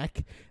his neck.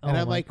 And Oh I'm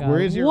my like, God.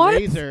 where's your What?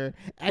 razor?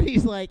 And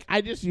he's like,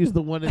 I just used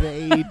the one in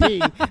the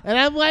AED. And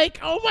I'm like,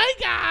 oh my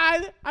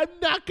God, I'm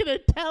not going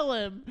to tell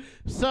him.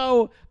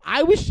 So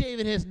I was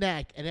shaving his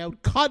neck, and I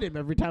would cut him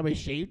every time I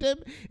shaved him,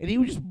 and he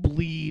would just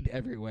bleed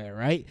everywhere,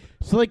 right?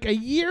 So like a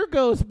year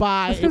goes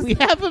by, and we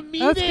have a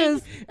meeting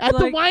 'cause, at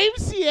like, the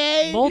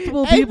YMCA.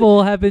 Multiple and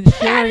people have been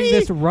sharing Patty-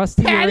 this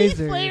rusty Patty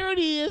razor.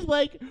 Flaherty is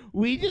like,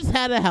 we just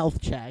had a health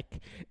check,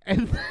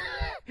 and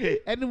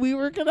and we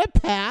were gonna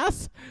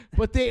pass,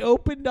 but they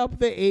opened up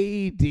the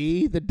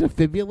AED, the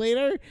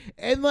defibrillator,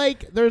 and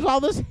like there's all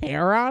this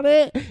hair on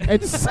it,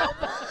 and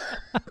someone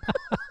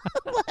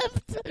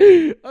left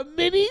a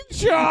mini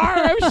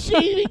jar of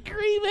shaving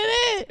cream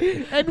in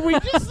it, and we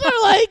just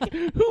are like,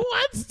 who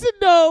wants to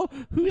know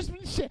who's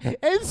been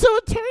and so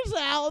it turns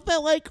out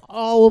that like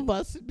all of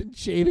us have been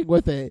shaving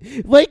with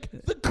it, like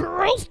the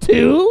girls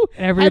too.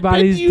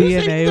 Everybody's had been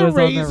using DNA the was on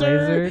the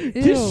razor razor.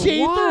 to Ew,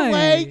 shave why? their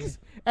legs.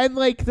 And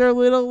like their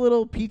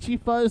little peachy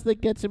fuzz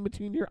that gets in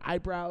between your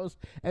eyebrows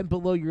and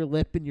below your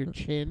lip and your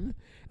chin.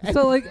 And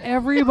So like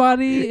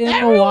everybody in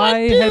Everyone,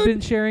 Hawaii had dude,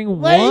 been sharing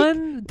like-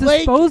 one like-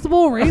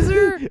 disposable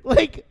razor.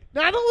 like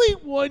not only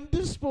one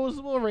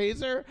disposable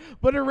razor,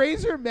 but a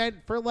razor meant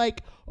for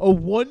like a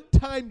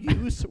one-time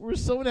use where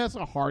someone has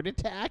a heart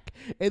attack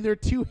and they're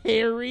too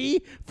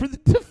hairy for the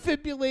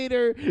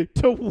defibrillator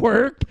to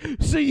work.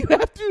 So you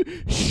have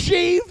to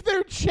shave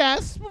their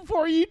chest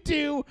before you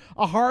do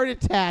a heart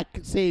attack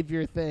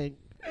savior thing.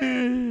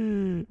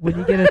 When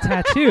you get a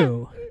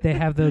tattoo, they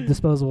have the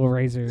disposable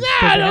razors. 'Cause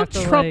Yeah, they have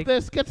don't to, trump like-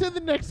 this. Get to the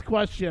next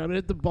question. I'm gonna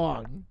hit the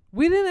bong.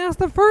 We didn't ask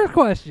the first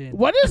question.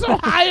 What does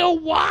Ohio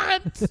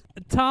want?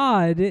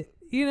 Todd,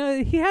 you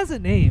know, he has a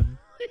name.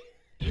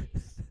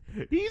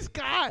 He's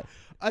got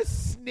a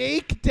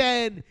snake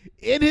den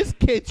in his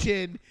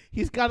kitchen.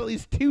 He's got at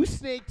least 2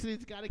 snakes, and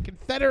he's got a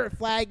Confederate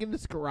flag in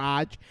his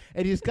garage,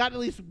 and he's got at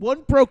least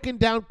 1 broken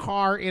down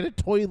car and a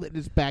toilet in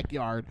his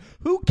backyard.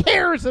 Who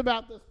cares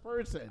about this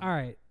person? All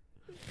right.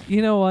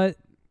 You know what?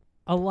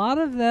 A lot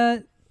of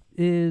that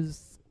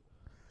is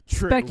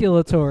True.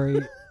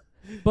 speculatory,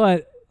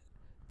 but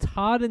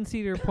Todd in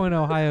Cedar Point,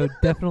 Ohio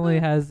definitely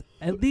has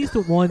at least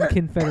 1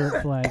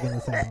 Confederate flag in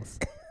his house.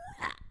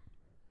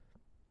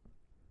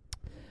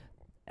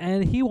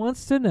 And he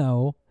wants to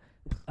know,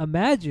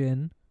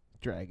 imagine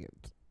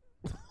Dragons.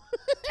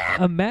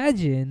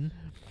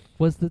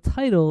 was the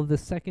title of the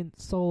second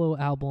solo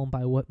album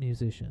by what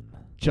musician?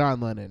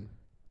 John Lennon.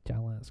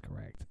 John Lennon is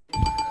correct.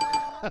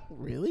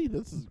 Really?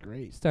 This is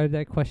great. Started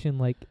that question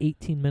like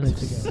 18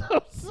 minutes ago.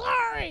 So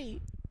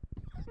sorry.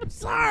 I'm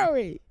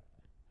sorry.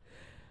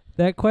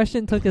 That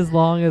question took as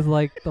long as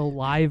like the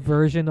live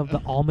version of the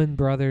Allman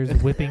Brothers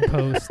whipping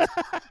post.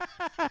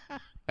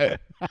 And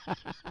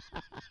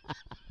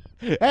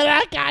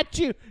I got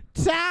you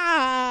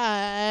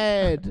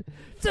tied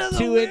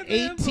to an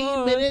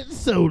 18-minute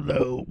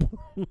solo.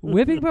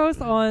 Whipping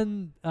post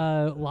on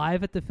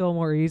live at the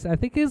Fillmore East, I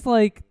think is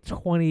like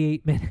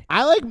 28 minutes.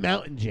 I like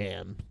Mountain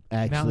Jam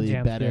actually Mountain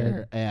Jam's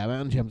better. Yeah,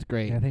 Mountain Jam's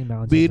great. Yeah, I think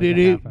Mountain Jam's like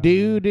a half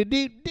hour.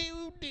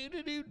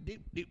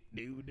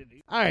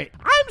 All right,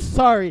 I'm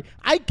sorry.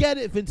 I get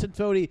it, Vincent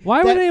Fodi.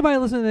 Why would that anybody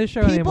listen to this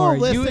show people anymore?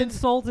 You listen-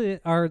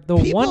 insulted the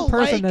people one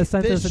person like that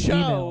sent this us an show.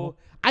 email.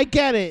 I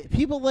get it.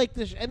 People like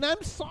this, and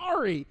I'm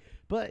sorry,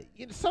 but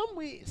you know,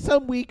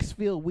 some weeks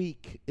feel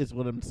weak, is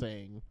what I'm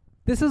saying.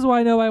 This is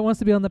why nobody wants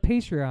to be on the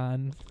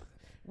Patreon,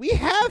 We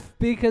have.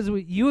 because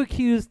you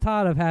accused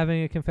Todd of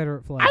having a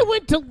Confederate flag. I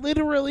went to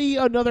literally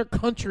another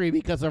country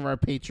because of our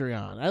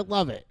Patreon. I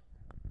love it.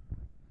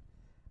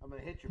 I'm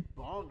gonna hit your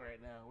bong right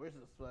now. Where's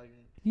this fucking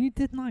You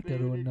did not go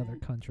to another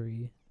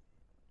country.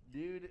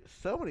 dude?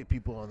 So many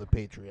people on the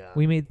Patreon.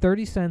 We made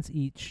 30 cents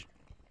each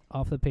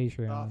off the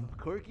Patreon.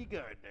 Corky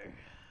Gardner.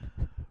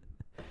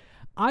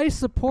 I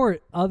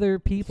support other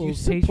people's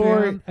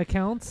support- Patreon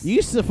accounts.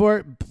 You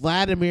support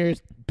Vladimir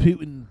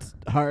Putin's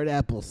hard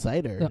apple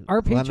cider.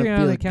 Our Wanna Patreon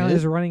feel account good?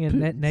 is running a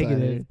net Putin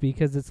negative cider.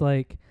 because it's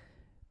like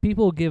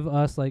people give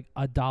us like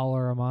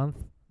 $1 a month,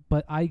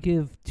 but I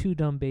give 2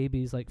 dumb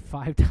babies like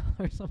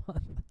 $5 a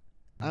month.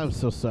 I'm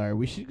so sorry.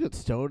 We should get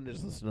stoned and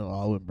just listen to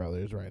Allman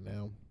Brothers right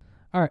now.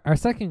 All right, our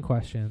second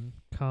question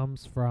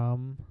comes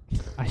from.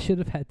 I should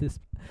have had this.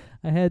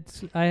 I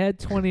had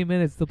 20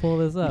 minutes to pull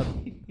this up.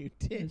 You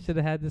I did. should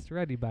have had this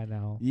ready by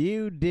now.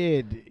 You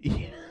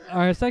did.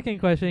 Our second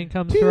question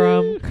comes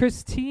from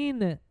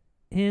Christine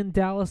in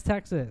Dallas,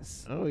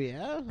 Texas. Oh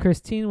yeah.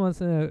 Christine wants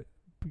to know.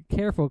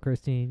 Careful,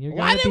 Christine. You're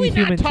Why going to did be we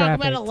human not talk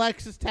trafficked. about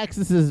Alexis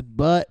Texas's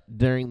butt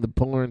during the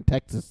porn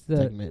Texas The-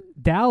 segment?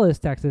 Dallas,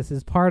 Texas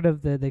is part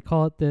of they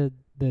call it the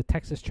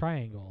Texas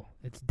Triangle.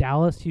 It's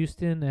Dallas,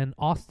 Houston, and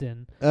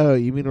Austin. Oh,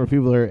 you mean where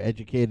people are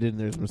educated and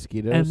there's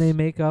mosquitoes? And they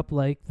make up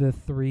like the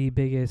 3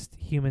 biggest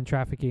human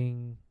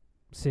trafficking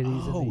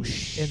cities Oh, in the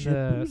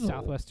shizzle.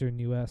 southwestern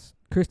U.S.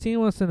 Christine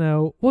wants to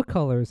know, what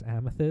color is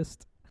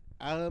amethyst?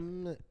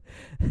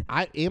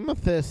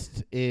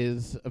 Amethyst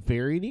is a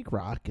very unique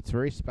rock. It's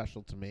very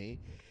special to me.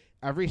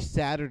 every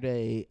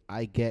Saturday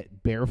I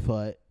get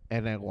barefoot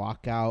and I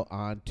walk out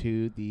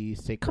onto the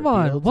sacred Come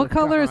on, fields what of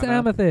color is Kahana,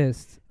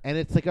 amethyst? And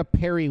it's like a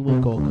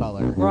periwinkle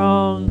color.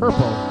 Wrong.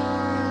 Purple.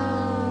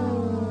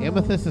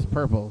 Amethyst is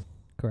purple,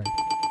 Correct.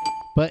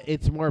 but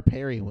it's more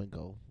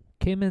periwinkle.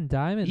 Kim and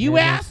Diamond. You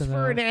Head asked wants to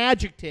for an know-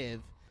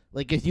 adjective.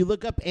 Like if you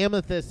look up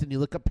amethyst and you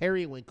look up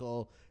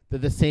periwinkle, they're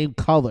the same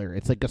color.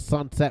 It's like a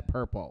sunset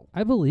purple.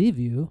 I believe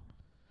you.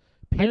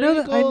 I know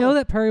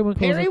that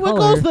periwinkle is a Periwinkle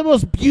color. is the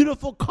most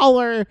beautiful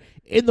color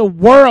in the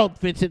world,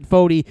 Vincent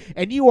Fodi,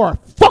 and you are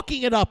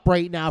fucking it up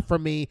right now for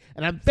me,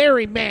 and I'm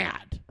very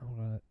mad.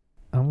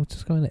 I'm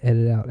just going to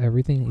edit out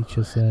everything you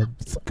just said.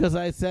 Because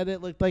I said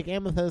it looked like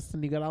amethyst,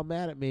 and you got all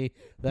mad at me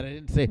that I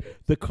didn't say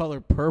the color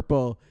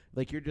purple.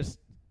 Like you're just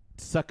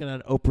sucking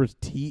on Oprah's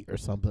teat or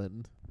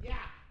something. Yeah,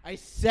 I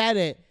said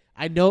it.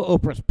 I know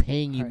Oprah's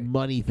paying you All right.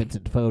 money,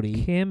 Vincent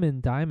Fodi. Kim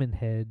and Diamond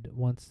Head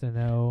wants to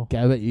know.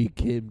 I bet you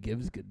Kim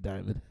gives good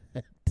diamond.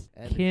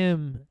 And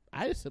Kim,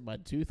 I just hit my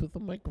tooth with a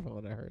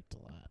microphone. It hurts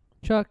a lot.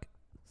 Chuck,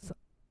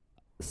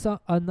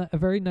 a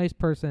very nice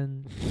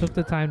person took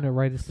the time to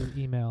write us an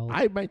email.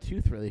 My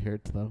tooth really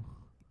hurts though.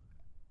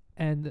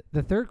 And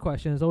the third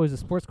question is always a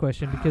sports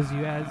question because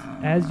you,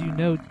 as you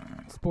know,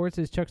 sports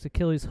is Chuck's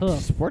Achilles hoof.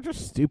 Sports are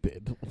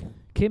stupid.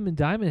 Kim and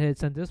Diamond Head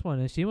sent this one,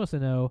 and she wants to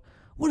know,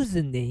 what is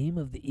the name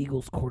of the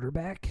Eagles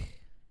quarterback?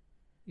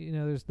 You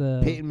know, there's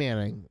the... Peyton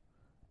Manning.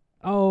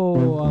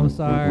 Oh, I'm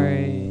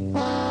sorry.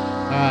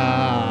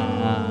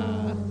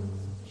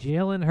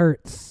 Jalen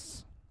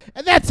Hurts.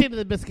 And that's the end of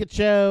the Biscuit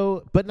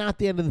Show, but not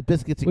the end of the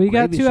Biscuits and We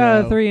got Gravy 2 out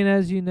of Show. 3, and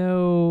as you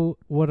know,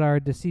 what our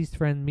deceased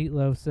friend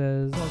Meatloaf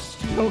says.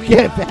 Don't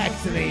get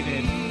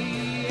vaccinated.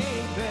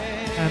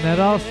 And that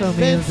also means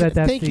Vince, that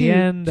that's thank the you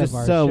end just of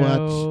our so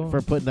show. much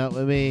for putting up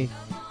with me.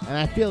 And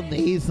I feel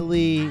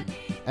nasally,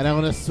 and I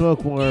want to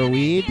smoke more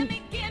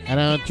weed, and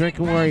I want to drink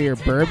more of your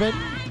bourbon,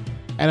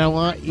 and I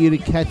want you to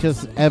catch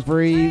us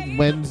every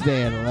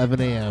Wednesday at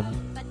 11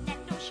 a.m.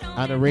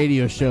 on a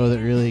radio show that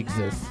really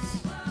exists.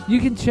 You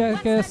can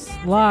check us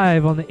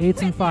live on the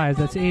 8s and 5s.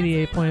 That's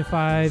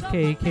 88.5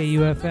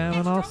 KKUFM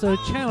and also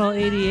Channel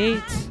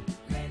 88.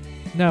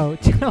 No,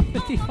 Channel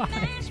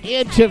 55.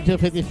 And Chip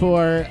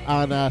 54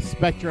 on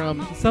Spectrum,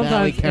 Valley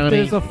Sometimes if County.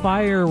 there's a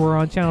fire, we're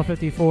on Channel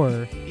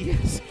 54.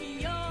 Yes.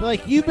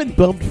 Like, you've been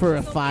bumped for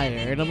a fire,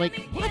 and I'm like,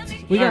 what?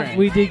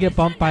 We did get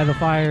bumped by the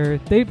fire.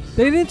 They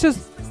didn't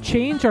just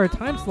change our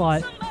time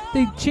slot.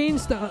 They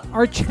changed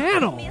our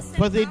channel.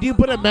 But they do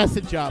put a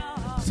message up.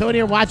 So when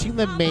you're watching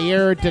the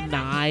mayor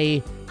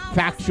deny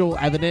factual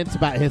evidence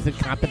about his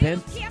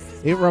incompetence,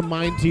 it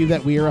reminds you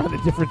that we are on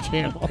a different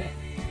channel.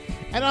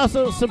 And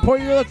also,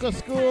 support your local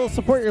schools,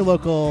 support your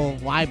local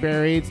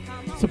libraries,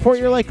 support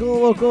your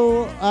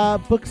local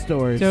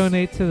bookstores.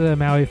 Donate to the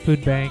Maui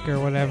Food Bank or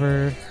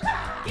whatever.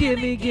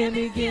 Gimme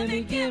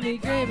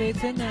gravy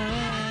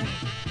tonight.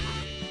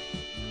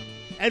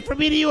 And from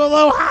me to you,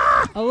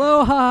 aloha!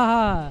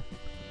 Aloha!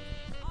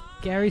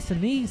 Gary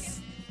Sinise.